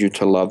 He needs you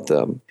to love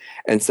them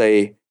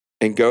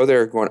and go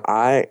there going,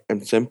 I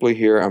am simply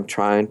here. I'm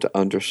trying to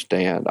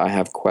understand. I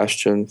have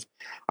questions.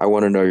 I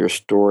want to know your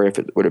story.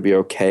 Would it be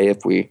okay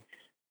if we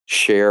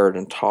shared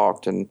and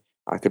talked and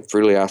I could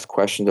freely ask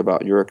questions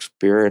about your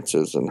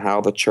experiences and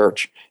how the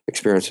church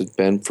experience has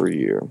been for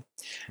you?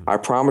 I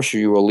promise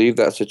you will leave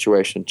that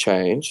situation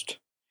changed,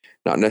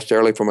 not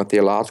necessarily from a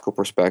theological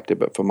perspective,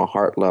 but from a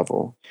heart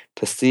level,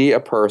 to see a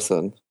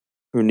person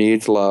who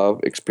needs love,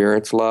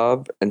 experience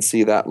love, and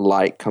see that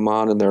light come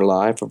on in their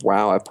life of,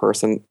 wow,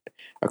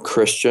 a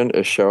Christian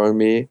is showing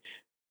me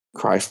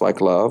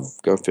Christ-like love,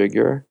 go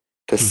figure.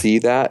 To see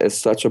that is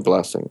such a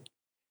blessing.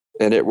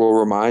 And it will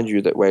remind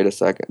you that, wait a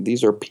second,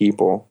 these are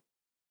people.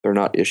 They're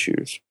not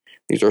issues.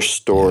 These are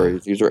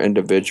stories. These are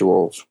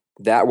individuals.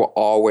 That will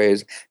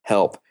always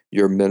help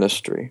your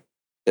ministry.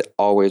 It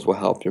always will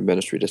help your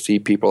ministry to see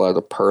people as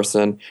a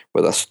person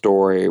with a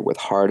story, with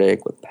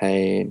heartache, with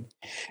pain.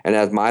 And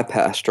as my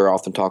pastor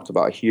often talks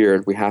about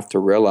here, we have to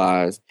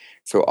realize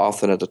so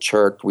often as a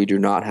church, we do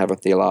not have a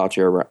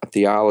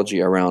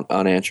theology around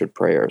unanswered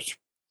prayers.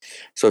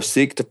 So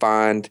seek to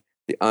find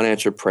the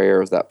unanswered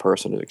prayers that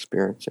person is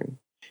experiencing.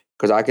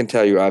 Because I can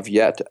tell you, I've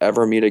yet to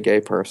ever meet a gay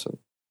person,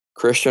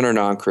 Christian or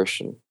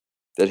non-Christian,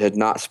 that had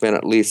not spent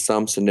at least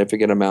some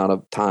significant amount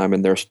of time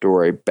in their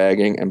story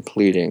begging and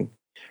pleading,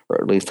 or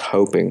at least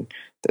hoping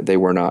that they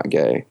were not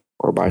gay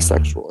or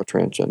bisexual or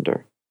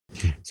transgender.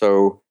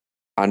 So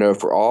I know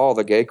for all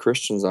the gay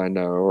Christians I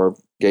know, or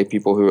gay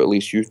people who at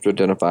least used to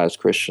identify as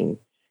Christian,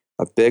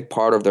 a big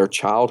part of their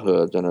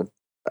childhood and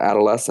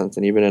adolescence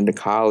and even into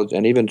college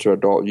and even to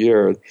adult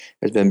years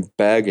has been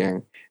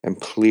begging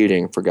and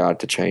pleading for God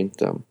to change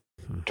them,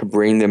 to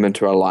bring them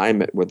into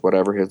alignment with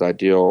whatever his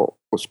ideal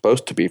was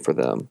supposed to be for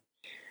them.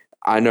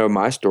 I know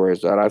my story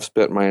is that I've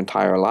spent my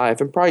entire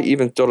life, and probably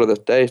even still to this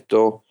day,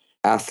 still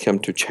ask him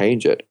to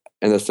change it,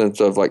 in the sense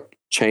of like,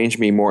 change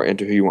me more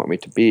into who you want me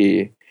to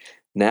be.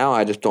 Now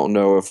I just don't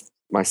know if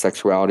my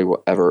sexuality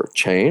will ever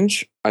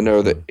change. I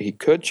know that he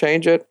could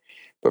change it,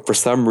 but for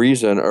some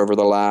reason over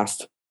the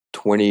last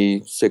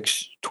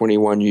 26,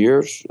 21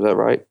 years, is that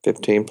right?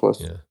 15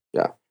 plus?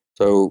 Yeah.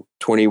 So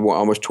 21,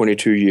 almost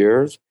 22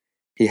 years,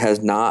 he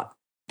has not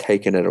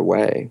taken it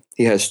away.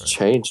 He has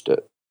changed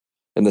it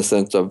in the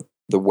sense of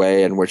the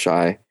way in which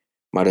I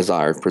my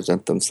desires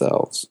present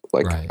themselves.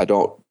 Like Right. I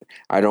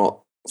don't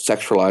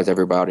sexualize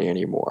everybody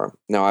anymore.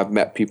 Now I've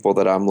met people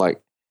that I'm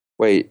like,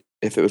 wait,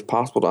 if it was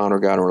possible to honor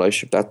God in a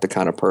relationship, that's the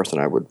kind of person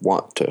I would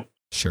want to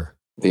Sure.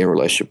 be in a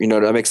relationship. You know,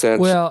 does that make sense?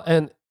 Well,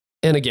 and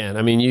again,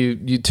 I mean,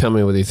 you tell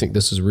me whether you think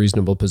this is a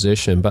reasonable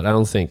position, but I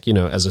don't think,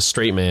 as a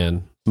straight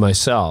man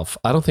myself,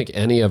 I don't think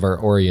any of our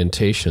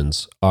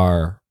orientations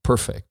are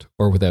perfect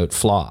or without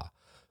flaw.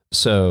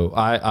 So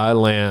I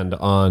land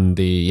on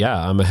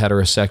I'm a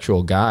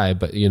heterosexual guy,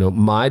 but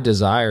my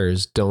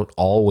desires don't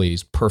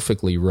always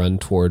perfectly run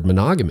toward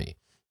monogamy.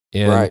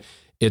 And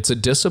it's a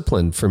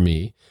discipline for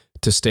me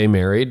to stay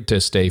married, to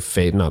stay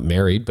not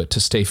married, but to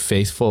stay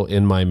faithful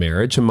in my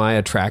marriage. And my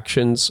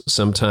attractions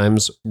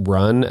sometimes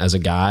run as a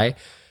guy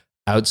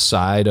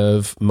outside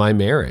of my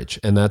marriage.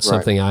 And that's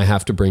something I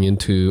have to bring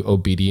into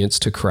obedience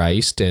to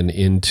Christ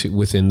and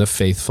within the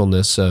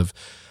faithfulness of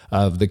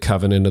the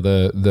covenant of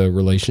the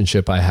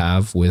relationship I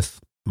have with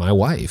my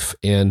wife.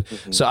 And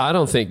so I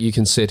don't think you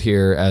can sit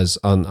here as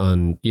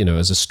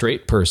as a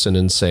straight person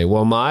and say,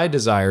 well, my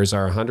desires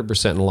are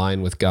 100% in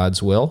line with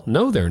God's will.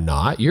 No, they're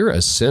not. You're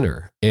a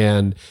sinner.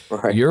 And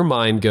your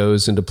mind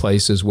goes into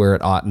places where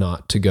it ought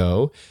not to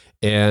go.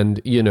 And,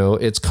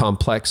 it's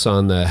complex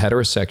on the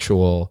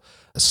heterosexual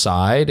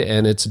side.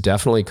 And it's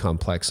definitely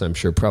complex, I'm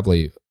sure,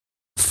 probably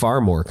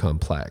far more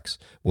complex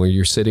where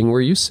you're sitting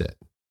where you sit.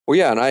 Well,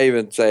 yeah, and I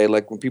even say,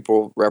 like, when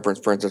people reference,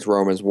 for instance,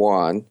 Romans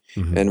 1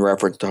 in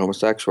reference to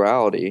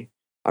homosexuality,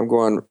 I'm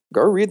going,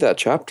 go read that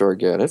chapter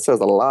again. It says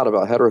a lot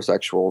about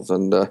heterosexuals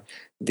and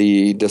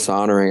the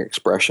dishonoring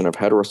expression of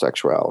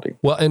heterosexuality.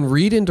 Well, and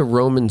read into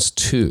Romans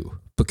 2,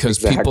 because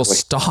people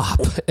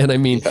stop. And I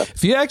mean,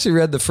 if you actually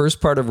read the first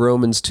part of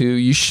Romans 2,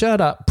 you shut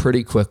up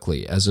pretty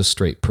quickly as a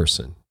straight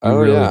person. You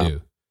really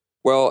do.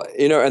 Well,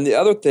 and the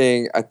other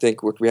thing I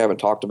think, which we haven't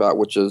talked about,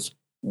 which is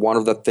one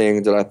of the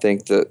things that I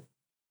think that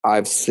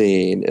I've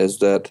seen, is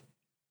that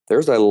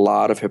there's a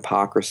lot of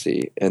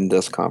hypocrisy in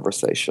this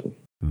conversation.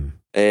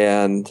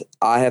 And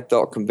I have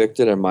felt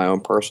convicted in my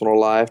own personal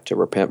life to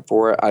repent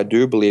for it. I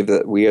do believe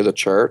that we as a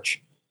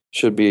church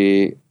should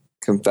be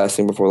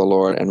confessing before the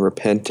Lord and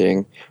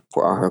repenting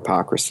for our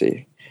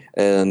hypocrisy.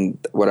 And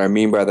what I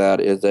mean by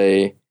that is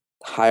a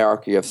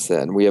hierarchy of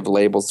sin. We have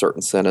labeled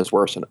certain sin as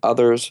worse than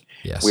others.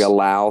 Yes. We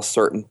allow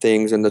certain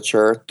things in the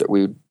church that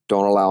we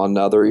don't allow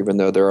another, even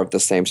though they're of the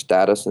same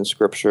status in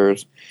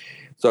scriptures.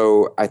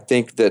 So I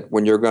think that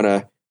when you're going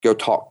to go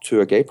talk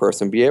to a gay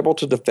person, be able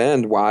to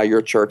defend why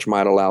your church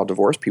might allow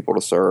divorced people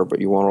to serve,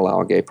 but you won't allow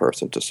a gay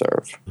person to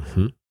serve.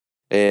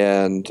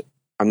 And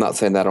I'm not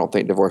saying that I don't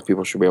think divorced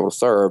people should be able to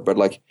serve, but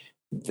like,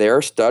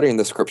 they're studying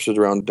the scriptures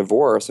around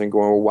divorce and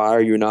going, well, why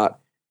are you not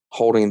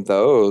holding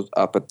those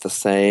up at the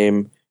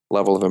same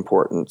level of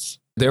importance?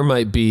 There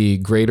might be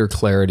greater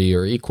clarity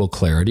or equal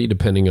clarity,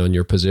 depending on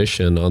your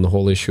position on the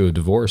whole issue of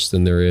divorce,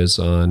 than there is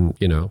on,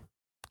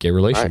 gay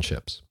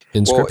relationships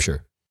in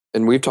Scripture.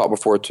 And we've talked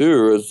before,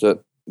 too, is that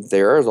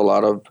there is a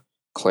lot of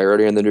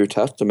clarity in the New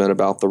Testament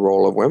about the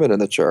role of women in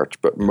the church,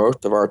 but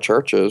most of our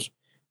churches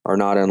are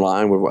not in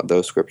line with what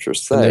those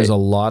scriptures say. And there's a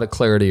lot of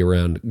clarity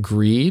around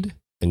greed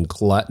and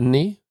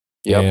gluttony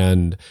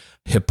and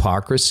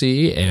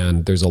hypocrisy,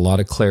 and there's a lot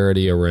of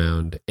clarity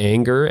around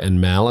anger and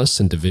malice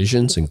and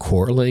divisions and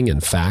quarreling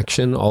and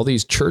faction, all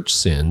these church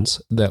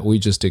sins that we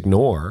just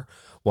ignore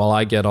while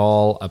I get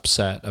all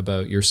upset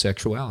about your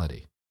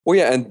sexuality. Well,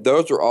 yeah, and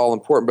those are all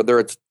important, but there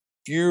are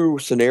few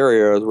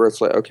scenarios where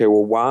it's like, okay,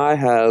 well, why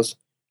has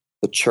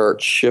the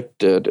church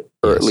shifted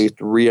or at least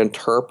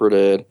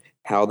reinterpreted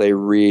how they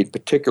read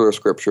particular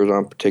scriptures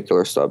on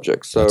particular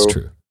subjects? So that's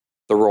true.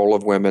 The role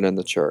of women in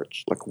the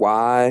church. Like,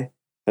 why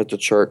has the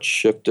church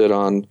shifted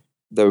on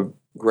the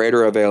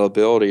greater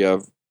availability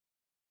of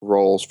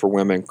roles for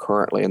women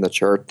currently in the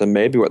church than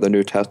maybe what the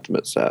New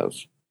Testament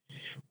says?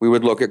 We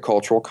would look at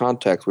cultural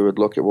context. We would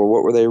look at, well,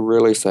 what were they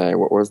really saying?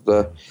 What was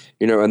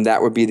and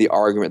that would be the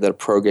argument that a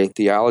pro-gay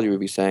theology would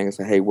be saying, is,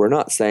 hey, we're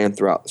not saying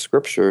throughout the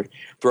scripture,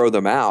 throw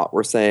them out.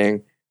 We're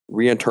saying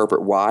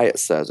reinterpret why it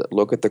says it.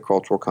 Look at the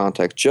cultural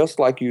context, just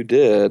like you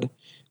did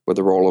with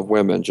the role of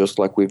women, just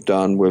like we've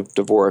done with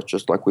divorce,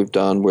 just like we've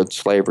done with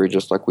slavery,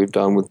 just like we've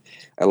done with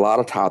a lot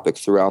of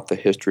topics throughout the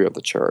history of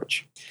the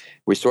church.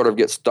 We sort of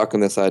get stuck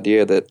in this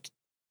idea that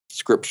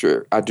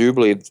Scripture, I do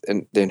believe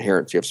in the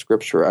inherency of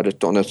Scripture. I just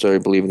don't necessarily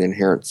believe in the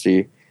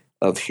inherency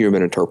of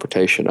human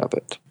interpretation of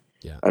it.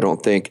 Yeah. I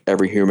don't think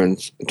every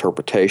human's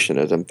interpretation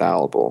is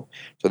infallible.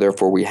 So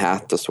therefore, we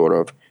have to sort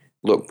of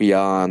look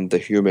beyond the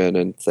human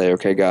and say,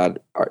 okay, God,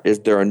 is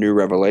there a new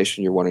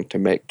revelation you're wanting to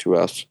make to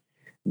us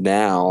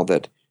now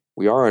that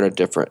we are in a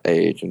different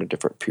age and a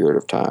different period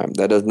of time?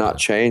 That does not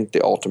change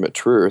the ultimate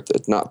truth.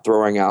 It's not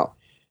throwing out.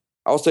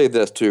 I'll say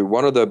this too.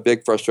 One of the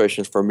big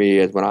frustrations for me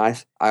is when I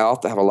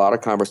often have a lot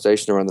of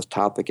conversation around this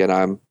topic,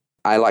 and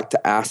I like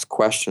to ask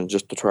questions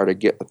just to try to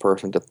get the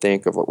person to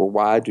think of, well,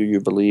 why do you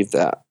believe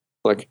that?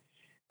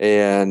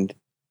 And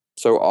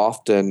so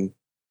often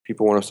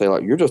people want to say,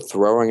 like, you're just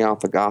throwing out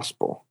the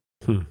gospel.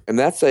 And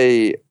that's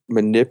a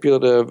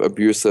manipulative,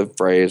 abusive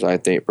phrase, I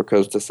think,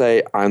 because to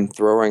say I'm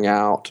throwing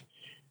out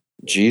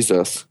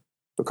Jesus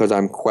because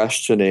I'm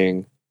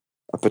questioning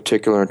a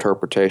particular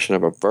interpretation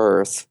of a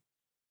verse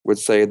would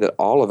say that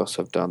all of us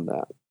have done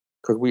that.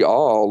 Because we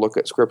all look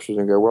at scriptures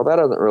and go, well, that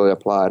doesn't really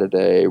apply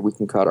today. We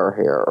can cut our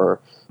hair,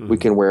 or we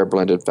can wear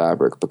blended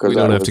fabric because we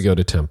don't have to go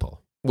to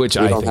temple, which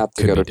I think have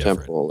to go to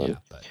temple. And,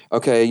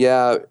 okay,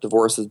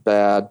 divorce is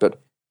bad,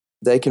 but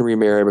they can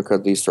remarry because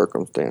of these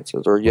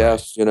circumstances. Or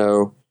yes,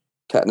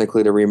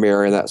 technically to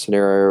remarry in that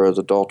scenario is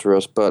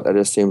adulterous, but it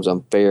just seems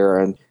unfair,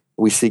 and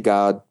we see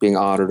God being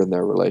honored in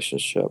their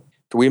relationship.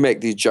 So we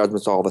make these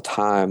judgments all the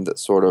time that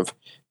sort of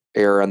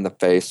err in the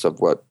face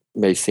of what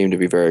may seem to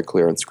be very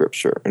clear in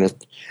Scripture. And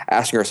it's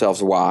asking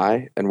ourselves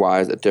why, and why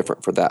is it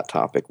different for that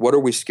topic? What are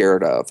we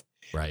scared of?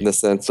 Right. In the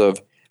sense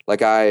of,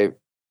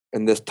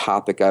 in this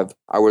topic,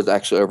 I was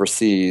actually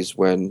overseas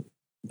when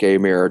gay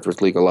marriage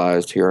was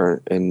legalized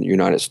here in the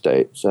United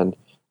States. And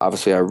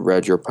obviously I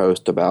read your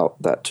post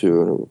about that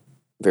too, in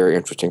a very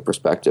interesting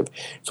perspective.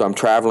 So I'm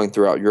traveling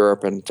throughout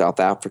Europe and South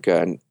Africa,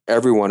 and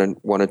everyone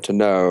wanted to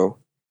know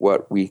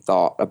what we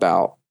thought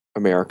about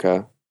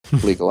America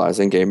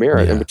legalizing gay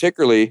marriage, and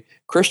particularly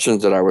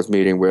Christians that I was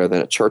meeting with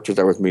and at churches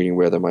I was meeting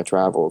with in my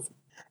travels.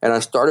 And I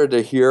started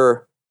to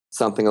hear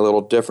something a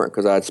little different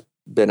because I'd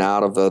been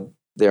out of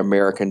the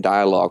American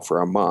dialogue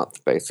for a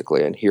month,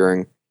 basically, and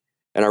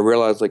I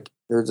realized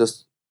there's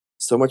just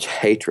so much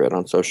hatred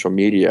on social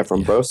media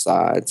from both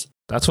sides.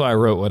 That's why I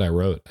wrote what I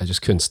wrote. I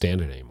just couldn't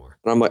stand it anymore.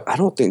 And I'm like, I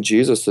don't think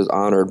Jesus is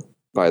honored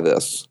by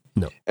this.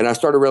 No. And I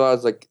started to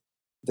realize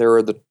there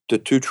were the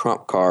two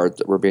trump cards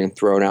that were being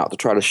thrown out to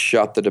try to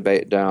shut the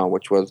debate down,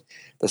 which was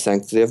the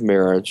sanctity of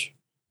marriage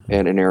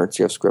and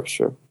inerrancy of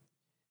Scripture.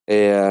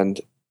 And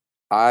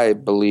I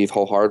believe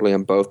wholeheartedly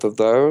in both of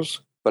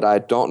those, but I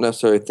don't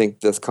necessarily think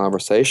this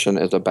conversation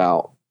is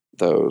about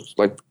those.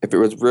 If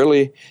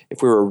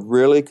we were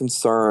really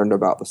concerned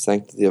about the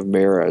sanctity of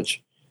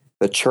marriage,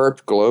 the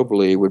church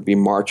globally would be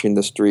marching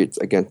the streets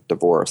against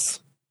divorce.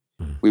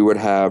 We would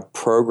have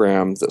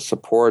programs that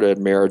supported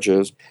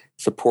marriages,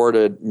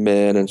 supported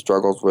men in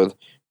struggles with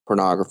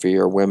pornography,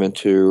 or women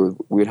too.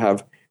 We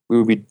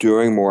would be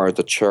doing more as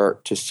a church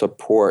to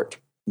support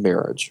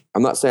marriage.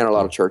 I'm not saying a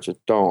lot of churches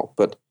don't,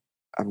 but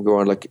I'm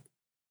going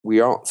we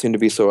don't seem to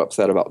be so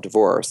upset about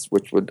divorce,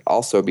 which would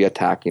also be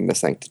attacking the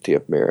sanctity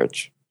of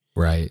marriage.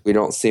 Right. We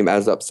don't seem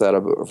as upset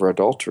over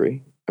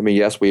adultery. I mean,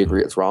 yes, we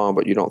agree it's wrong,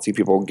 but you don't see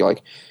people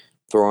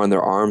throwing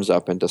their arms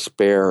up in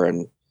despair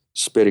and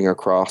spitting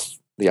across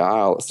the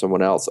aisle at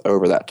someone else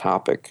over that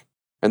topic.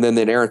 And then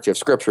the inerrancy of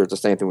Scripture is the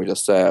same thing we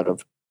just said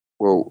of,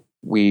 well,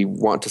 we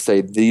want to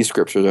say these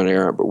Scriptures are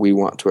inerrant, but we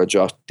want to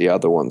adjust the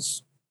other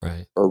ones,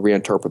 right, or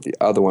reinterpret the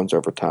other ones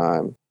over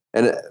time.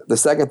 And the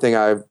second thing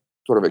I've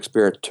sort of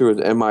experienced too is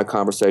in my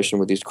conversation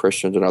with these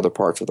Christians in other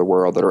parts of the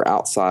world that are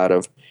outside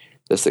of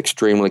this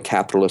extremely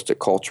capitalistic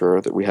culture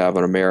that we have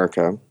in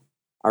America,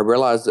 I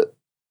realized that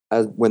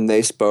when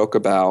they spoke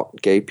about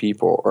gay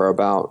people or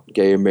about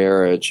gay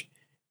marriage,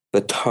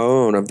 the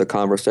tone of the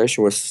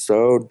conversation was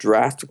so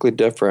drastically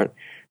different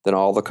than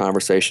all the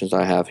conversations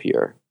I have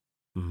here.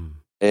 Mm-hmm.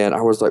 And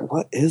I was like,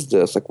 what is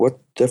this? What's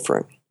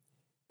different?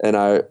 And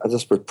I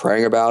just was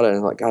praying about it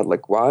and God,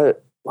 why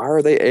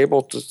are they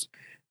able to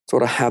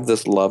sort of have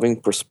this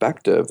loving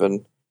perspective?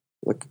 And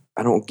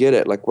I don't get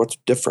it. What's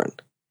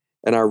different?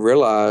 And I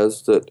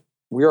realized that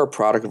we are a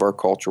product of our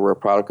culture. We're a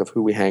product of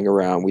who we hang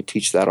around. We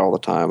teach that all the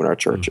time in our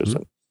churches.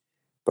 Mm-hmm.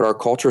 But our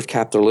culture is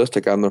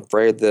capitalistic. I'm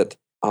afraid that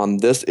on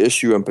this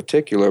issue in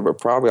particular, but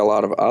probably a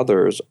lot of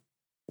others,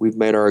 we've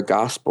made our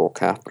gospel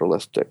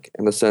capitalistic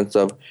in the sense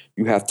of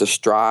you have to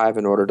strive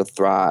in order to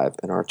thrive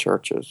in our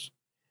churches.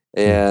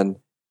 And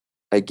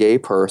a gay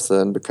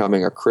person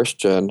becoming a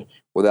Christian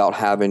without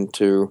having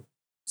to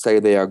say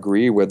they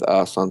agree with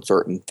us on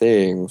certain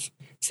things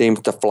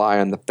seems to fly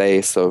in the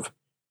face of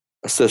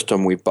a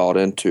system we've bought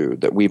into,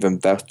 that we've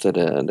invested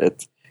in.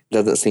 It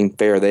doesn't seem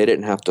fair. They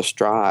didn't have to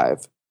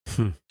strive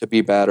to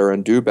be better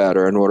and do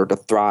better in order to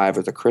thrive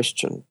as a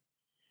Christian.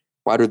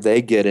 Why do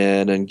they get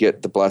in and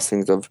get the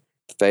blessings of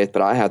faith,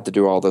 but I had to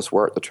do all this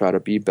work to try to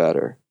be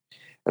better?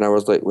 And I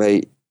was like,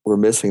 wait, we're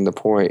missing the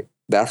point.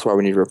 That's why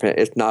we need to repent.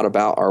 It's not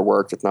about our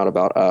works. It's not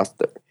about us.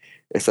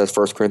 It says,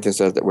 1 Corinthians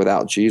says that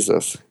without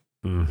Jesus,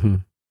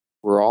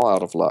 we're all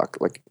out of luck.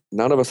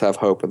 None of us have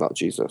hope without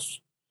Jesus.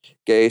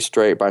 Gay,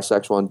 straight,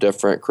 bisexual,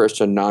 indifferent,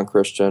 Christian,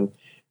 non-Christian,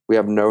 we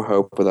have no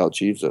hope without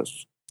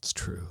Jesus. It's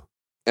true.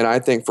 And I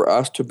think for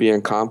us to be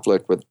in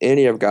conflict with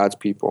any of God's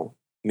people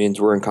means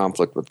we're in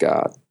conflict with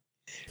God.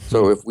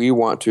 So if we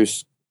want to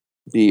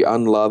be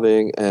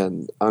unloving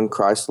and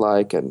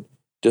unchristlike and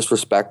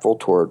disrespectful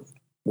toward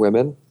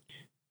women,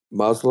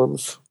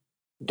 Muslims,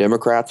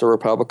 Democrats or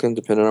Republicans,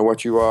 depending on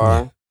what you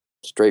are,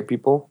 straight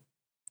people,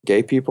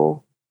 gay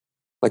people,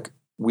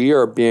 we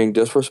are being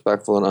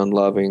disrespectful and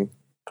unloving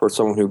towards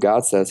someone who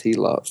God says he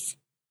loves.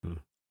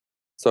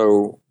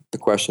 So the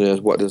question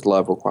is, what does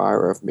love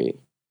require of me?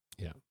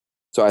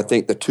 So I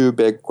think the two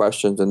big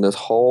questions in this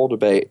whole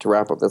debate, to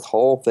wrap up this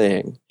whole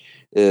thing,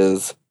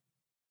 is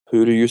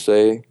who do you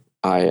say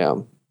I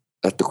am?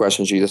 That's the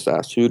question Jesus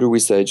asked. Who do we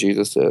say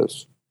Jesus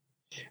is?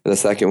 And the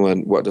second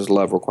one, what does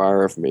love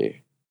require of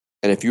me?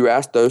 And if you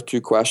ask those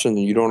two questions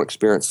and you don't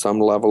experience some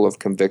level of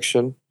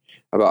conviction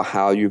about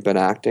how you've been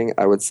acting,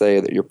 I would say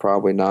that you're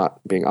probably not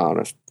being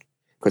honest.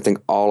 I think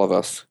all of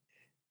us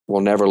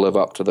will never live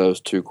up to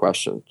those two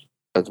questions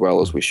as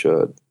well as we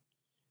should.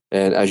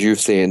 And as you've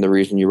seen, the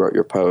reason you wrote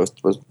your post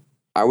was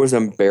I was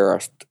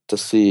embarrassed to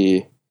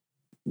see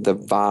the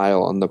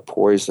vile and the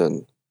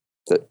poison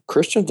that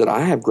Christians that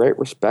I have great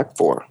respect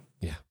for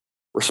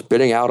were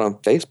spitting out on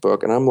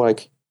Facebook. And I'm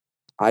like,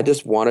 I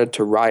just wanted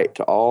to write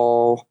to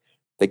all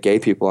the gay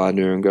people I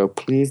knew and go,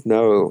 please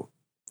know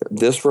that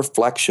this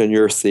reflection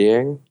you're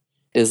seeing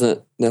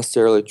isn't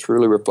necessarily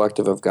truly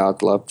reflective of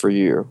God's love for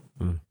you.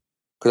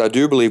 Because I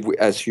do believe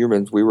as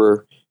humans,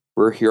 we're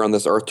here on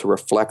this earth to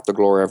reflect the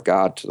glory of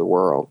God to the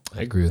world.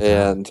 I agree with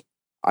and that.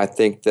 I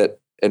think that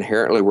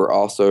inherently we're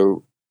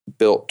also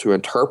built to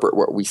interpret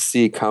what we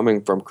see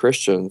coming from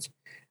Christians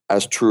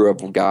as true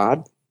of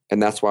God.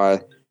 And that's why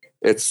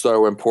it's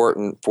so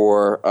important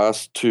for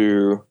us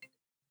to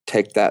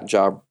take that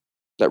job,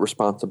 that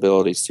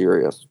responsibility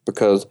serious.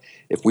 Because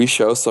if we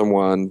show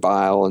someone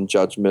bile and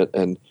judgment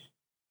and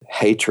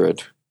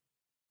hatred,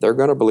 they're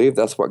going to believe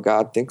that's what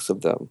God thinks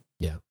of them.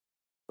 Yeah.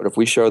 But if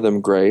we show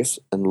them grace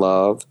and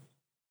love,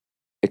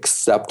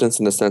 acceptance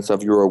in the sense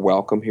of you are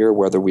welcome here,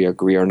 whether we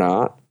agree or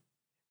not,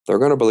 they're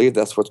going to believe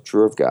that's what's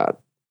true of God.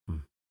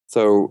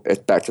 So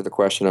it's back to the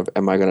question of,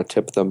 am I going to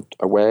tip them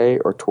away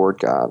or toward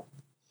God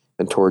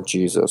and toward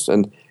Jesus?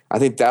 And I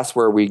think that's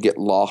where we get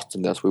lost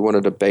in this. We want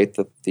to debate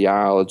the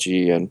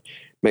theology and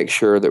make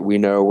sure that we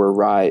know we're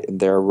right and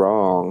they're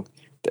wrong,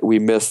 that we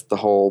miss the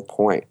whole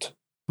point.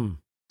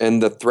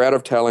 And the threat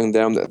of telling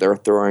them that they're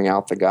throwing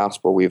out the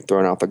gospel, we've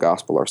thrown out the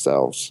gospel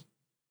ourselves.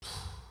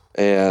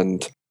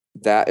 And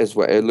that is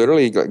what, it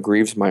literally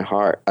grieves my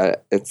heart.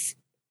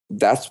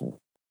 That's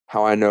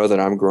how I know that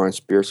I'm growing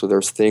spiritually.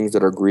 There's things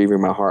that are grieving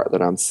my heart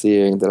that I'm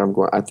seeing that I'm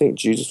going, I think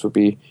Jesus would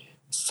be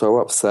so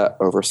upset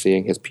over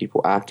seeing his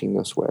people acting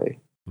this way.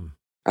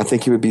 I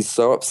think he would be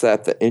so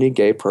upset that any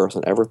gay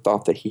person ever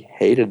thought that he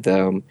hated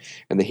them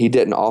and that he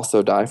didn't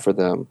also die for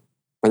them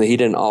and that he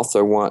didn't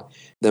also want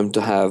them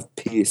to have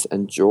peace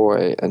and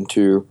joy and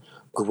to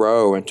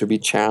grow and to be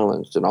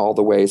challenged in all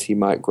the ways he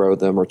might grow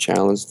them or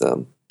challenge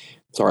them.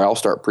 Sorry, I'll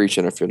start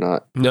preaching if you're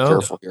not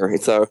careful here.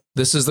 So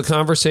this is the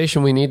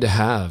conversation we need to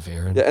have,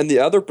 Aaron. Yeah, and the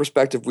other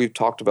perspective we've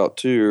talked about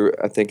too,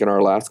 I think in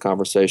our last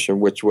conversation,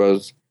 which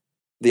was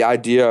the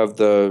idea of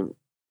the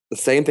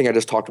same thing I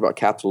just talked about,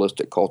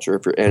 capitalistic culture.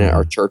 If you're in it,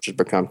 our church has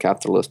become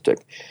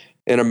capitalistic.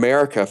 In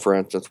America, for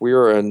instance, we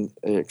are in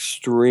an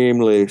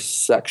extremely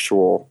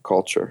sexual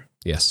culture.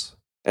 Yes.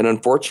 And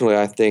unfortunately,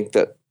 I think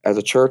that as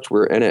a church,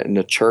 we're in it, and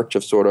the church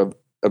have sort of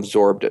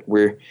absorbed it.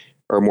 We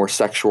are more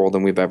sexual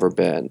than we've ever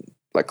been.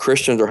 Like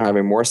Christians are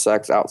having more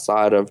sex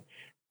outside of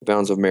the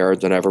bounds of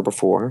marriage than ever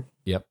before.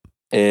 Yep.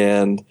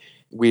 And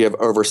we have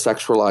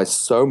over-sexualized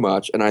so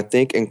much, and I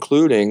think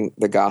including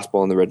the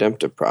gospel and the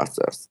redemptive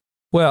process.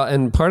 Well,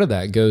 and part of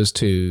that goes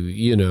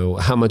to,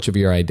 how much of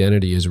your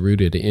identity is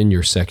rooted in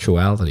your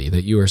sexuality,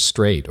 that you are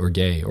straight or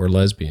gay or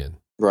lesbian.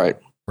 Right.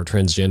 Or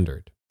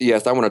transgendered.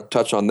 Yes, I want to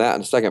touch on that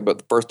in a second,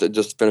 but first,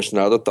 just to finish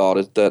another thought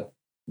is that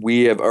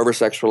we have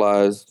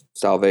over-sexualized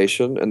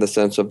salvation in the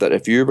sense of that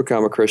if you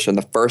become a Christian,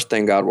 the first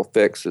thing God will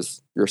fix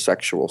is your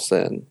sexual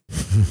sin.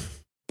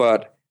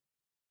 But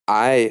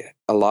a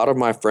lot of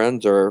my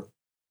friends are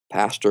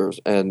pastors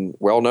and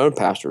well-known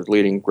pastors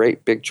leading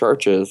great big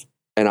churches,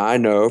 and I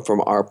know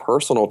from our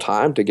personal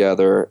time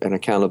together and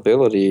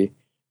accountability,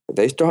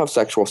 they still have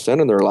sexual sin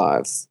in their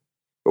lives.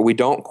 But we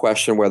don't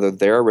question whether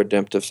their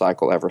redemptive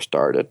cycle ever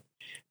started.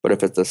 But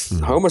if it's a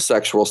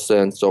homosexual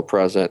sin still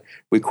present,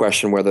 we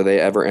question whether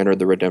they ever entered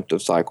the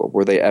redemptive cycle.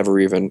 Were they ever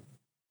even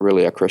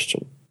really a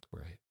Christian?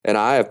 Right. And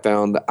I have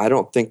found that I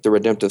don't think the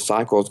redemptive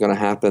cycle is going to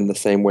happen the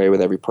same way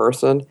with every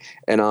person.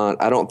 And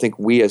I don't think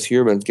we as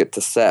humans get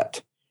to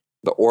set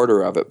the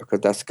order of it because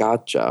that's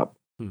God's job.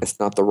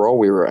 It's not the role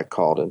we were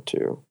called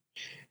into.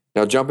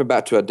 Now, jumping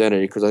back to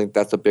identity, because I think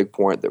that's a big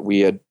point that we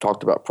had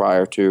talked about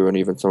prior to, and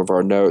even some of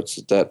our notes,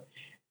 is that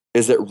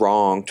is it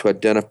wrong to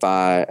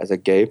identify as a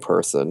gay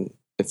person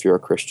if you're a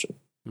Christian?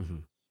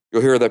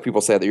 You'll hear that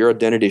people say that your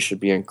identity should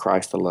be in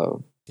Christ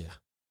alone. Yeah.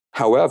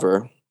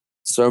 However,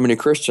 so many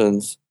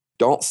Christians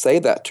don't say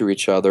that to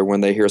each other when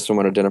they hear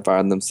someone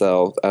identifying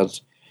themselves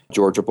as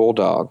Georgia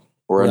Bulldog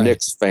or a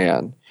Knicks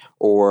fan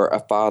or a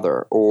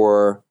father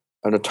or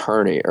an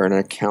attorney or an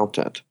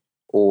accountant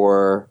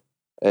or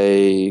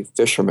a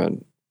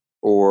fisherman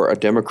or a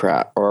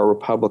Democrat or a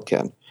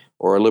Republican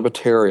or a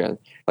libertarian.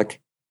 Like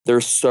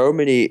there's so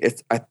many,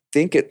 I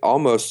think it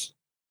almost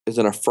is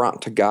an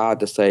affront to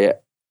God to say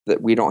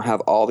that we don't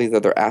have all these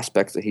other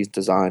aspects that he's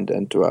designed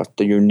into us.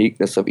 The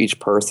uniqueness of each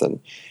person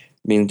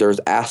means there's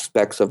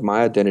aspects of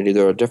my identity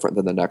that are different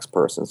than the next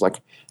person's.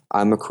 Like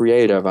I'm a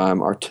creative,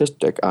 I'm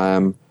artistic,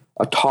 I'm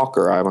a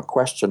talker, I'm a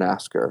question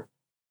asker.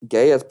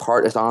 Gay is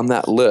on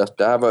that list.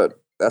 But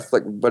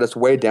it's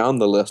way down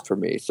the list for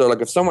me. So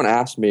like if someone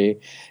asks me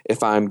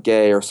if I'm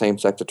gay or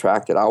same-sex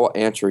attracted, I will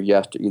answer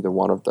yes to either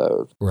one of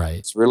those. Right.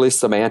 It's really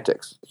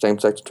semantics.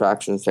 Same-sex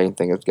attraction, same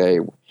thing as gay.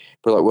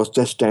 But like, well, it's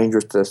just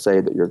dangerous to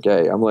say that you're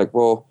gay. I'm like,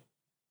 well,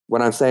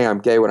 when I'm saying I'm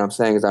gay, what I'm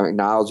saying is I'm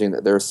acknowledging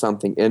that there's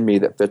something in me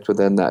that fits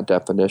within that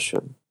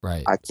definition.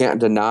 Right. I can't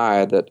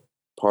deny that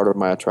part of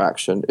my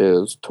attraction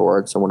is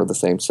towards someone of the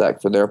same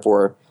sex. So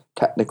therefore,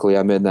 technically,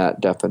 I'm in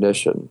that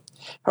definition.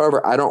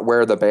 However, I don't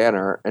wear the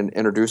banner and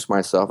introduce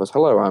myself as,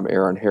 hello, I'm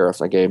Aaron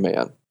Harris, a gay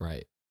man.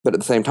 Right. But at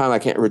the same time, I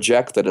can't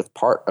reject that it's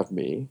part of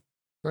me.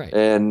 Right.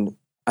 And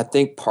I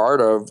think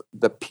part of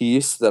the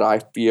peace that I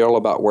feel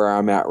about where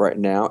I'm at right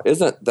now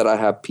isn't that I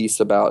have peace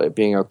about it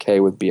being okay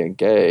with being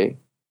gay,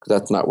 because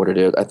that's not what it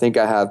is. I think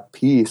I have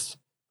peace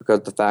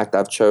because the fact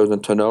I've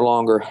chosen to no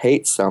longer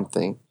hate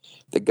something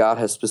that God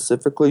has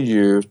specifically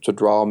used to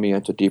draw me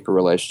into deeper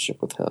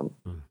relationship with Him.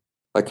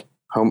 Like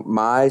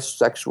my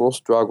sexual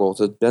struggles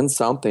has been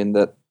something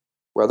that,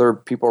 whether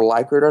people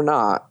like it or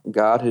not,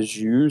 God has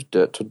used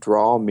it to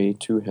draw me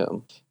to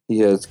Him. He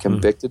has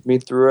convicted me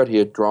through it. He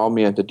has drawn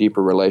me into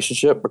deeper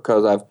relationship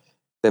because I've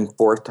been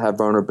forced to have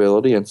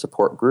vulnerability in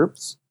support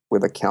groups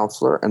with a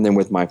counselor and then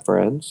with my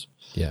friends.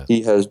 Yeah.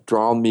 He has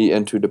drawn me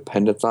into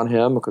dependence on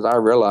Him because I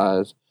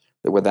realize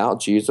that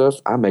without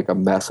Jesus, I make a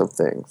mess of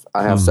things.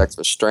 I have sex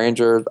with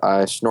strangers.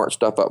 I snort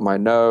stuff up my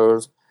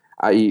nose.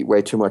 I eat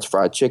way too much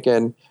fried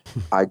chicken.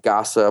 I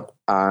gossip.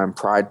 I'm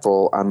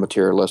prideful. I'm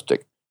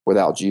materialistic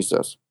without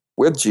Jesus.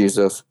 With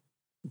Jesus,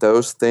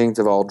 those things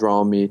have all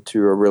drawn me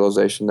to a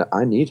realization that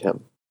I need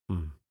Him.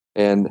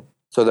 And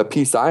so the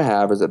peace I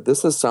have is that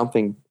this is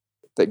something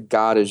that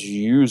God is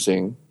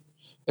using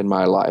in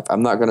my life.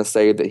 I'm not going to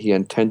say that He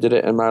intended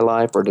it in my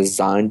life or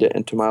designed it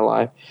into my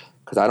life,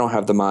 because I don't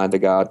have the mind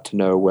of God to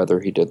know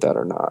whether He did that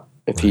or not.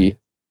 If He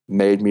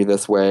made me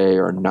this way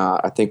or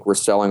not. I think we're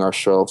selling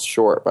ourselves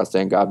short by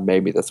saying God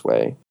made me this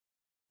way.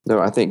 No,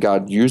 I think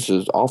God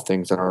uses all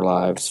things in our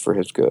lives for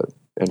His good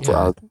and for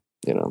our,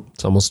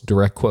 It's almost a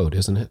direct quote,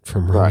 isn't it?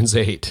 From Romans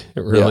 8.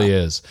 It really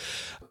is.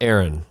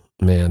 Aaron,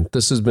 man,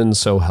 this has been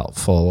so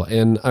helpful.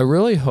 And I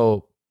really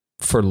hope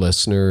for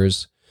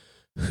listeners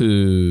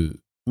who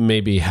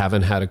maybe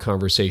haven't had a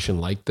conversation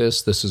like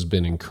this has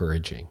been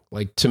encouraging.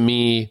 Like, to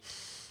me,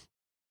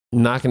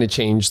 not going to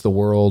change the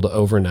world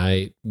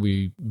overnight.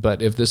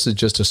 But if this is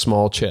just a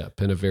small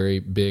chip in a very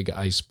big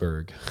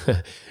iceberg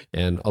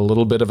and a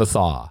little bit of a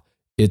thaw,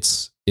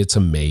 it's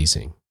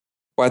amazing.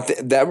 Well,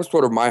 that was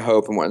sort of my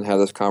hope in wanting to have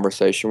this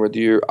conversation with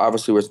you.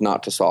 Obviously, was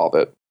not to solve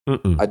it.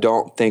 I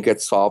don't think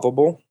it's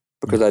solvable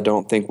because I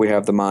don't think we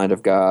have the mind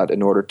of God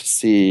in order to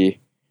see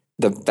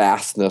the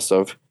vastness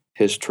of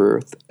His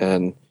truth.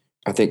 And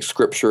I think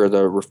Scripture is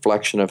a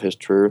reflection of His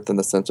truth in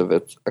the sense of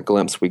it's a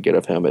glimpse we get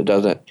of Him. It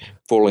doesn't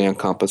fully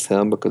encompass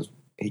Him because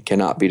He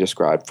cannot be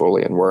described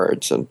fully in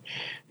words, and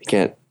He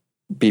can't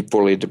be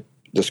fully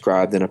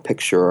described in a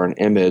picture or an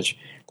image.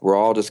 We're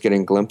all just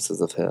getting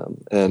glimpses of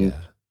Him. And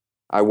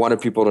I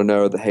wanted people to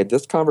know that, hey,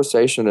 this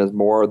conversation is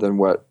more than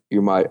what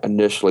you might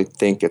initially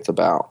think it's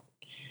about.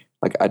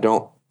 Like, I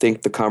don't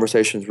think the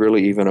conversation is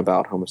really even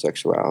about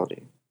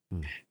homosexuality.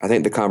 I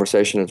think the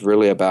conversation is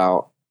really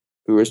about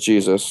who is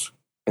Jesus,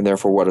 and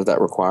therefore, what does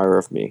that require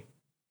of me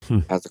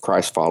as a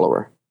Christ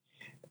follower?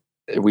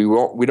 We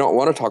don't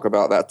want to talk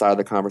about that side of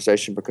the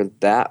conversation because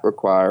that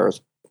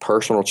requires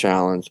personal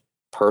challenge,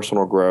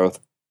 personal growth,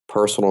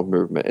 personal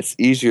movement. It's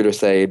easier to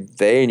say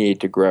they need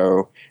to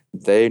grow,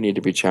 they need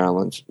to be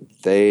challenged,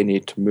 they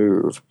need to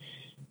move.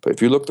 But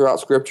if you look throughout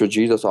Scripture,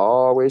 Jesus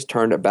always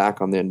turned it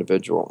back on the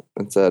individual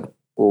and said,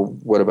 well,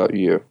 what about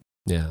you?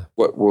 Yeah.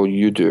 What will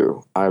you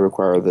do? I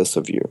require this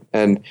of you.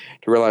 And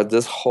to realize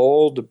this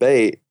whole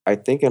debate, I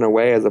think in a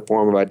way is a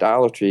form of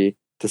idolatry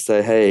to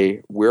say,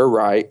 hey, we're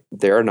right,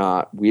 they're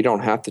not. We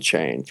don't have to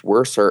change.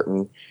 We're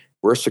certain,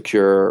 we're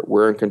secure,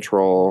 we're in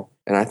control.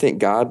 And I think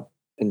God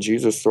and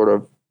Jesus sort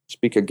of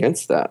speak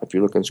against that if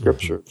you look in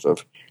Scriptures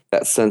of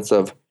that sense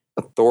of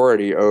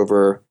authority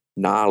over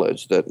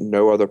knowledge that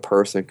no other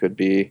person could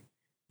be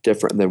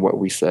different than what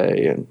we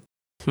say. And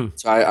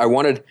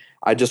so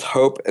I just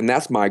hope, and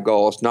that's my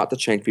goal, it's not to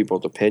change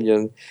people's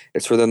opinion.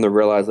 It's for them to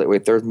realize that,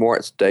 wait, there's more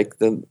at stake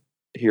than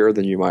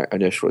you might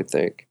initially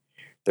think.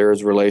 There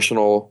is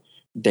relational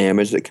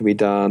damage that can be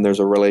done. There's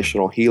a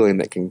relational healing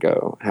that can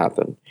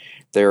happen.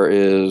 There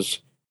is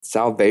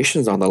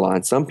salvation's on the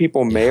line. Some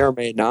people may or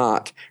may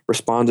not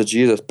respond to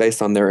Jesus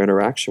based on their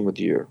interaction with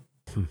you.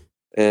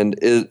 And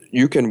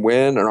you can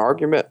win an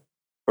argument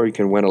or you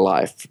can win a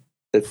life.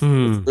 It's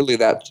really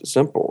that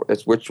simple.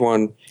 It's which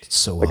one.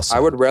 So well said. I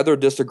would rather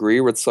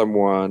disagree with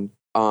someone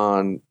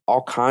on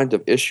all kinds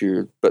of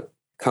issues, but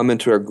come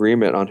into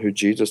agreement on who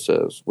Jesus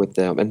is with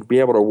them and be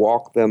able to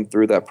walk them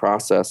through that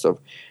process of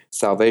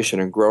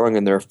salvation and growing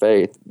in their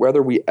faith,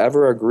 whether we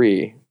ever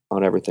agree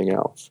on everything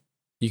else.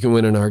 You can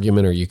win an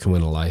argument or you can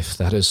win a life.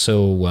 That is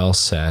so well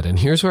said. And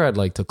here's where I'd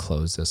like to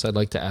close this. I'd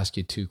like to ask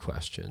you two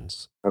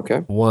questions. Okay.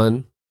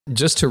 One,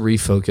 just to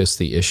refocus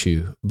the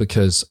issue,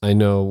 because I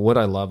know what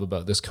I love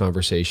about this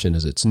conversation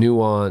is it's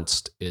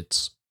nuanced,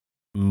 it's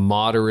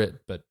moderate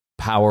but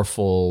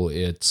powerful.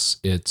 It's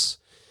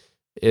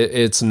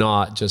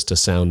not just a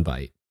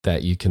soundbite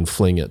that you can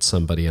fling at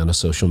somebody on a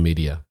social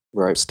media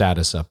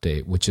status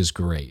update, which is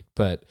great.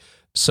 But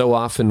So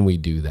often we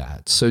do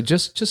that. So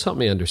just help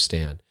me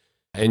understand.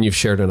 And you've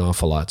shared an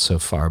awful lot so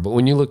far, but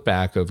when you look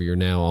back over your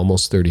now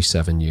almost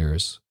 37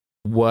 years,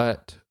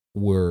 what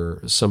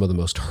were some of the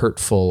most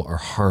hurtful or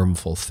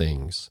harmful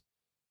things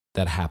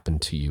that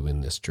happened to you in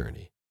this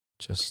journey?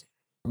 Just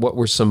what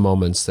were some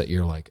moments that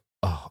you're like,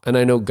 oh, and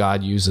I know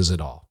God uses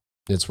it all.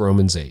 It's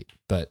Romans 8,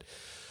 but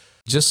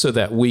just so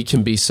that we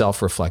can be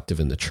self-reflective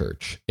in the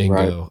church and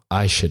go,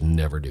 I should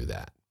never do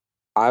that.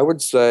 I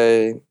would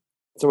say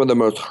some of the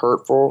most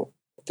hurtful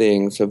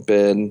things have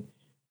been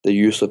the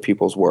use of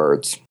people's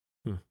words.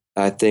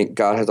 I think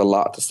God has a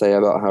lot to say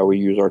about how we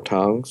use our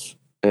tongues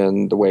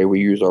and the way we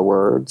use our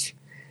words.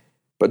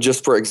 But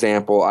just for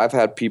example, I've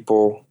had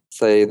people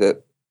say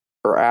that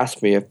or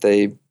ask me if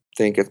they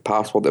think it's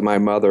possible that my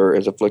mother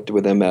is afflicted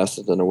with MS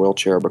and in a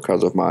wheelchair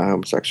because of my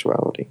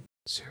homosexuality.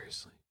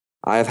 Seriously.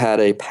 I've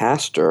had a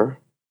pastor,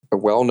 a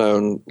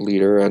well-known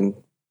leader, and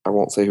I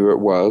won't say who it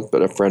was,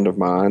 but a friend of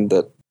mine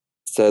that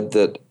said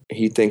that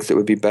he thinks it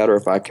would be better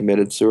if I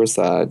committed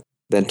suicide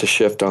than to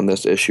shift on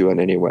this issue in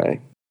any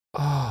way.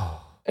 Oh.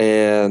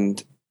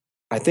 And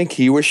I think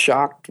he was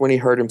shocked when he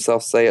heard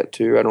himself say it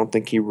too. I don't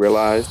think he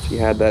realized he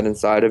had that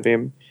inside of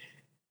him.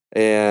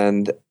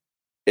 And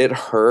it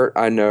hurt.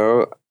 I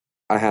know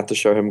I have to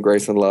show him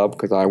grace and love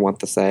because I want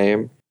the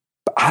same.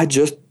 But I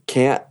just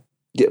can't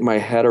get my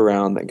head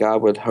around that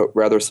God would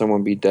rather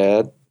someone be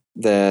dead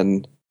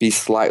than be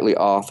slightly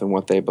off in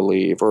what they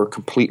believe or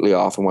completely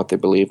off in what they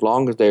believe,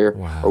 long as they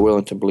are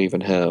willing to believe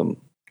in him.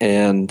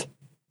 And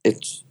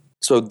it's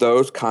so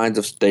those kinds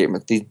of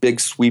statements, these big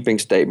sweeping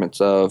statements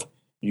of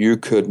you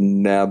could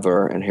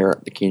never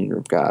inherit the kingdom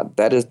of God,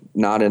 that is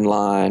not in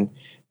line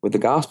with the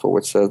gospel,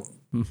 which says,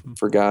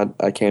 for God,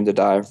 I came to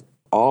die for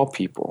all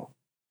people,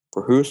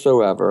 for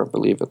whosoever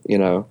believeth,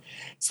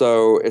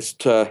 So it's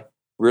to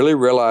really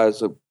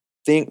realize,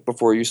 think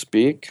before you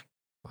speak,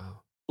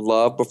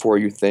 love before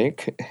you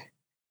think,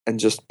 and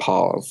just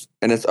pause.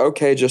 And it's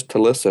okay just to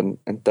listen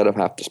instead of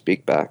have to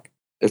speak back.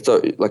 It's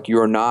like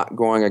you are not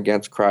going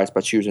against Christ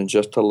by choosing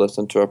just to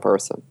listen to a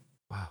person.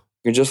 Wow.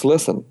 You can just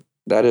listen.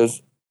 That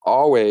is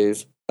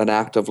always an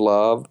act of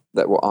love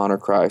that will honor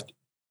Christ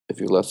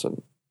if you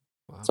listen.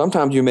 Wow.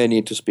 Sometimes you may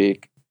need to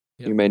speak.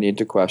 Yep. You may need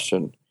to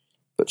question,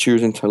 but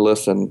choosing to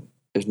listen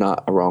is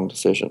not a wrong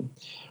decision.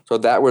 So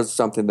that was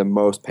something the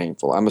most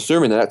painful. I'm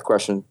assuming the next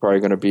question is probably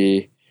going to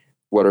be,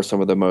 what are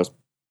some of the most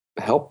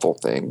helpful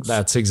things?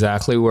 That's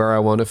exactly where I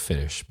want to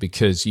finish,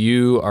 because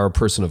you are a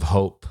person of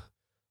hope.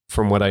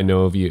 From what I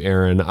know of you,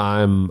 Aaron,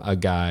 I'm a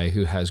guy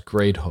who has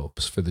great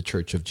hopes for the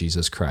Church of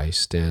Jesus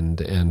Christ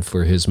and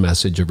for his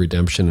message of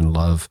redemption and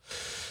love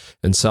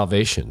and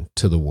salvation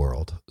to the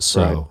world.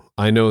 So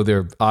I know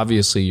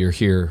obviously you're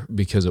here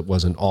because it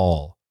wasn't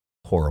all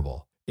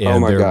horrible.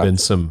 And there have been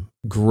some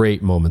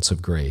great moments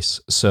of grace.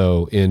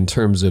 So in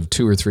terms of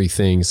 2 or 3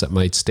 things that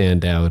might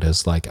stand out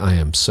as like, I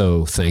am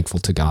so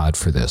thankful to God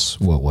for this,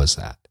 what was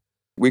that?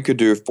 We could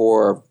do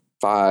 4,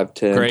 5,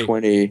 10, Great.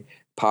 20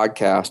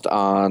 podcasts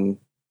on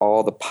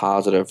all the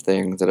positive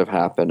things that have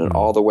happened and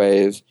all the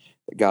ways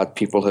that God's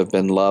people have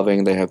been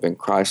loving, they have been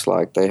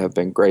Christ-like, they have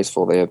been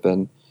graceful, they have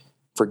been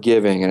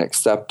forgiving and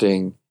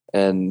accepting.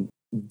 And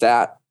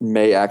that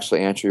may actually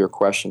answer your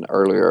question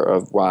earlier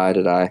of why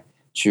did I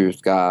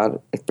choose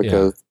God? It's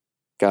because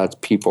God's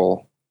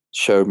people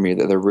showed me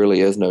that there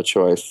really is no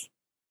choice.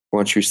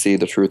 Once you see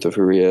the truth of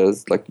who he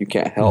is, like you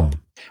can't help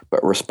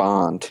but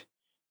respond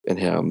in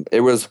him.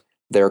 It was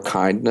their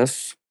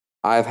kindness.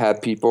 I've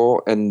had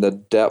people in the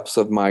depths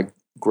of my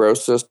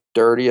grossest,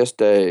 dirtiest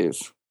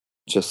days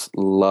just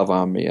love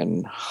on me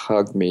and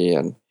hug me.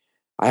 And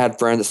I had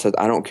friends that said,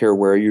 I don't care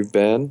where you've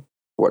been,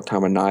 what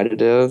time of night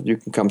it is. You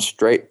can come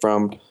straight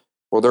from,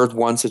 there's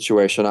one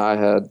situation I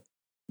had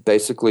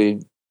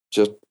basically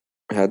just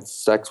had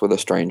sex with a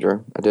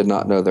stranger. I did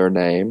not know their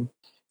name.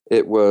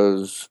 It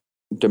was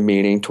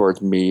demeaning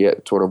towards me.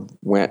 It sort of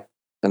went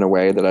in a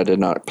way that I did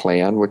not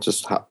plan, which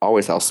is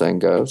always how sin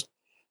goes.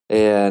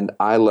 And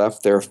I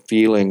left there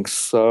feeling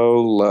so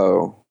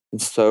low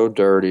and so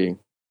dirty.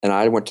 And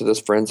I went to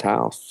this friend's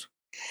house.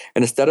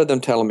 And instead of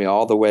them telling me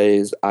all the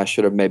ways I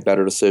should have made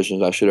better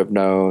decisions, I should have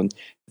known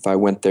if I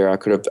went there,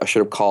 I should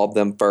have called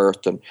them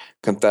first and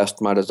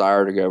confessed my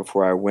desire to go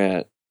before I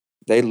went.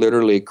 They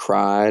literally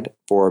cried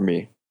for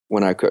me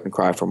when I couldn't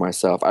cry for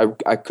myself.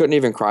 I couldn't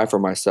even cry for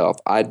myself.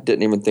 I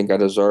didn't even think I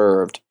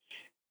deserved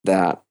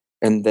that.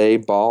 And they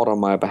bawled on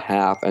my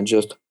behalf and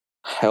just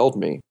held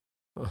me.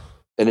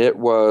 And it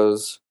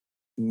was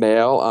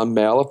male on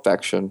male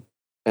affection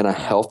in a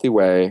healthy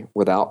way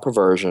without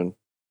perversion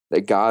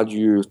that God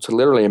used to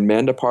literally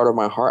amend a part of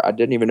my heart I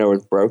didn't even know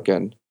was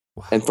broken.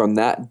 Wow. And from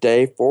that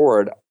day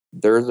forward,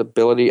 there's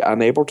ability,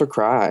 I'm able to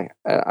cry.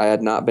 I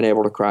had not been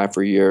able to cry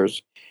for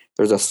years.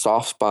 There's a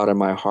soft spot in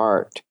my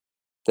heart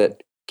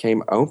that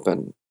came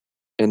open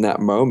in that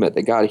moment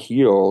that God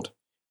healed.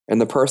 And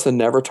the person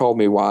never told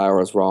me why I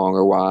was wrong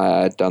or why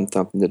I had done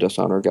something to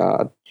dishonor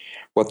God.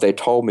 What they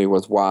told me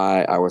was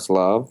why I was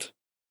loved,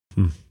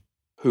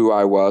 who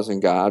I was in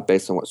God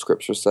based on what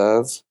Scripture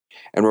says,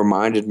 and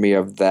reminded me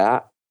of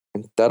that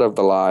instead of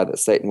the lie that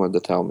Satan wanted to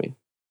tell me.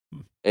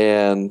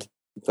 And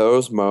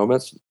those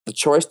moments, the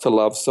choice to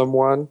love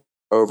someone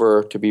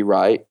over to be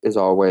right is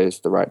always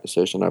the right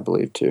decision, I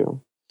believe,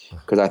 too.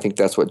 Because I think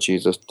that's what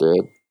Jesus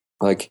did.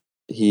 Like,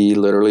 he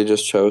literally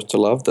just chose to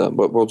love them.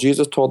 But, well,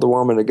 Jesus told the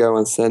woman to go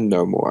and sin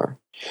no more.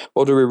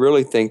 Well, do we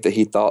really think that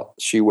he thought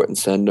she wouldn't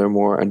sin no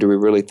more? And do we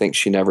really think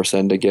she never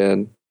sinned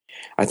again?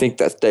 I think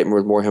that statement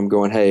was more him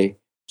going, hey,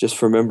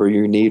 just remember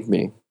you need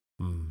me.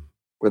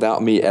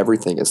 Without me,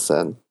 everything is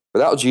sin.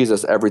 Without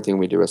Jesus, everything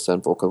we do is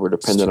sinful because we're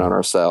dependent on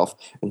ourselves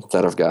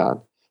instead of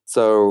God.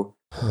 So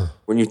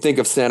when you think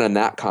of sin in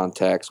that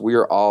context, we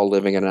are all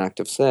living in an act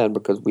of sin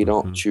because we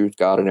don't choose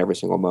God in every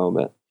single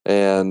moment.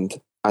 And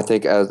I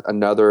think as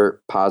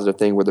another positive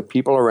thing were the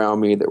people around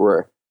me that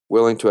were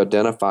willing to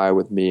identify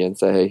with me and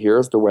say, hey,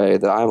 here's the way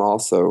that I'm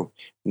also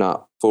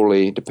not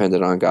fully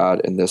dependent on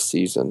God in this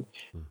season,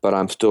 but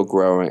I'm still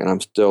growing and I'm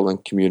still in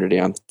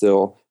community. I'm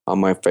still on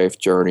my faith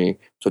journey.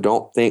 So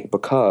don't think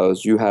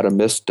because you had a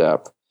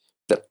misstep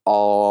that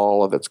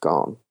all of it's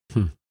gone.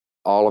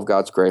 All of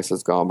God's grace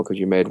is gone because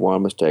you made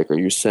one mistake or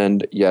you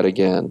sinned yet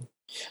again.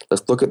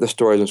 Let's look at the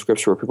stories in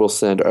Scripture where people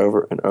sinned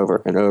over and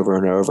over and over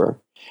and over,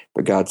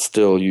 but God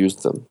still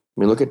used them.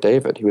 I mean, look at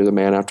David. He was a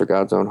man after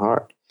God's own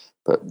heart.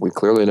 But we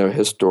clearly know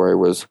his story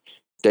was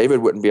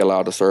David wouldn't be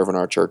allowed to serve in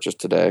our churches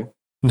today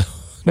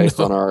based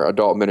on our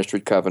adult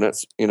ministry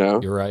covenants, you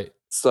know. You're right.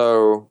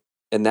 So,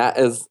 and that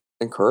is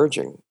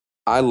encouraging.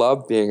 I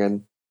love being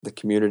in the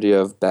community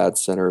of bad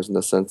sinners in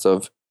the sense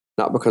of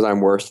not because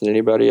I'm worse than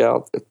anybody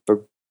else,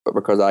 but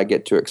because I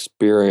get to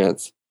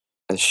experience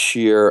a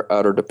sheer,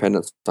 utter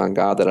dependence on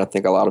God that I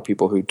think a lot of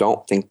people who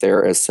don't think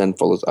they're as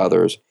sinful as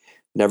others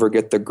never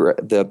get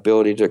the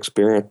ability to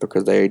experience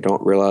because they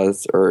don't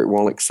realize or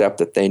won't accept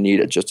that they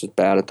need it just as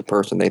bad as the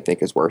person they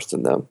think is worse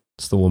than them.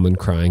 It's the woman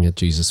crying at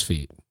Jesus'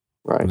 feet.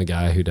 Right. And the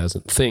guy who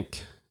doesn't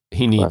think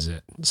he needs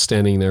it,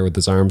 standing there with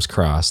his arms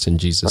crossed and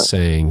Jesus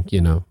saying,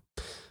 you know,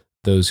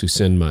 those who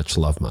sin much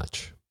love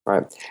much.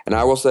 Right. And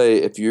I will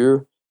say,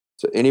 to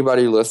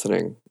anybody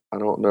listening, I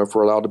don't know if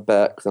we're allowed to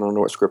bet because I don't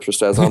know what Scripture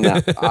says on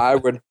that.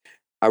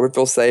 I would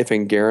feel safe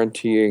in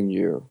guaranteeing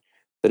you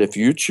that if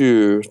you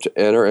choose to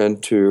enter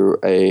into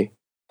a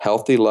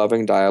healthy,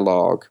 loving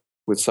dialogue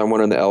with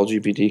someone in the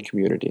LGBT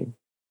community,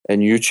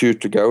 and you choose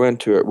to go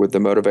into it with the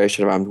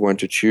motivation of I'm going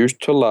to choose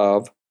to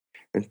love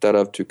instead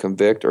of to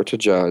convict or to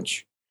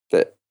judge,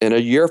 that in a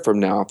year from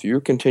now, if you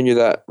continue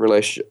that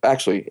relationship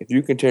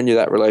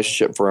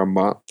for a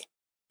month,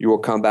 you will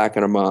come back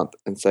in a month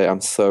and say, I'm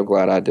so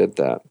glad I did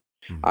that.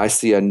 I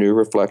see a new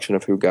reflection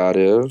of who God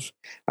is.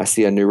 I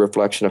see a new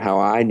reflection of how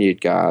I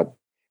need God.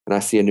 And I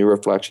see a new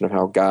reflection of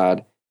how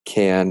God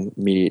can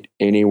meet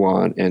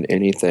anyone and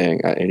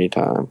anything at any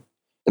time.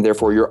 And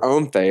therefore, your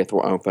own faith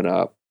will open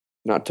up,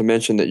 not to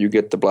mention that you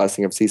get the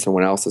blessing of see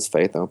someone else's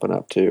faith open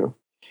up too.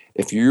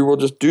 If you will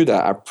just do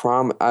that, I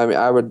promise, I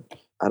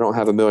don't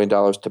have $1 million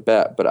to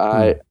bet, but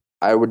I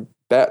would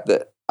bet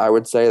that I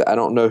would say that I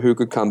don't know who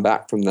could come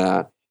back from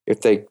that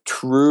if they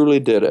truly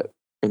did it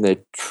and they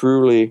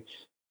truly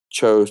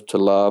chose to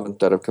love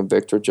instead of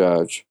convict or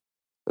judge,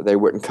 that they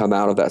wouldn't come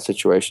out of that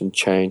situation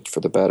changed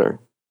for the better.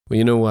 Well,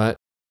 you know what,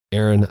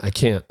 Aaron, I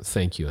can't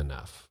thank you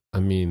enough.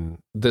 I mean,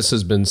 this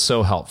has been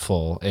so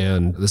helpful,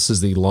 and this is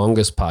the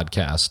longest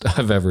podcast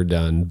I've ever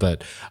done,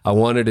 but I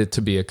wanted it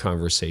to be a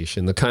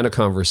conversation, the kind of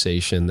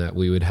conversation that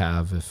we would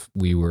have if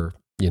we were,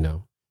 you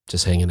know,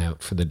 just hanging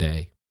out for the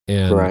day.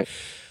 And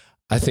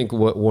I think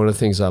one of the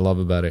things I love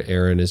about it,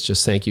 Aaron, is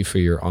just thank you for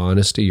your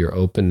honesty, your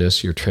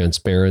openness, your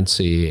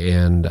transparency.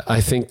 And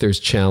I think there's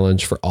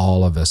challenge for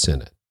all of us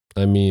in it.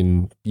 I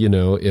mean, you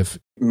know, if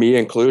me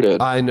included,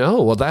 I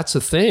know, well, that's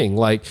the thing.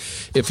 Like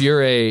if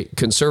you're a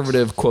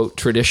conservative, quote,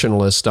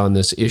 traditionalist on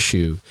this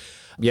issue,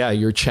 yeah,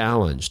 you're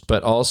challenged.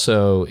 But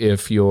also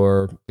if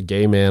you're a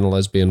gay man, a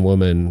lesbian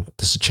woman,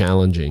 this is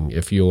challenging.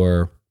 If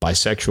you're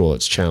bisexual,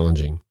 it's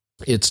challenging.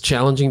 It's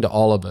challenging to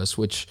all of us,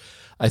 which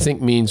I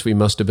think means we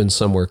must have been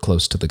somewhere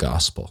close to the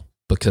gospel,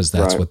 because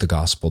that's what the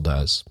gospel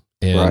does.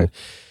 And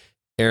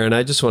Aaron,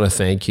 I just want to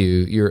thank you.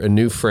 You're a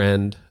new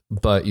friend,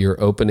 but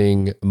you're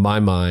opening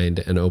my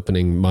mind and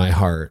opening my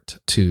heart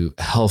to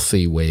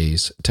healthy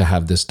ways to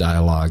have this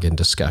dialogue and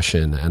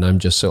discussion. And I'm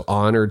just so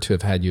honored to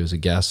have had you as a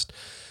guest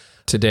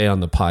today on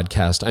the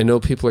podcast. I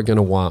know people are going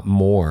to want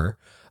more.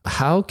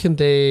 How can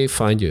they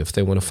find you if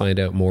they want to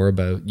find out more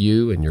about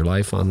you and your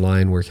life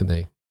online? Where can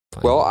they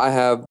find you? I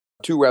have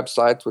 2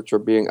 websites which are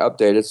being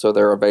updated, so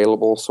they're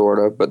available sort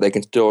of, but they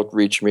can still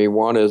reach me.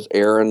 One is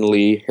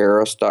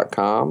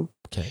AaronLeeHarris.com.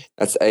 Okay.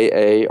 That's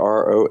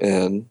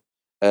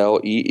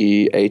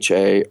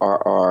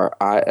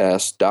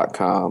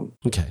AaronLeeHarris.com.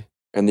 Okay.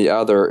 And the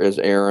other is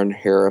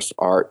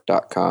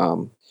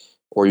AaronHarrisArt.com.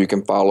 Or you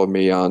can follow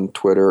me on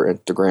Twitter,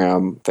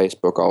 Instagram,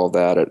 Facebook, all of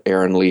that at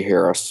Aaron Lee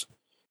Harris.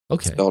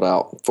 Okay. Spelled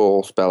out,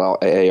 spell out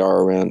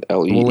AARONLEE.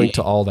 We'll link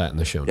to all that in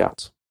the show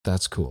notes.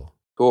 That's cool.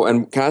 Cool.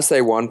 And can I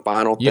say one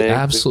final thing? You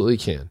absolutely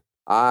can.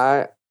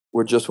 I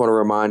would just want to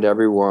remind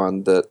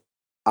everyone that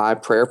I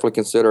prayerfully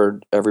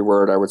considered every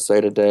word I would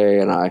say today,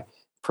 and I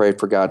prayed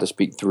for God to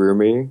speak through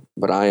me,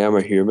 but I am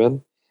a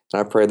human, And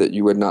I pray that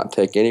you would not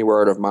take any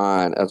word of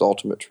mine as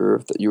ultimate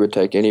truth, that you would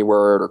take any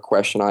word or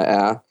question I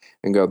ask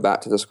and go back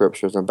to the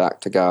scriptures and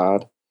back to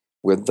God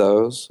with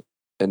those.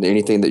 And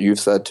anything that you've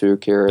said too,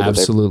 Carrie, that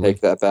they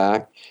take that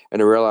back and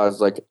to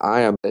realize, like,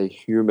 I am a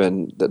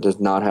human that does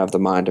not have the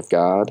mind of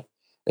God.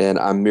 And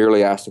I'm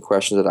merely asking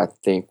questions that I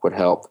think would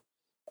help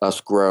us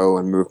grow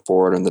and move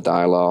forward in the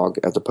dialogue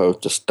as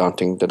opposed to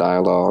stunting the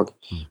dialogue.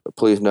 But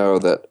please know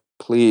that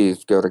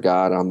please go to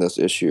God on this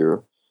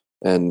issue.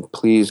 And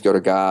please go to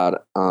God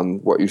on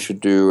what you should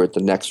do at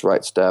the next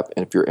right step.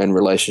 And if you're in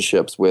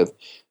relationships with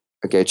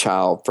a gay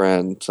child,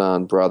 friend,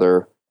 son,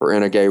 brother, or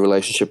in a gay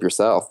relationship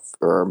yourself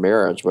or a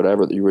marriage,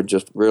 whatever, that you would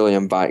just really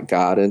invite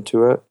God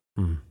into it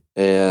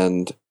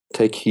and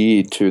take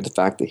heed to the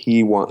fact that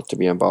He wants to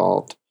be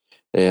involved.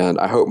 And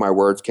I hope my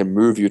words can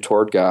move you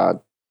toward God.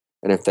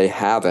 And if they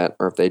haven't,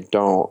 or if they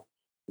don't,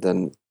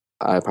 then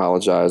I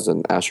apologize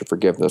and ask your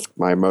forgiveness.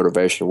 My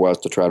motivation was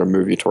to try to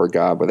move you toward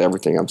God with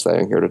everything I'm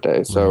saying here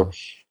today. So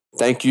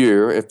thank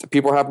you. If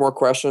people have more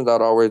questions,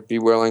 I'd always be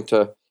willing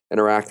to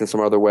interact in some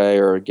other way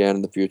or again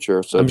in the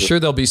future. So I'm sure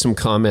there'll be some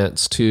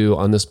comments too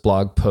on this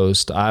blog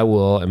post. I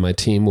will, and my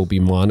team will be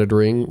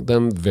monitoring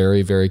them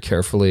very, very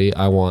carefully.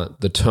 I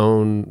want the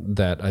tone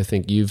that I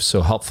think you've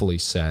so helpfully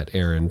set,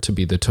 Aaron, to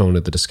be the tone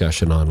of the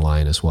discussion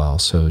online as well.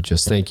 So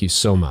just thank you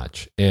so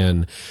much.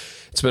 And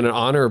it's been an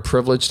honor, a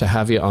privilege to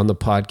have you on the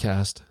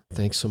podcast.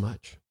 Thanks so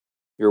much.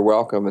 You're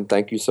welcome. And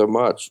thank you so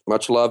much.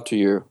 Much love to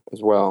you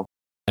as well.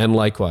 And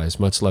likewise,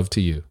 much love to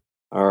you.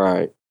 All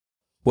right.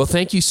 Well,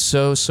 thank you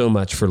so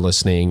much for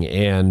listening.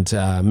 And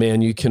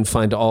man, you can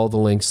find all the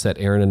links that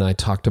Aaron and I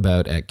talked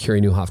about at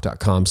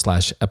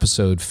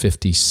carrienewhoff.com/episode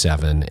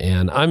 57.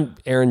 And I'm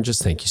Aaron,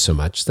 just thank you so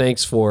much.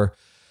 Thanks for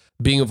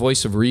being a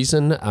voice of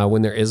reason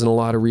when there isn't a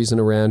lot of reason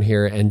around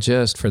here, and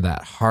just for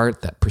that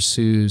heart that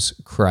pursues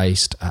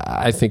Christ.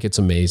 I think it's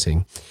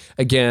amazing.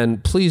 Again,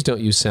 please don't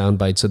use sound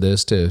bites of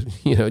this to,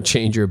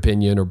 change your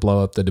opinion or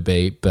blow up the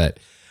debate. But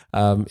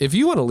if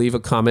you want to leave a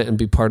comment and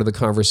be part of the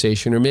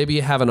conversation, or maybe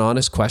you have an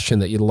honest question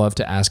that you'd love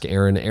to ask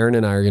Aaron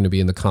and I are going to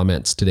be in the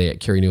comments today at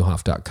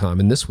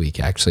carrienewhoff.com, and this week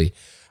actually,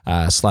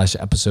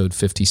 /episode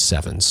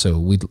 57. So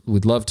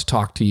we'd love to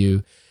talk to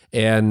you.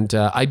 And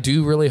I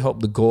do really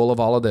hope the goal of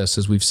all of this,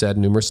 as we've said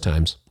numerous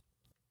times,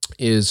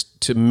 is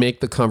to make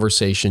the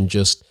conversation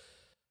just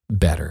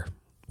better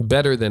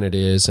than it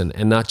is, and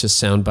not just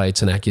sound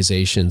bites and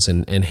accusations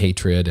and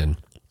hatred. And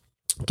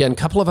again, a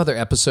couple of other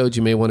episodes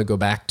you may want to go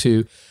back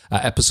to.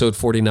 Episode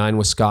 49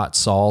 with Scott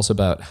Sauls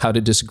about how to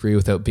disagree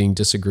without being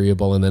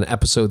disagreeable. And then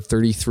episode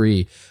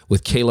 33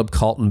 with Caleb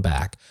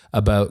Kaltenbach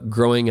about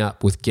growing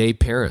up with gay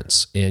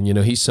parents. And,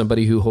 he's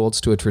somebody who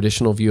holds to a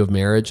traditional view of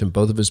marriage, and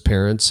both of his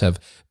parents have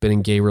been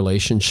in gay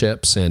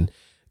relationships. And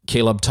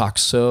Caleb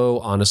talks so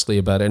honestly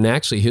about it. And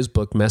actually, his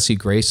book, Messy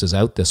Grace, is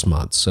out this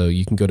month. So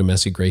you can go to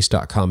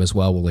messygrace.com as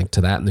well. We'll link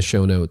to that in the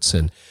show notes.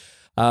 And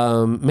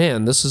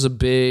man, this is a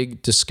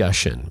big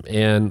discussion.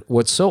 And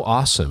what's so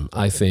awesome,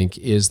 I think,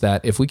 is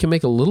that if we can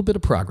make a little bit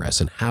of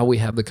progress in how we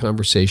have the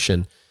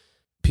conversation,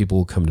 people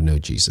will come to know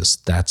Jesus.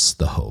 That's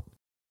the hope.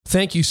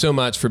 Thank you so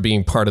much for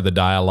being part of the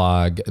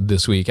dialogue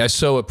this week. I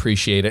so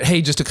appreciate it.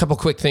 Hey, just a couple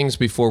quick things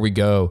before we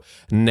go.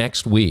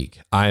 Next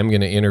week, I am going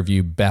to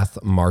interview Beth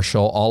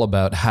Marshall all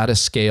about how to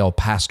scale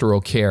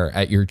pastoral care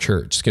at your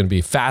church. It's going to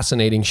be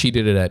fascinating. She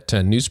did it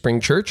at New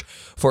Spring Church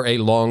for a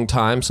long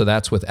time. So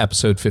that's with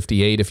episode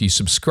 58. If you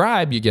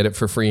subscribe, you get it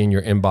for free in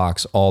your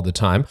inbox all the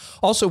time.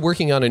 Also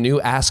working on a new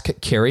Ask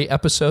Carrie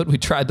episode. We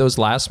tried those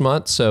last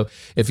month. So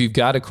if you've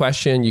got a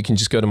question, you can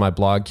just go to my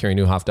blog,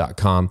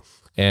 carrienewhoff.com,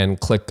 and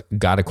click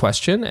Got a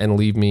Question and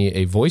leave me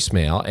a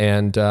voicemail,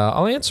 and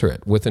I'll answer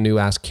it with a new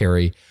Ask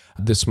Carrie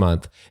this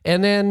month.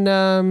 And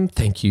then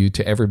thank you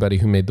to everybody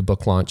who made the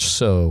book launch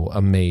so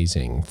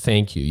amazing.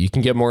 Thank you. You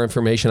can get more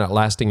information at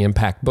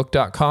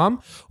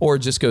lastingimpactbook.com, or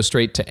just go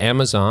straight to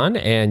Amazon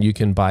and you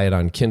can buy it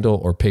on Kindle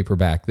or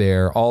paperback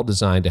there, all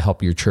designed to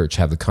help your church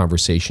have the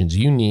conversations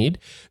you need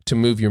to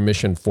move your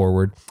mission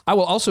forward. I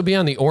will also be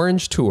on the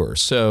Orange Tour.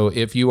 So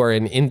if you are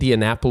in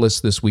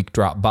Indianapolis this week,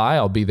 drop by.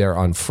 I'll be there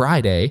on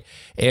Friday,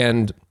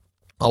 and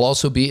I'll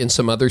also be in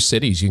some other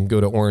cities. You can go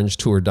to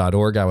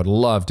orangetour.org. I would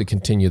love to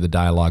continue the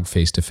dialogue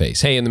face-to-face.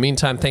 Hey, in the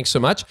meantime, thanks so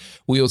much.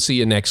 We'll see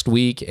you next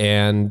week,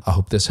 and I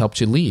hope this helped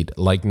you lead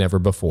like never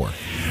before.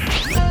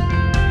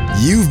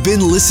 You've been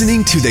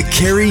listening to the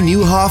Carrie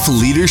Nieuwhof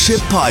Leadership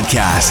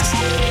Podcast.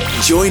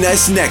 Join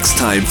us next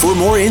time for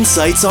more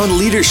insights on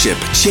leadership,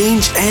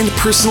 change, and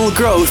personal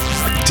growth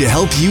to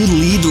help you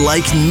lead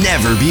like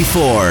never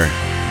before.